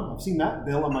 John. I've seen that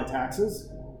bill on my taxes.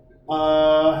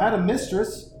 had a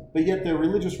mistress, but yet the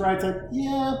religious right's like,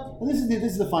 yeah. And this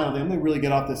is the final thing. I'm going to really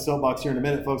get off this soapbox here in a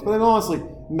minute, folks. But then honestly,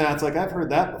 Matt's like, I've heard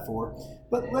that before.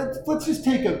 But let's just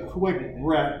take a quick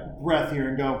breath here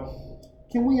and go,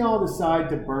 can we all decide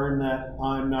to burn that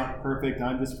I'm not perfect,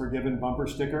 I'm just forgiven bumper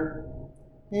sticker?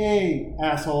 Hey,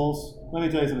 assholes, let me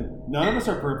tell you something. None of us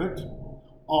are perfect.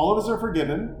 All of us are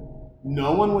forgiven.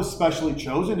 No one was specially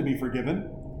chosen to be forgiven.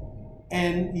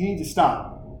 And you need to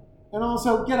stop. And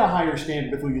also, get a higher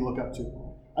standard of who you look up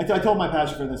to. I told my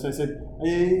pastor for this, I said,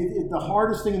 the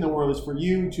hardest thing in the world is for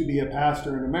you to be a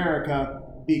pastor in America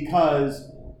because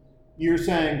you're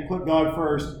saying put God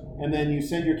first, and then you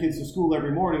send your kids to school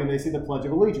every morning and they say the Pledge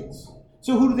of Allegiance.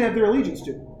 So who do they have their allegiance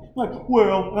to? Like,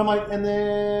 well, and I'm like, and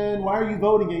then why are you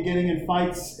voting and getting in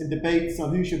fights and debates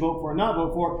on who you should vote for and not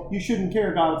vote for? You shouldn't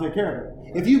care. God will take care of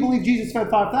it. If you believe Jesus fed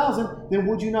 5,000, then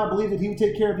would you not believe that he would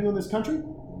take care of you in this country?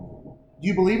 Do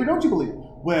you believe or don't you believe?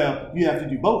 Well, you have to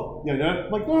do both. You know,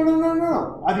 like,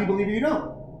 no. Either you believe or you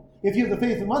don't. If you have the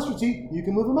faith of mustard seed, you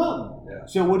can move a mountain. Yeah.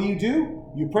 So what do?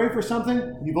 You pray for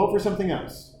something, you vote for something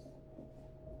else.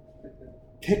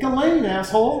 Pick a lane,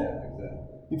 asshole. Yeah, exactly.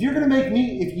 If you're going to make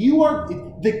me, if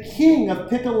the king of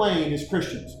pick a lane is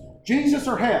Christians, Jesus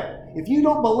or hell. If you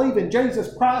don't believe in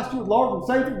Jesus Christ, your Lord and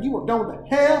Savior, you are going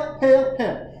to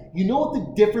hell. You know what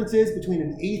the difference is between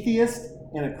an atheist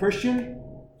and a Christian?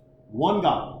 One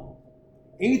God.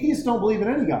 Atheists don't believe in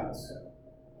any gods.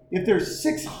 If there's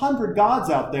 600 gods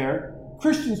out there,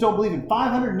 Christians don't believe in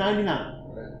 599.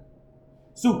 Right.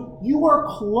 So you are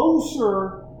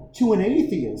closer to an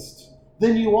atheist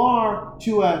than you are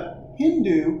to a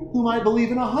Hindu who might believe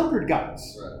in 100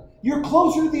 gods. Right. You're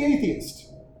closer to the atheist.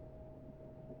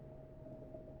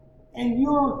 And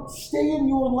you're stay in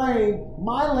your lane,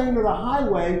 my lane or the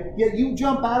highway, yet you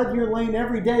jump out of your lane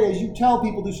every day as you tell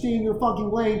people to stay in your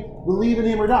fucking lane, believe in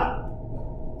him or die.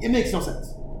 It makes no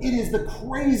sense. It is the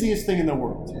craziest thing in the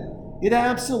world. It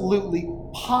absolutely,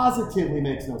 positively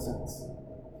makes no sense.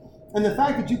 And the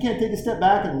fact that you can't take a step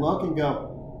back and look and go,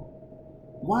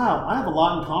 wow, I have a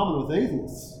lot in common with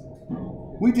atheists.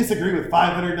 We disagree with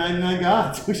 599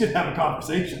 gods. We should have a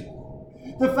conversation.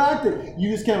 The fact that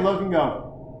you just can't look and go,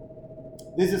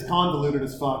 this is convoluted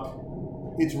as fuck.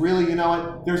 It's really, you know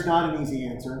what, there's not an easy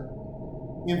answer.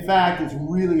 In fact, it's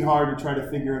really hard to try to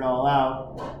figure it all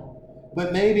out.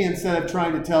 But maybe instead of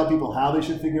trying to tell people how they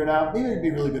should figure it out, maybe I'd be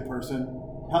a really good person.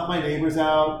 Help my neighbors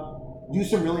out. Do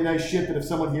some really nice shit that if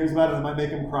someone hears about it, it might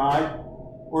make them cry.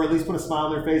 Or at least put a smile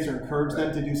on their face or encourage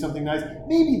them to do something nice.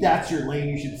 Maybe that's your lane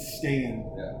you should stay in,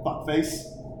 fuckface.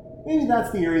 Maybe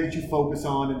that's the area that you focus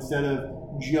on instead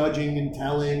of judging and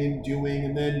telling and doing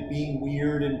and then being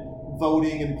weird and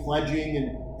voting and pledging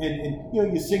and you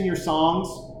know, you sing your songs.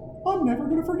 I'm never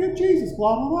going to forget Jesus,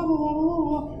 blah, blah, blah, blah, blah,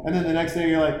 blah. And then the next day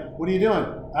you're like, what are you doing?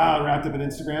 Wrapped up in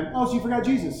Instagram. Oh, so you forgot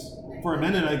Jesus for a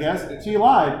minute, I guess. So you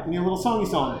lied in your little songy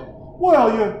song. Well,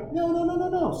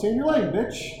 no. Stay in your lane,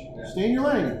 bitch. Stay in your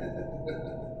lane.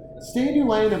 Stay in your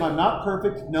lane. If I'm not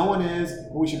perfect, no one is,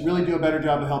 and we should really do a better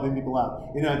job of helping people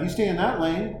out. You know, if you stay in that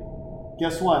lane,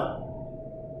 guess what?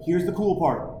 Here's the cool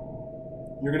part.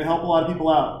 You're going to help a lot of people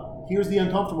out. Here's the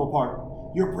uncomfortable part.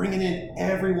 You're bringing in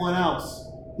everyone else.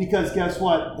 Because guess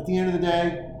what? At the end of the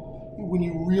day, when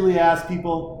you really ask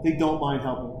people, they don't mind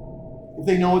helping. If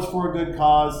they know it's for a good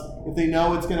cause, if they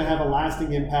know it's going to have a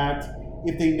lasting impact,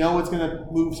 if they know it's going to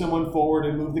move someone forward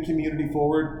and move the community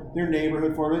forward, their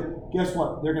neighborhood forward, guess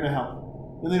what? They're going to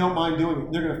help. And they don't mind doing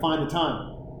it. They're going to find the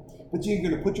time. But you're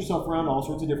going to put yourself around all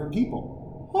sorts of different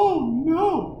people. Oh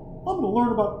no! I'm going to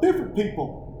learn about different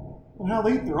people and how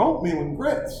they eat their oatmeal and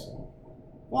grits.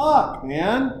 Fuck,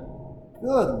 man.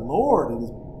 Good Lord, it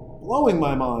is blowing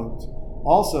my mind.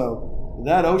 Also,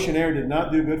 that Ocean Air did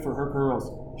not do good for her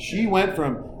curls. She went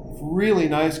from really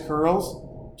nice curls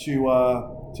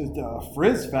to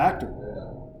frizz factor.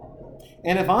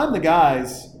 And if I'm the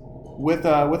guys with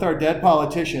our dead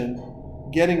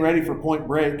politician getting ready for Point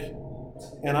Break,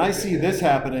 and I see this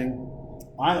happening,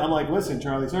 I'm like, listen,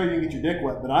 Charlie, sorry you can get your dick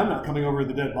wet, but I'm not coming over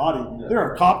the dead body. Yeah. There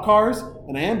are cop cars,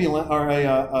 an ambulance, or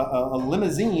a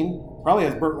limousine, probably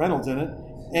has Burt Reynolds in it,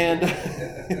 and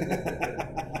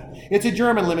it's a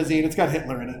German limousine. It's got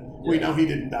Hitler in it. We know he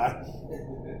didn't die.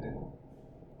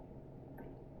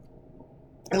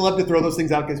 I love to throw those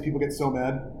things out because people get so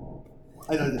mad.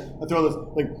 I throw those,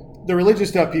 like, the religious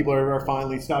stuff people are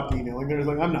finally stopped emailing. They're just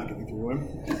like, I'm not getting through him.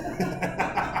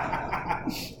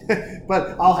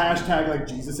 But I'll hashtag like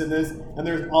Jesus in this, and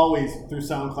there's always through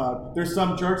SoundCloud. There's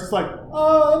some church that's like,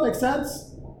 oh, that makes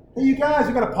sense. Hey, you guys,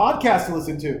 you got a podcast to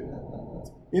listen to.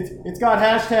 It's got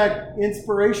hashtag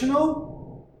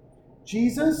inspirational,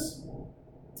 Jesus,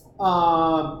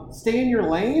 Stay in your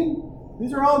lane.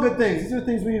 These are all good things. These are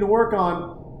things we need to work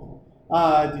on.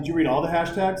 Did you read all the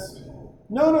hashtags?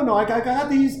 No. I got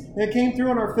these, and it came through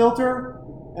on our filter,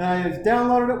 and I just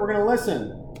downloaded it. We're going to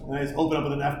listen. And I just open up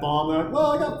with an F-bomb. They're like,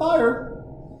 well, I got fired.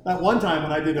 That one time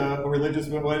when I did a religious,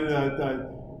 I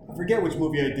forget which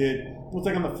movie I did. It was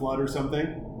like on the flood or something.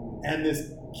 And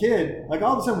this kid, like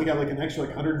all of a sudden we got like an extra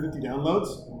like 150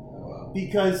 downloads.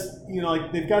 Because,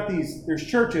 like they've got there's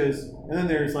churches, and then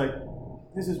there's like,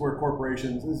 this is where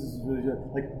corporations, this is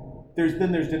like, there's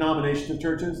denominations of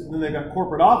churches, and then they've got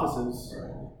corporate offices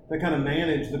that kind of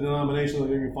manage the denomination that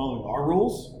they're following our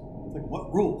rules. It's like,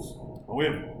 what rules? Well, we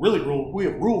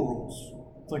have rule rules.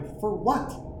 It's like, for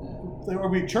what? Are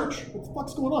we a church? What the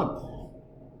fuck's going on?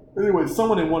 Anyway,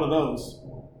 someone in one of those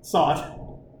saw it,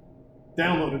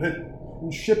 downloaded it,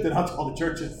 and shipped it out to all the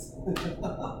churches. And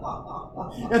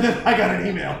then I got an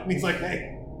email, and he's like,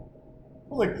 hey.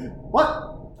 I was like,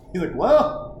 what? He's like,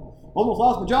 well, almost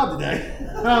lost my job today.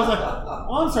 And I was like,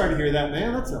 oh, I'm sorry to hear that,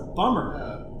 man. That's a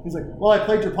bummer. He's like, well, I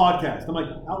played your podcast. I'm like,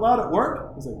 out loud at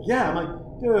work? He's like, yeah. I'm like,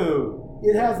 dude,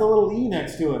 it has the little E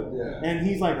next to it. Yeah. And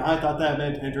he's like, I thought that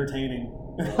meant entertaining.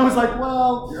 And I was like,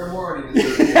 well. You're more already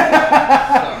deserving.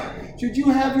 Sorry. Should you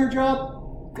have your job?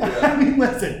 Yeah. I mean,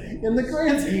 listen, in the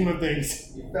grand scheme of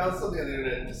things. You found something on the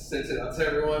internet and just sent it out to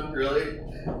everyone? Really?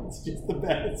 It's just the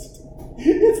best.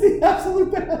 It's the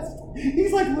absolute best.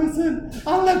 He's like, listen,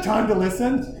 I don't have time to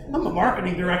listen. I'm a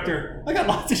marketing director. I got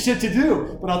lots of shit to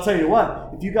do. But I'll tell you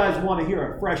what, if you guys want to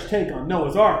hear a fresh take on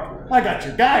Noah's Ark, I got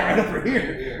your guy right over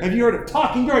here. Have you heard of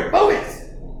Talking During Movies?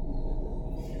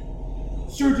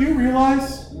 Sir, do you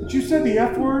realize that you said the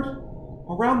F word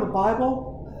around the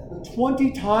Bible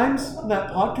 20 times on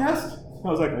that podcast? I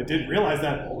was like, I didn't realize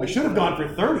that. I should have gone for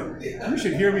 30. You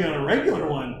should hear me on a regular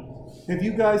one. Have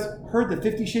you guys heard the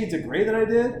 50 Shades of Grey that I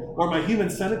did? Or my Human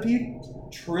Centipede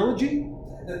trilogy?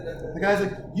 The guy's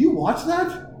like, you watched that?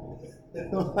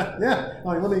 Yeah. I'm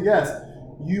like, let me guess.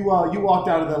 You walked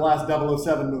out of the last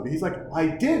 007 movie. He's like, I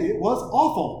did. It was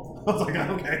awful. I was like,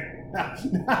 okay.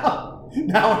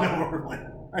 Now I know where we're playing.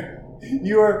 Right?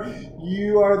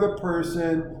 You are the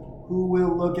person who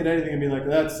will look at anything and be like,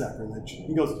 that's sacrilege.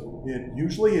 He goes, it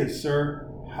usually is, sir.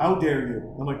 How dare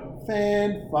you? I'm like,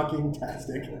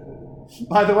 fan-fucking-tastic.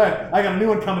 By the way, I got a new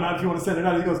one coming out if you want to send it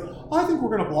out. He goes, I think we're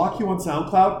going to block you on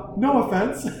SoundCloud. No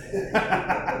offense. I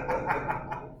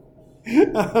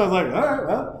was like, all right,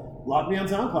 well, block me on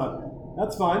SoundCloud.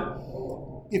 That's fine.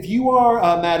 If you are,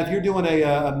 Matt, if you're doing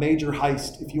a major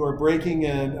heist, if you are breaking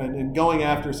and going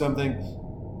after something,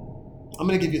 I'm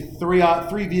going to give you three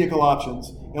vehicle options.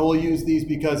 And we'll use these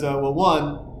because,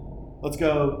 one, let's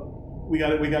go. We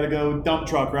got to go dump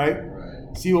truck, right?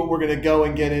 See what we're going to go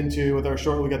and get into with our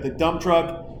short. We got the dump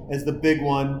truck as the big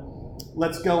one.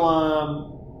 Let's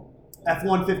go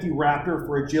F-150 Raptor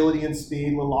for agility and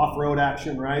speed, a little off-road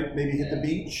action, right? Maybe hit the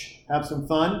beach, have some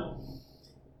fun.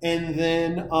 And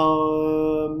then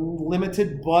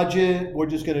limited budget, we're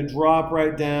just going to drop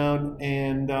right down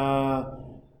and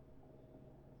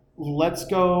let's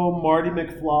go Marty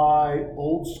McFly,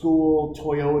 old school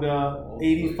Toyota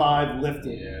 85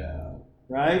 lifted. Yeah.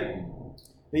 Right?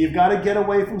 Now you've got to get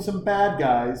away from some bad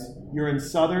guys. You're in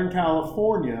Southern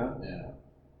California. Yeah.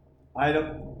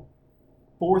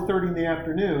 4:30 in the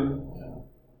afternoon. Yeah.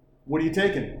 What are you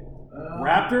taking?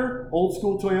 Raptor, old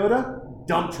school Toyota,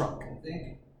 dump truck. I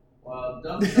think.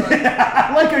 Dump truck.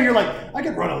 I like how you're like, I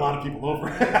could run a lot of people over.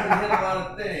 I can hit a lot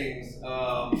of things.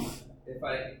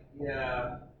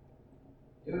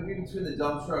 It would be between the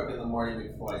dump truck and the Marty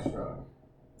McFly truck.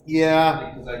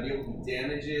 Yeah. Because I'd be able to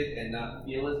damage it and not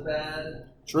feel as bad.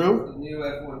 True. The new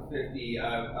F-150,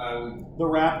 I would. The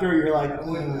Raptor, you're like. I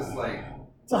wouldn't just like.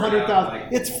 It's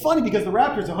 $100,000. It's funny because the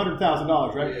Raptor's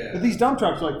 $100,000, right? Yeah. But these dump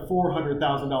trucks are like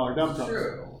 $400,000 dump trucks.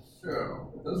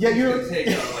 True. Those you're take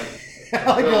out like.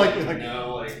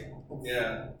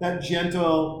 Yeah. That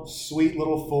gentle, sweet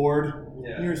little Ford.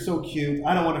 Yeah. You're so cute.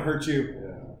 I don't want to hurt you.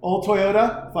 Yeah. Old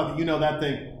Toyota, fuck it, you know that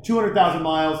thing. 200,000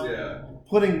 miles. Yeah.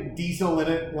 Putting diesel in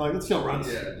it. You're like, it still runs.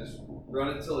 Yeah, just run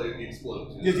it until it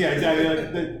explodes. Yeah, exactly. Like,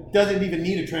 it doesn't even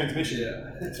need a transmission.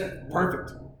 Yeah. It's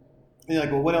perfect. And you're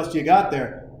like, well, what else do you got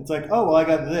there? It's like, oh, well, I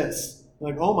got this. You're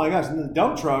like, oh my gosh. And then the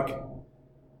dump truck.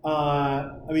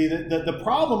 The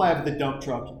problem I have with the dump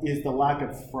truck is the lack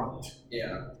of front.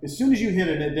 Yeah. As soon as you hit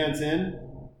it and it dents in,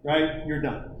 right, you're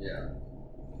done. Yeah.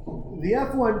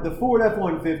 The Ford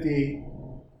F-150,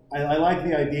 I like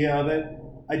the idea of it.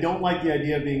 I don't like the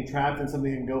idea of being trapped in something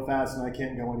that can go fast and I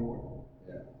can't go anywhere.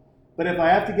 Yeah. But if I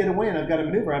have to get away and I've got to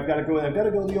maneuver, I've got to go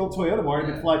the old Toyota, Marty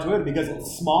McFly Toyota, because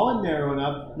it's small and narrow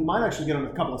enough. You might actually get on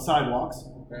a couple of sidewalks.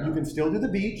 Yeah. You can still do the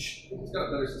beach. It's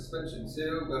got better suspension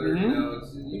too. Better,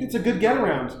 Mhm. It's a good get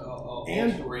around.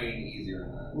 And terrain easier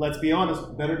than that. Let's be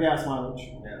honest, better gas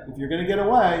mileage. Yeah. If you're going to get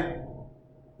away,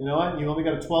 you know what? You only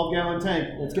got a 12-gallon tank.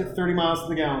 Let's get 30 miles to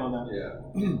the gallon on that. Yeah.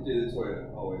 Do the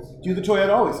Toyota always. Do the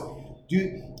Toyota always.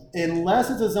 Unless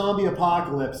it's a zombie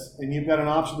apocalypse and you've got an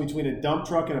option between a dump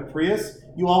truck and a Prius,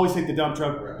 you always take the dump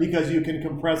truck Right. because you can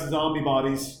compress zombie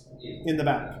bodies in the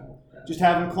back. Just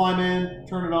have them climb in,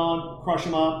 turn it on, crush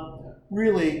them up.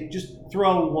 Really, just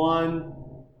throw one,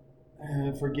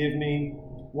 forgive me,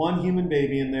 one human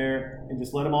baby in there and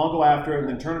just let them all go after it and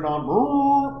then turn it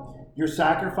on. You're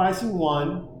sacrificing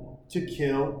one to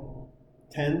kill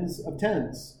tens,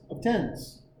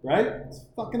 right? It's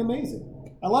fucking amazing.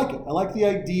 I like it. I like the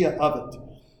idea of it.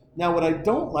 Now, what I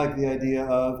don't like the idea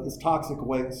of is toxic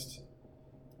waste.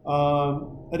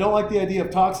 I don't like the idea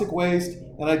of toxic waste,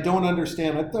 and I don't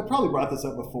understand. I probably brought this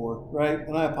up before, right?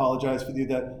 And I apologize for you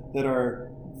that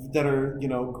are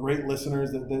great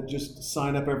listeners that just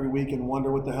sign up every week and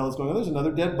wonder what the hell is going on. There's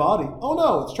another dead body. Oh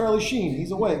no, it's Charlie Sheen.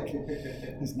 He's awake.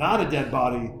 He's not a dead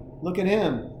body. Look at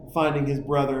him finding his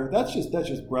brother. That's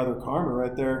just brother karma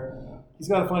right there. He's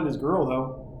got to find his girl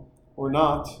though. Or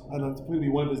not. I don't know, it's probably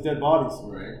one of his dead bodies.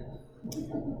 Right.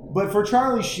 But for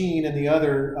Charlie Sheen and the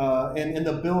other, and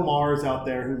the Bill Maher's out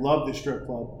there who love the strip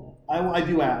club, I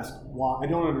do ask why. I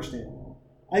don't understand.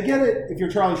 I get it if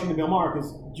you're Charlie Sheen and Bill Maher,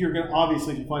 because you're going to,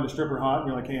 obviously, if you find a stripper hot and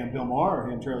you're like, hey, I'm Bill Maher, or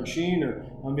hey, I'm Charlie Sheen, or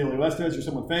I'm Emilio Estevez, or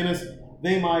someone famous,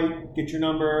 they might get your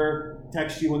number,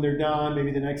 text you when they're done,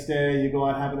 maybe the next day, you go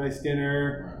out, have a nice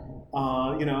dinner,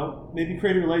 maybe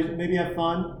create a relationship, maybe have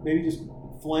fun, maybe just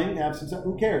fling, have some stuff,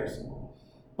 who cares?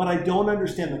 But I don't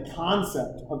understand the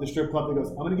concept of the strip club that goes,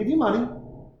 I'm going to give you money,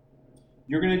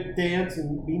 you're going to dance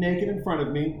and be naked in front of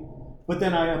me, but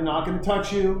then I'm not going to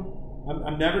touch you,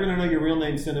 I'm never going to know your real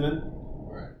name, Cinnamon,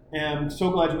 Right. and I'm so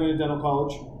glad you're going to dental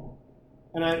college,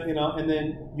 and and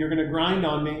then you're going to grind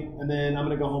on me, and then I'm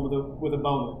going to go home with a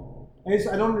boner.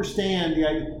 I don't understand the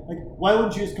idea. Like, why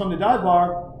wouldn't you just come to Dive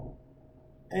Bar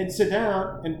and sit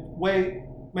down and wait?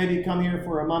 Maybe come here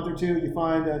for a month or two. You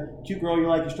find a cute girl you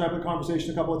like. You strike up a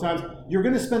conversation a couple of times. You're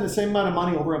going to spend the same amount of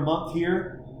money over a month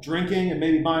here, drinking and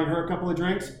maybe buying her a couple of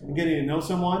drinks and getting to know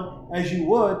someone, as you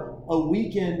would a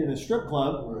weekend in a strip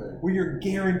club Right. where you're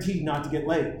guaranteed not to get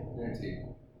laid. Guaranteed.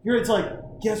 It's like,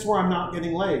 guess where I'm not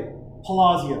getting laid?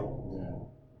 Palazzo. Yeah.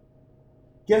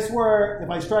 Guess where, if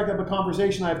I strike up a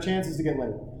conversation, I have chances to get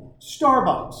laid?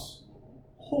 Starbucks,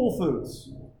 Whole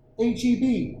Foods,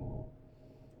 H-E-B,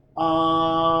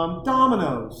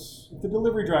 Domino's. If the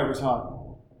delivery driver's hot,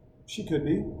 she could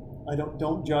be. I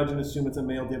don't judge and assume it's a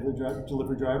male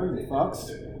delivery driver. You fucks,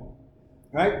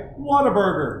 right?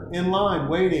 Whataburger, in line,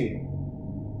 waiting.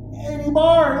 Any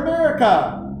bar in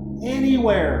America,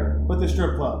 anywhere but the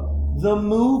strip club. The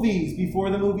movies before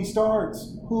the movie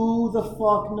starts. Who the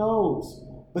fuck knows?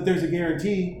 But there's a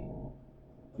guarantee.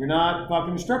 You're not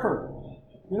fucking a stripper.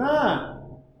 You're not.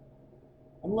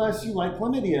 Unless you like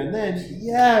chlamydia. And then,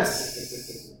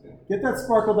 yes, get that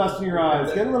sparkle dust in your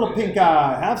eyes. Get a little pink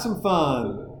eye. Have some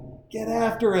fun. Get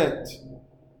after it.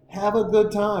 Have a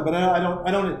good time. But I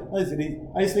don't,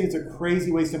 listen, I just think it's a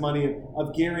crazy waste of money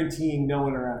of guaranteeing no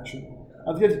interaction.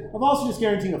 Of also just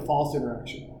guaranteeing a false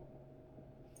interaction.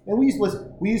 And we'd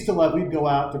go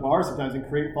out to bars sometimes and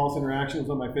create false interactions.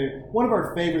 One of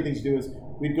our favorite things to do is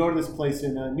we'd go to this place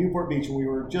in Newport Beach when we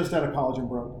were just out of college and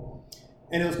broke.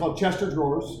 And it was called Chester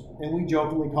Drawers, and we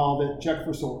jokingly called it Check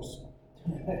for Sores.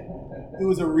 It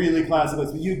was a really classic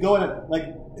place. You'd go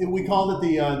in we called it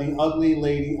the ugly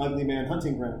lady, ugly man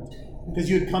hunting ground. Because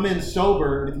you'd come in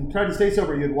sober, and if you tried to stay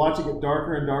sober, you'd watch it get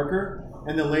darker and darker,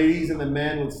 and the ladies and the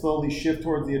men would slowly shift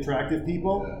towards the attractive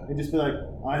people, and just be like,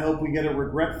 I hope we get a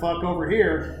regret fuck over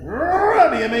here.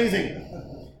 That'd be amazing.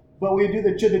 But we'd do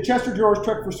the Chester Drawers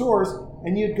Check for Sores,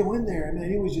 and you'd go in there, and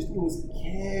man, it was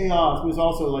chaos. It was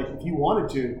also like, if you wanted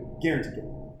to, guaranteed it.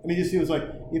 I mean, it was like,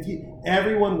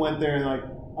 everyone went there and like,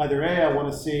 either A, I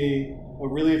want to see a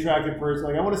really attractive person,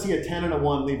 like I want to see a 10 and a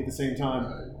 1 leave at the same time.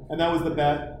 And that was the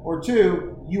bet. Or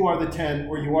 2, you are the 10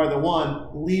 or you are the 1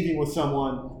 leaving with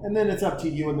someone. And then it's up to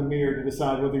you in the mirror to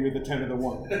decide whether you're the 10 or the 1.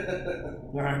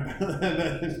 All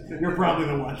right. You're probably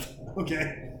the 1.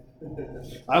 Okay.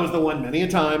 I was the 1 many a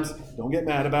times. Don't get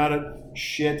mad about it.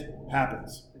 Shit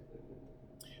happens.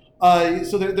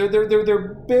 So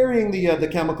they're burying the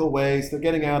chemical waste. They're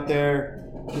getting out there.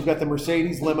 We've got the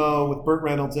Mercedes limo with Burt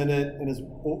Reynolds in it and his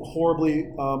horribly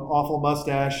awful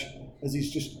mustache as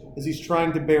he's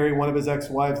trying to bury one of his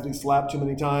ex-wives that he slapped too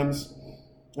many times.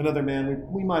 Another man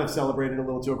we might have celebrated a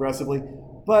little too aggressively.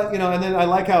 But, and then I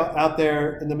like how out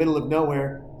there in the middle of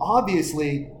nowhere,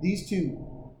 obviously these two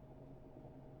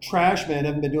trash men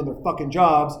haven't been doing their fucking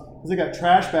jobs because they got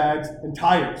trash bags and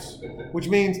tires. Which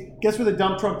means, guess where the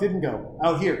dump truck didn't go?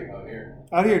 Out here.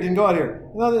 Out here, didn't go out here.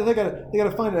 No, they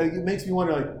gotta find it. It makes me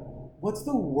wonder, like, what's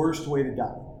the worst way to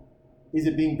die? Is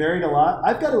it being buried alive?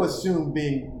 I've got to assume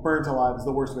being burnt alive is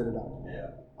the worst way to die. Yeah.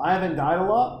 I haven't died a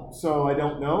lot, so I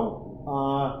don't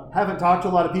know. Haven't talked to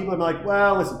a lot of people. I'm like,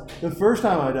 well, listen, the first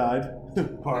time I died,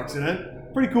 car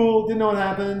accident, pretty cool, didn't know what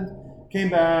happened, came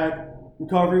back,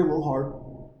 recovery a little hard,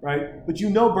 right? But you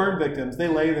know burn victims, they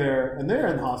lay there and they're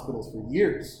in hospitals for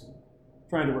years,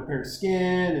 trying to repair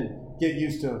skin and get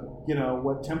used to, you know,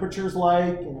 what temperature's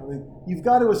like. And everything. You've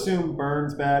got to assume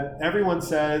burn's bad. Everyone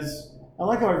says, I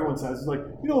like how everyone says, it's like,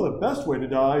 you know, the best way to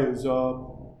die is,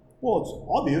 well, it's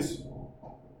obvious.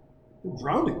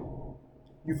 Drowning.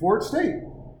 Euphoric state.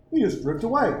 You just drift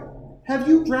away. Have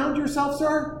you drowned yourself,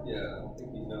 sir? Yeah, I don't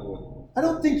think you know what. I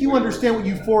don't think you understand what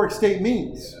euphoric state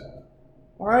means. Yeah.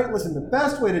 All right, listen, the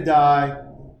best way to die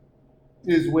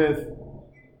is with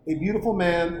a beautiful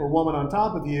man or woman on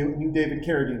top of you and you David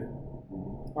Carradine.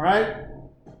 All right?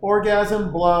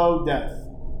 Orgasm, blow, death.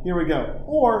 Here we go.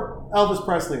 Or Elvis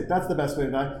Presley. That's the best way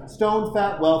to die. Stoned,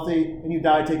 fat, wealthy, and you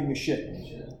die taking a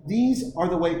shit. These are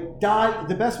the way. Die.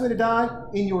 The best way to die,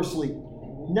 in your sleep.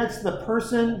 Next to the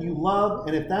person you love,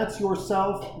 and if that's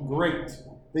yourself, great.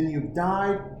 Then you've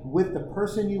died with the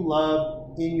person you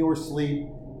love in your sleep.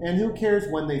 And who cares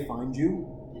when they find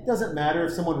you? It doesn't matter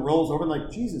if someone rolls over and like,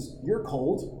 Jesus, you're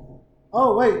cold.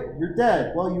 Oh, wait, you're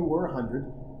dead. Well, you were 100.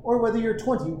 Or whether you're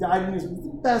 20, you died in your sleep. It's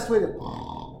the best way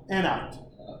to and out.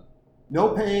 No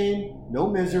pain, no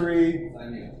misery.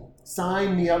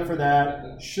 Sign me up for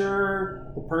that.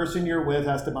 Sure, the person you're with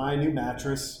has to buy a new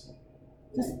mattress.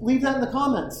 Just leave that in the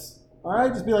comments. All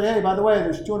right? Just be like, hey, by the way,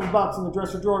 there's $200 in the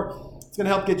dresser drawer. It's going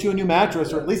to help get you a new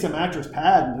mattress, or at least a mattress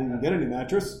pad until you can get a new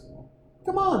mattress.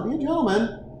 Come on, be a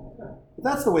gentleman. But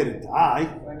that's the way to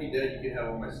die. If I be dead, you can have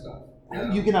all my stuff.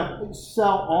 You can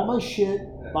sell all my shit,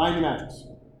 buy a new mattress.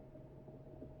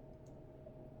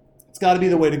 It's got to be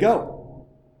the way to go.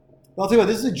 But I'll tell you what,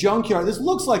 this is a junkyard. This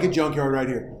looks like a junkyard right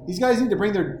here. These guys need to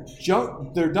bring their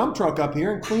dump truck up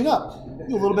here and clean up.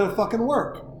 Do a little bit of fucking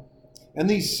work. And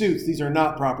these suits, these are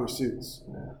not proper suits.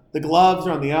 The gloves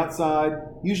are on the outside.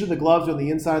 Usually the gloves are on the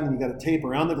inside, and then you got to tape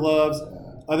around the gloves.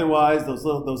 Otherwise, those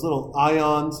little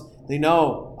ions, they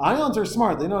know. Ions are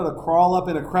smart. They know how to crawl up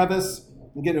in a crevice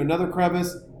and get to another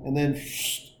crevice, and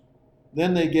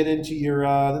then they get into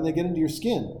your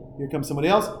skin. Here comes somebody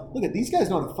else. Look at these guys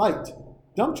know how to fight.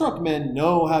 Dump truck men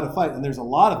know how to fight, and there's a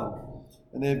lot of them.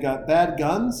 And they've got bad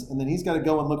guns, and then he's got to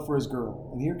go and look for his girl.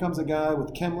 And here comes a guy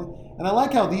with Kemlin. And I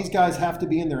like how these guys have to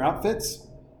be in their outfits,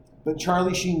 but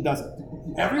Charlie Sheen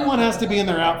doesn't. Everyone has to be in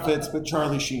their outfits, but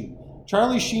Charlie Sheen.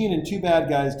 Charlie Sheen and two bad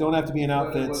guys don't have to be in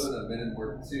outfits. It wasn't a Men in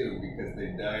Work 2 because they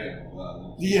died.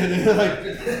 Yeah, they're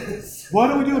like, what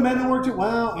do we do in Men in Work 2?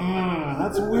 Well,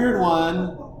 that's a weird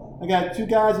one. I got two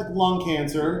guys with lung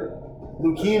cancer,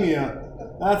 leukemia.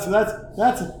 That's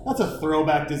a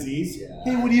throwback disease. Yeah.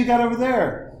 Hey, what do you got over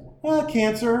there?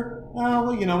 Cancer.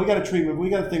 Well, you know, we got a treatment. We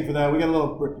got a thing for that. We got a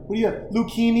little. What do you have?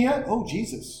 Leukemia? Oh,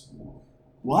 Jesus.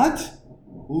 What?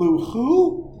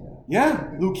 Who?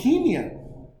 Yeah, leukemia.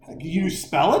 You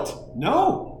spell it?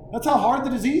 No. That's how hard the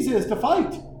disease is to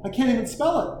fight. I can't even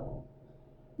spell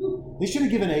it. They should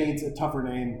have given AIDS a tougher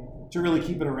name to really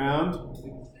keep it around.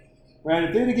 Right?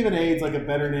 If they'd have given AIDS like a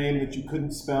better name that you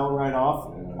couldn't spell right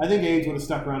off, I think AIDS would have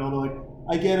stuck around. Although, like,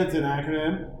 I get it's an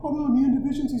acronym. Autoimmune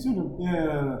deficiency syndrome.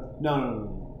 Yeah.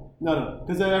 No.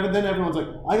 Because then everyone's like,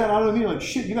 I got autoimmune. Like,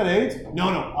 shit, you got AIDS? No.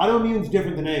 Autoimmune's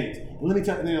different than AIDS. And let me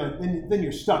tell you, then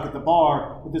you're stuck at the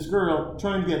bar with this girl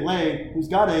trying to get laid who's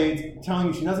got AIDS, telling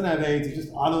you she doesn't have AIDS. It's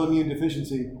just autoimmune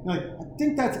deficiency. You're like, I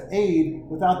think that's aid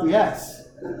without the S.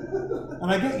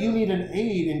 And I get you need an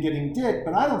aid in getting dick,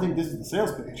 but I don't think this is the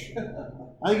sales pitch.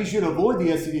 I think you should avoid the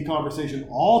STD conversation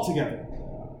altogether.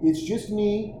 It's just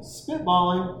me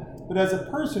spitballing, but as a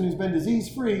person who's been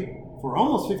disease-free for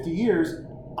almost 50 years,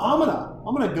 I'm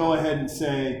gonna go ahead and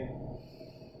say,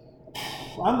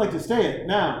 I'd like to say it.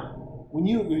 Now,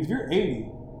 if you're 80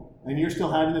 and you're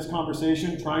still having this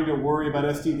conversation, trying to worry about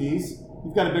STDs,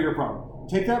 you've got a bigger problem.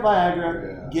 Take that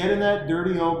Viagra, get in that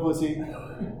dirty old pussy,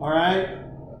 all right?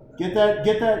 Get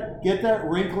that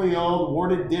wrinkly old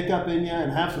warded dick up in you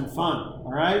and have some fun,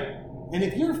 all right? And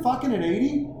if you're fucking at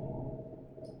 80,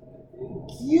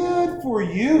 good for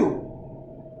you.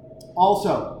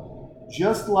 Also,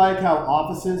 just like how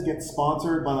offices get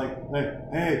sponsored by like,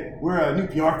 hey, we're a new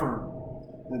PR firm.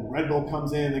 Then Red Bull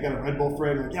comes in, they got a Red Bull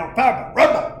freight, like, yo,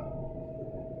 Red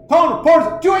Bull! Calling reporters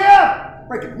at 2 a.m.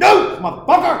 Breaking news,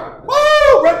 motherfucker!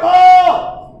 Woo! Red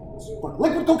Bull!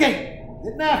 Liquid cocaine!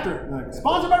 getting after it. Like,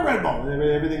 sponsored by Red Bull. And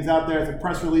everything's out there. It's like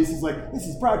press releases like, this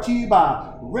is brought to you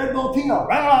by Red Bull Tino.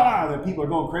 And people are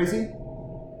going crazy.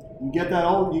 You get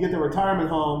the retirement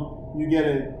home, you get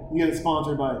it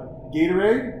sponsored by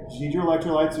Gatorade, you need your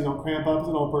electrolytes so you don't cramp up as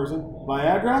an old person.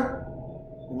 Viagra,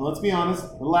 and let's be honest,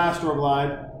 the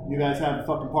Astroglide, you guys have a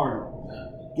fucking party.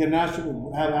 Have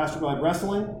Astroglide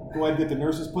wrestling. Go ahead and get the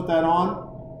nurses put that on.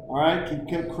 All right,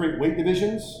 create weight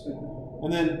divisions,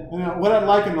 and then what I'd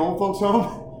like in an old folks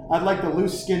home, I'd like the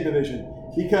loose skin division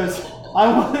because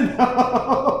I want to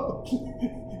know.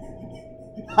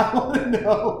 I want to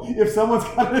know if someone's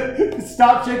got to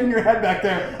stop shaking your head back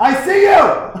there. I see you.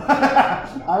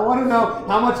 I want to know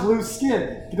how much loose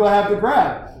skin do I have to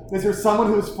grab. Is there someone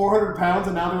who's 400 pounds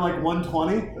and now they're like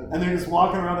 120 and they're just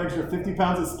walking around with extra 50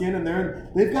 pounds of skin and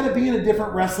they've got to be in a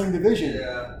different wrestling division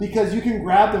because you can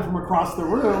grab them from across the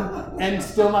room and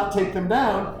still not take them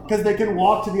down because they can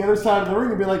walk to the other side of the ring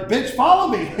and be like, bitch, follow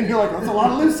me. And you're like, that's a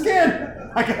lot of loose skin.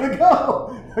 I gotta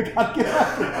go. I gotta get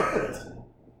after it.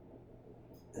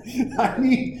 I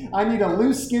need a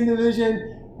loose skin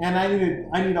division and I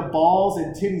need a balls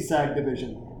and titty sag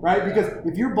division, right? Because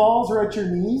if your balls are at your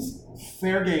knees,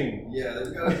 fair game. Yeah,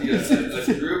 there's got to be a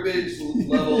droopage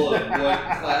level of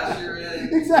what class you're in.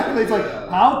 Exactly. It's like,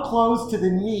 how close to the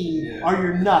knee are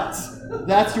your nuts?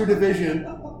 That's your division.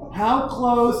 How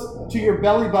close to your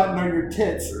belly button are your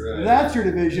tits? Right. That's your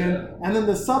division. Yeah. And then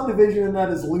the subdivision in that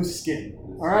is loose skin.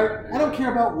 All right? I don't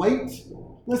care about weight.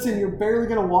 Listen, you're barely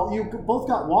going to walk. You both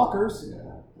got walkers. Yeah.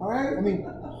 All right? I mean,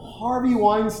 Harvey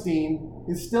Weinstein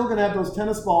is still going to have those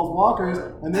tennis balls walkers,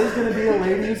 and there's going to be a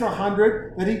lady who's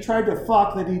 100 that he tried to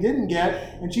fuck that he didn't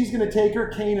get, and she's going to take her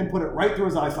cane and put it right through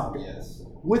his eye socket. Yes.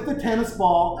 With the tennis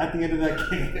ball at the end of that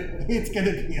cane. It's going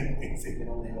to be amazing. We can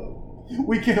only hope.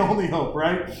 We can only hope,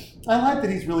 right? I like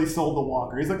that he's really sold the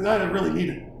walker. He's like, I really need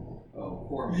it. Oh,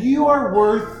 poor man. You are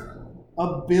worth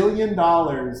 $1 billion,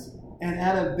 and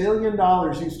at $1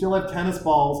 billion, you still have tennis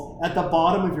balls at the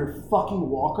bottom of your fucking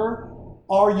walker?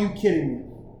 Are you kidding me?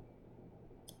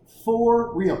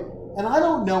 For real. And I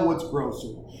don't know what's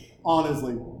grosser,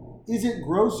 honestly. Is it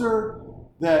grosser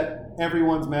that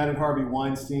everyone's mad at Harvey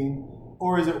Weinstein?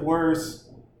 Or is it worse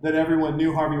that everyone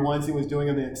knew Harvey Weinstein was doing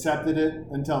it and they accepted it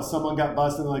until someone got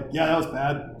busted and they're like, yeah, that was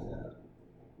bad.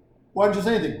 Why didn't you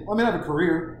say anything? I mean, I have a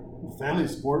career, family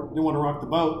support, didn't want to rock the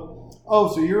boat.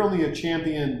 Oh, so you're only a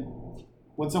champion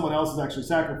when someone else is actually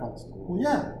sacrificed. Well,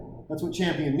 yeah, that's what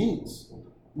champion means.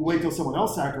 You wait till someone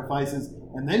else sacrifices,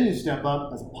 and then you step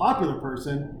up as a popular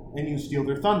person, and you steal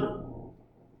their thunder.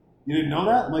 You didn't know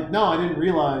that? I'm like, no, I didn't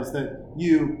realize that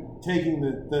you taking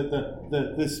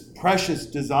this precious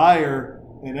desire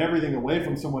and everything away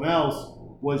from someone else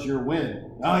was your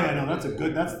win. Oh, yeah, no,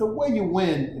 that's the way you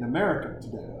win in America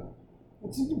today.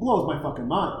 It blows my fucking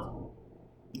mind.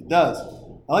 It does.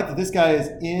 I like that this guy is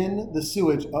in the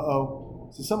sewage. Uh-oh.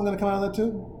 Is something going to come out of that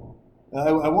too?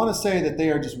 I want to say that they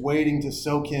are just waiting to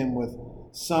soak him with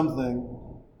something.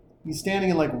 He's standing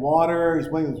in like water. He's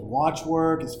waiting his watch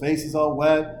work. His face is all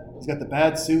wet. He's got the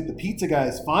bad suit. The pizza guy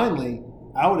is finally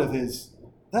out of his.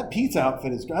 That pizza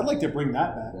outfit is. I'd like to bring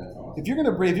that back. Awesome. If you're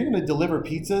gonna deliver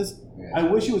pizzas, I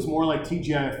wish it was more like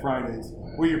TGIF Fridays,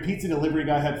 where your pizza delivery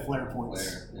guy had flare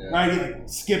points. Right? He like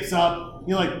skips up.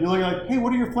 You're like, hey,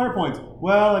 what are your flare points?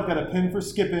 Well, I've got a pin for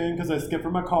skipping because I skip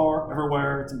from my car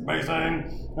everywhere. It's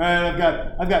amazing. All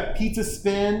right, I've got pizza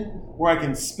spin where I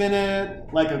can spin it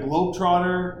like a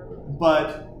globetrotter,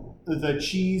 but the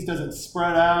cheese doesn't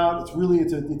spread out.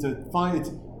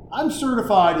 I'm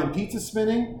certified in pizza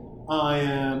spinning.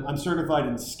 I'm certified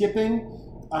in skipping.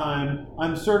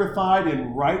 I'm certified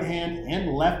in right hand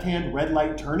and left hand red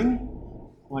light turning.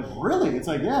 I'm like, really? It's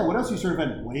like, yeah, what else are you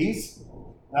certified in? Waze?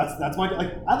 That's my,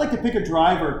 like, I'd like to pick a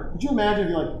driver. Could you imagine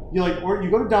if or you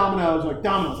go to Domino's, you're like,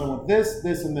 Domino's, I want this,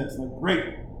 this, and this. I'm like,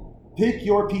 great. Pick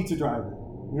your pizza driver.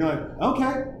 And you're like,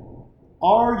 okay.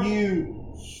 Are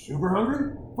you super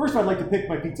hungry? First, I'd like to pick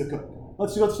my pizza cook.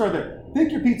 Let's start there.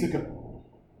 Pick your pizza cook.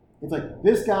 It's like,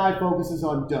 this guy focuses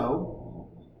on dough.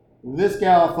 This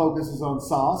gal focuses on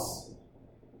sauce.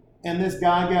 And this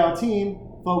gal team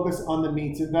focus on the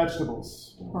meats and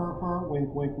vegetables. Wink,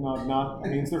 wink, nod, nod.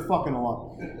 It means they're fucking a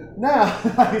lot. Now,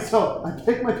 so I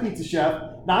pick my pizza chef.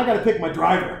 Now I got to pick my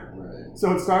driver. Right.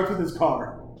 So it starts with his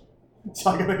car.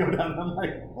 So I got to go down and I'm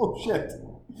like, oh shit.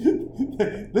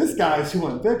 This guy's who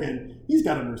I'm picking. He's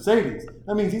got a Mercedes.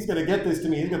 That means he's going to get this to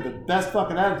me. He's got the best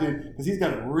fucking attitude because he's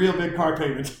got a real big car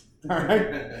payment. All right?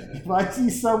 If I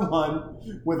see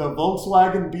someone with a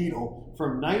Volkswagen Beetle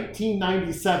from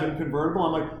 1997 convertible,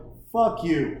 I'm like, fuck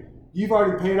you. You've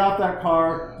already paid off that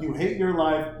car. You hate your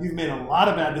life. You've made a lot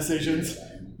of bad decisions.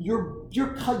 you're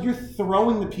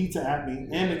throwing the pizza at me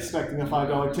and expecting a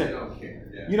 $5 tip. You don't care.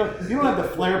 Yeah. You don't have the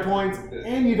flair points,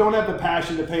 and you don't have the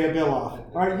passion to pay a bill off.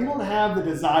 All right, you don't have the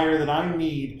desire that I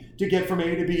need to get from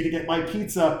A to B to get my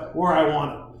pizza where I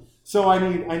want it. So I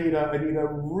need a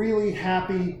really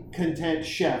happy, content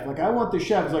chef. Like I want the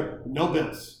chef who's like no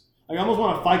bills. Like I almost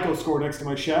want a FICO score next to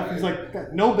my chef. He's like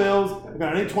got no bills. I've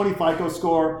got an 820 FICO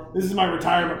score. This is my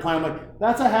retirement plan. I'm like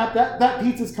that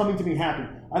pizza's coming to me happy.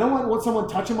 I don't want someone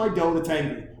touching my dough that's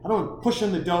angry. I don't want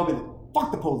pushing the dough and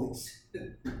fuck the police.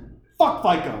 Fuck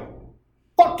FICO.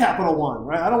 Fuck Capital One,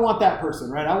 right? I don't want that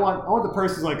person, right? I want the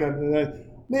person who's like,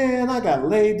 man, I got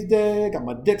laid today. I got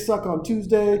my dick sucked on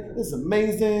Tuesday. This is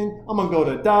amazing. I'm going to go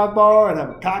to a dive bar and have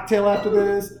a cocktail after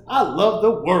this. I love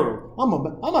the world.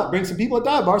 I might bring some people at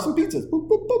dive bar some pizzas. Boop,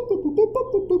 boop, boop, boop, boop,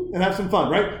 boop, boop, boop, and have some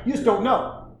fun, right? You just don't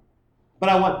know. But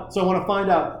I want to find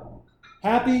out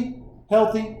happy,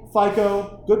 healthy,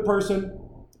 FICO, good person,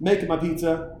 making my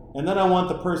pizza. And then I want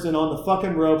the person on the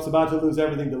fucking ropes about to lose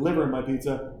everything delivering my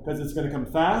pizza because it's going to come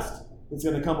fast. It's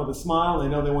going to come with a smile. They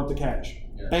know they want the cash.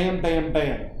 Yeah. Bam, bam,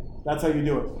 bam. That's how you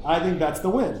do it. I think that's the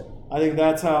win. I think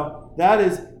that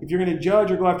is, if you're going to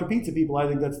judge or go after pizza people, I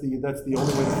think that's the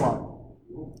only way to fly.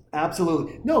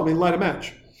 Absolutely. No, I mean, light a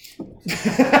match.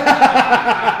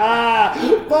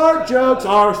 Fart jokes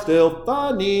are still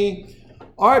funny.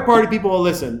 All right, party people, well,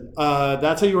 listen.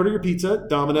 That's how you order your pizza,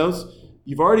 Domino's.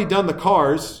 You've already done the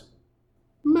cars.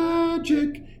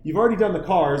 Magic. You've already done the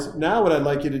cars. Now what I'd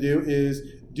like you to do is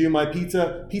do my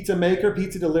pizza maker,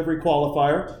 pizza delivery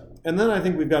qualifier. And then I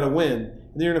think we've got a win.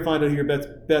 And then you're going to find out who your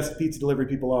best pizza delivery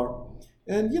people are.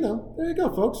 And, there you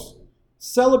go, folks.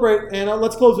 Celebrate. And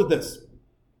let's close with this.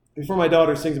 Before my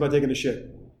daughter sings about taking a shit.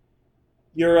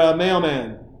 You're a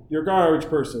mailman. You're a garbage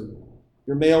person.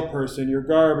 Your mail person, your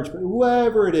garbage person,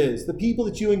 whoever it is, the people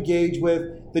that you engage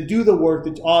with that do the work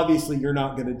that obviously you're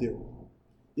not going to do.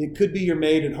 It could be your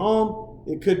maid at home.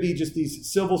 It could be just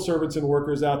these civil servants and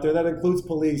workers out there. That includes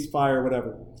police, fire,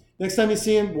 whatever. Next time you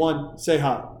see them, 1, say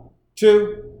hi. 2,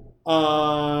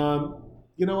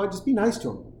 you know what? Just be nice to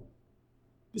them.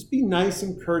 Just be nice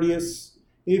and courteous.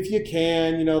 If you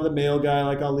can, the mail guy,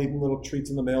 like I'll leave him little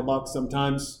treats in the mailbox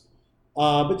sometimes.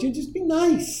 But you just be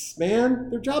nice, man.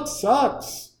 Their job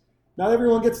sucks. Not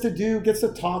everyone gets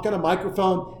to talk on a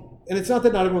microphone. And it's not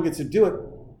that not everyone gets to do it.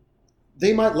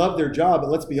 They might love their job, but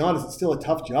let's be honest, it's still a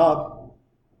tough job.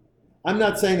 I'm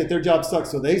not saying that their job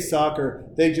sucks so they suck or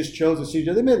they just chose a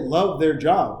CJ. They may love their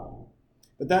job,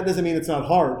 but that doesn't mean it's not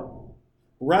hard.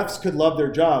 Refs could love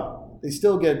their job. They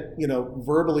still get,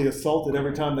 verbally assaulted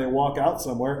every time they walk out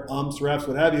somewhere. Refs,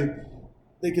 what have you.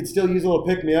 They could still use a little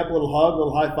pick-me-up, a little hug, a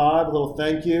little high-five, a little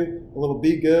thank you, a little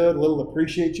be good, a little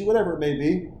appreciate you, whatever it may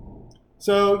be.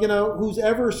 So, who's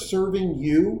ever serving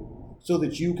you so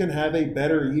that you can have a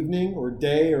better evening or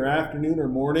day or afternoon or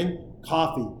morning,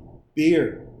 coffee,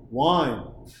 beer, wine,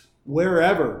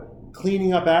 wherever,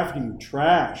 cleaning up after you,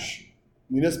 trash,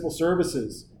 municipal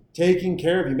services, taking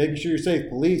care of you, making sure you're safe,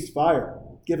 police, fire.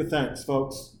 Give a thanks,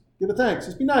 folks. Give a thanks.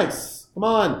 Just be nice. Come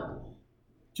on.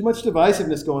 Too much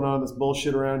divisiveness going on in this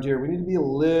bullshit around here. We need to be a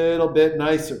little bit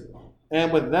nicer.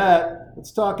 And with that,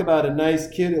 let's talk about a nice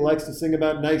kid who likes to sing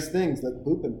about nice things like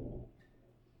pooping.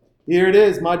 Here it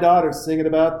is, my daughter singing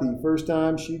about the first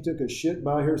time she took a shit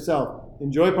by herself.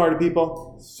 Enjoy, party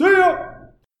people. See ya!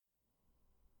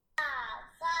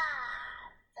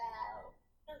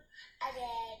 I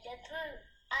did the poop.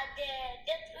 I did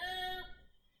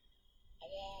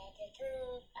the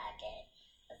poop.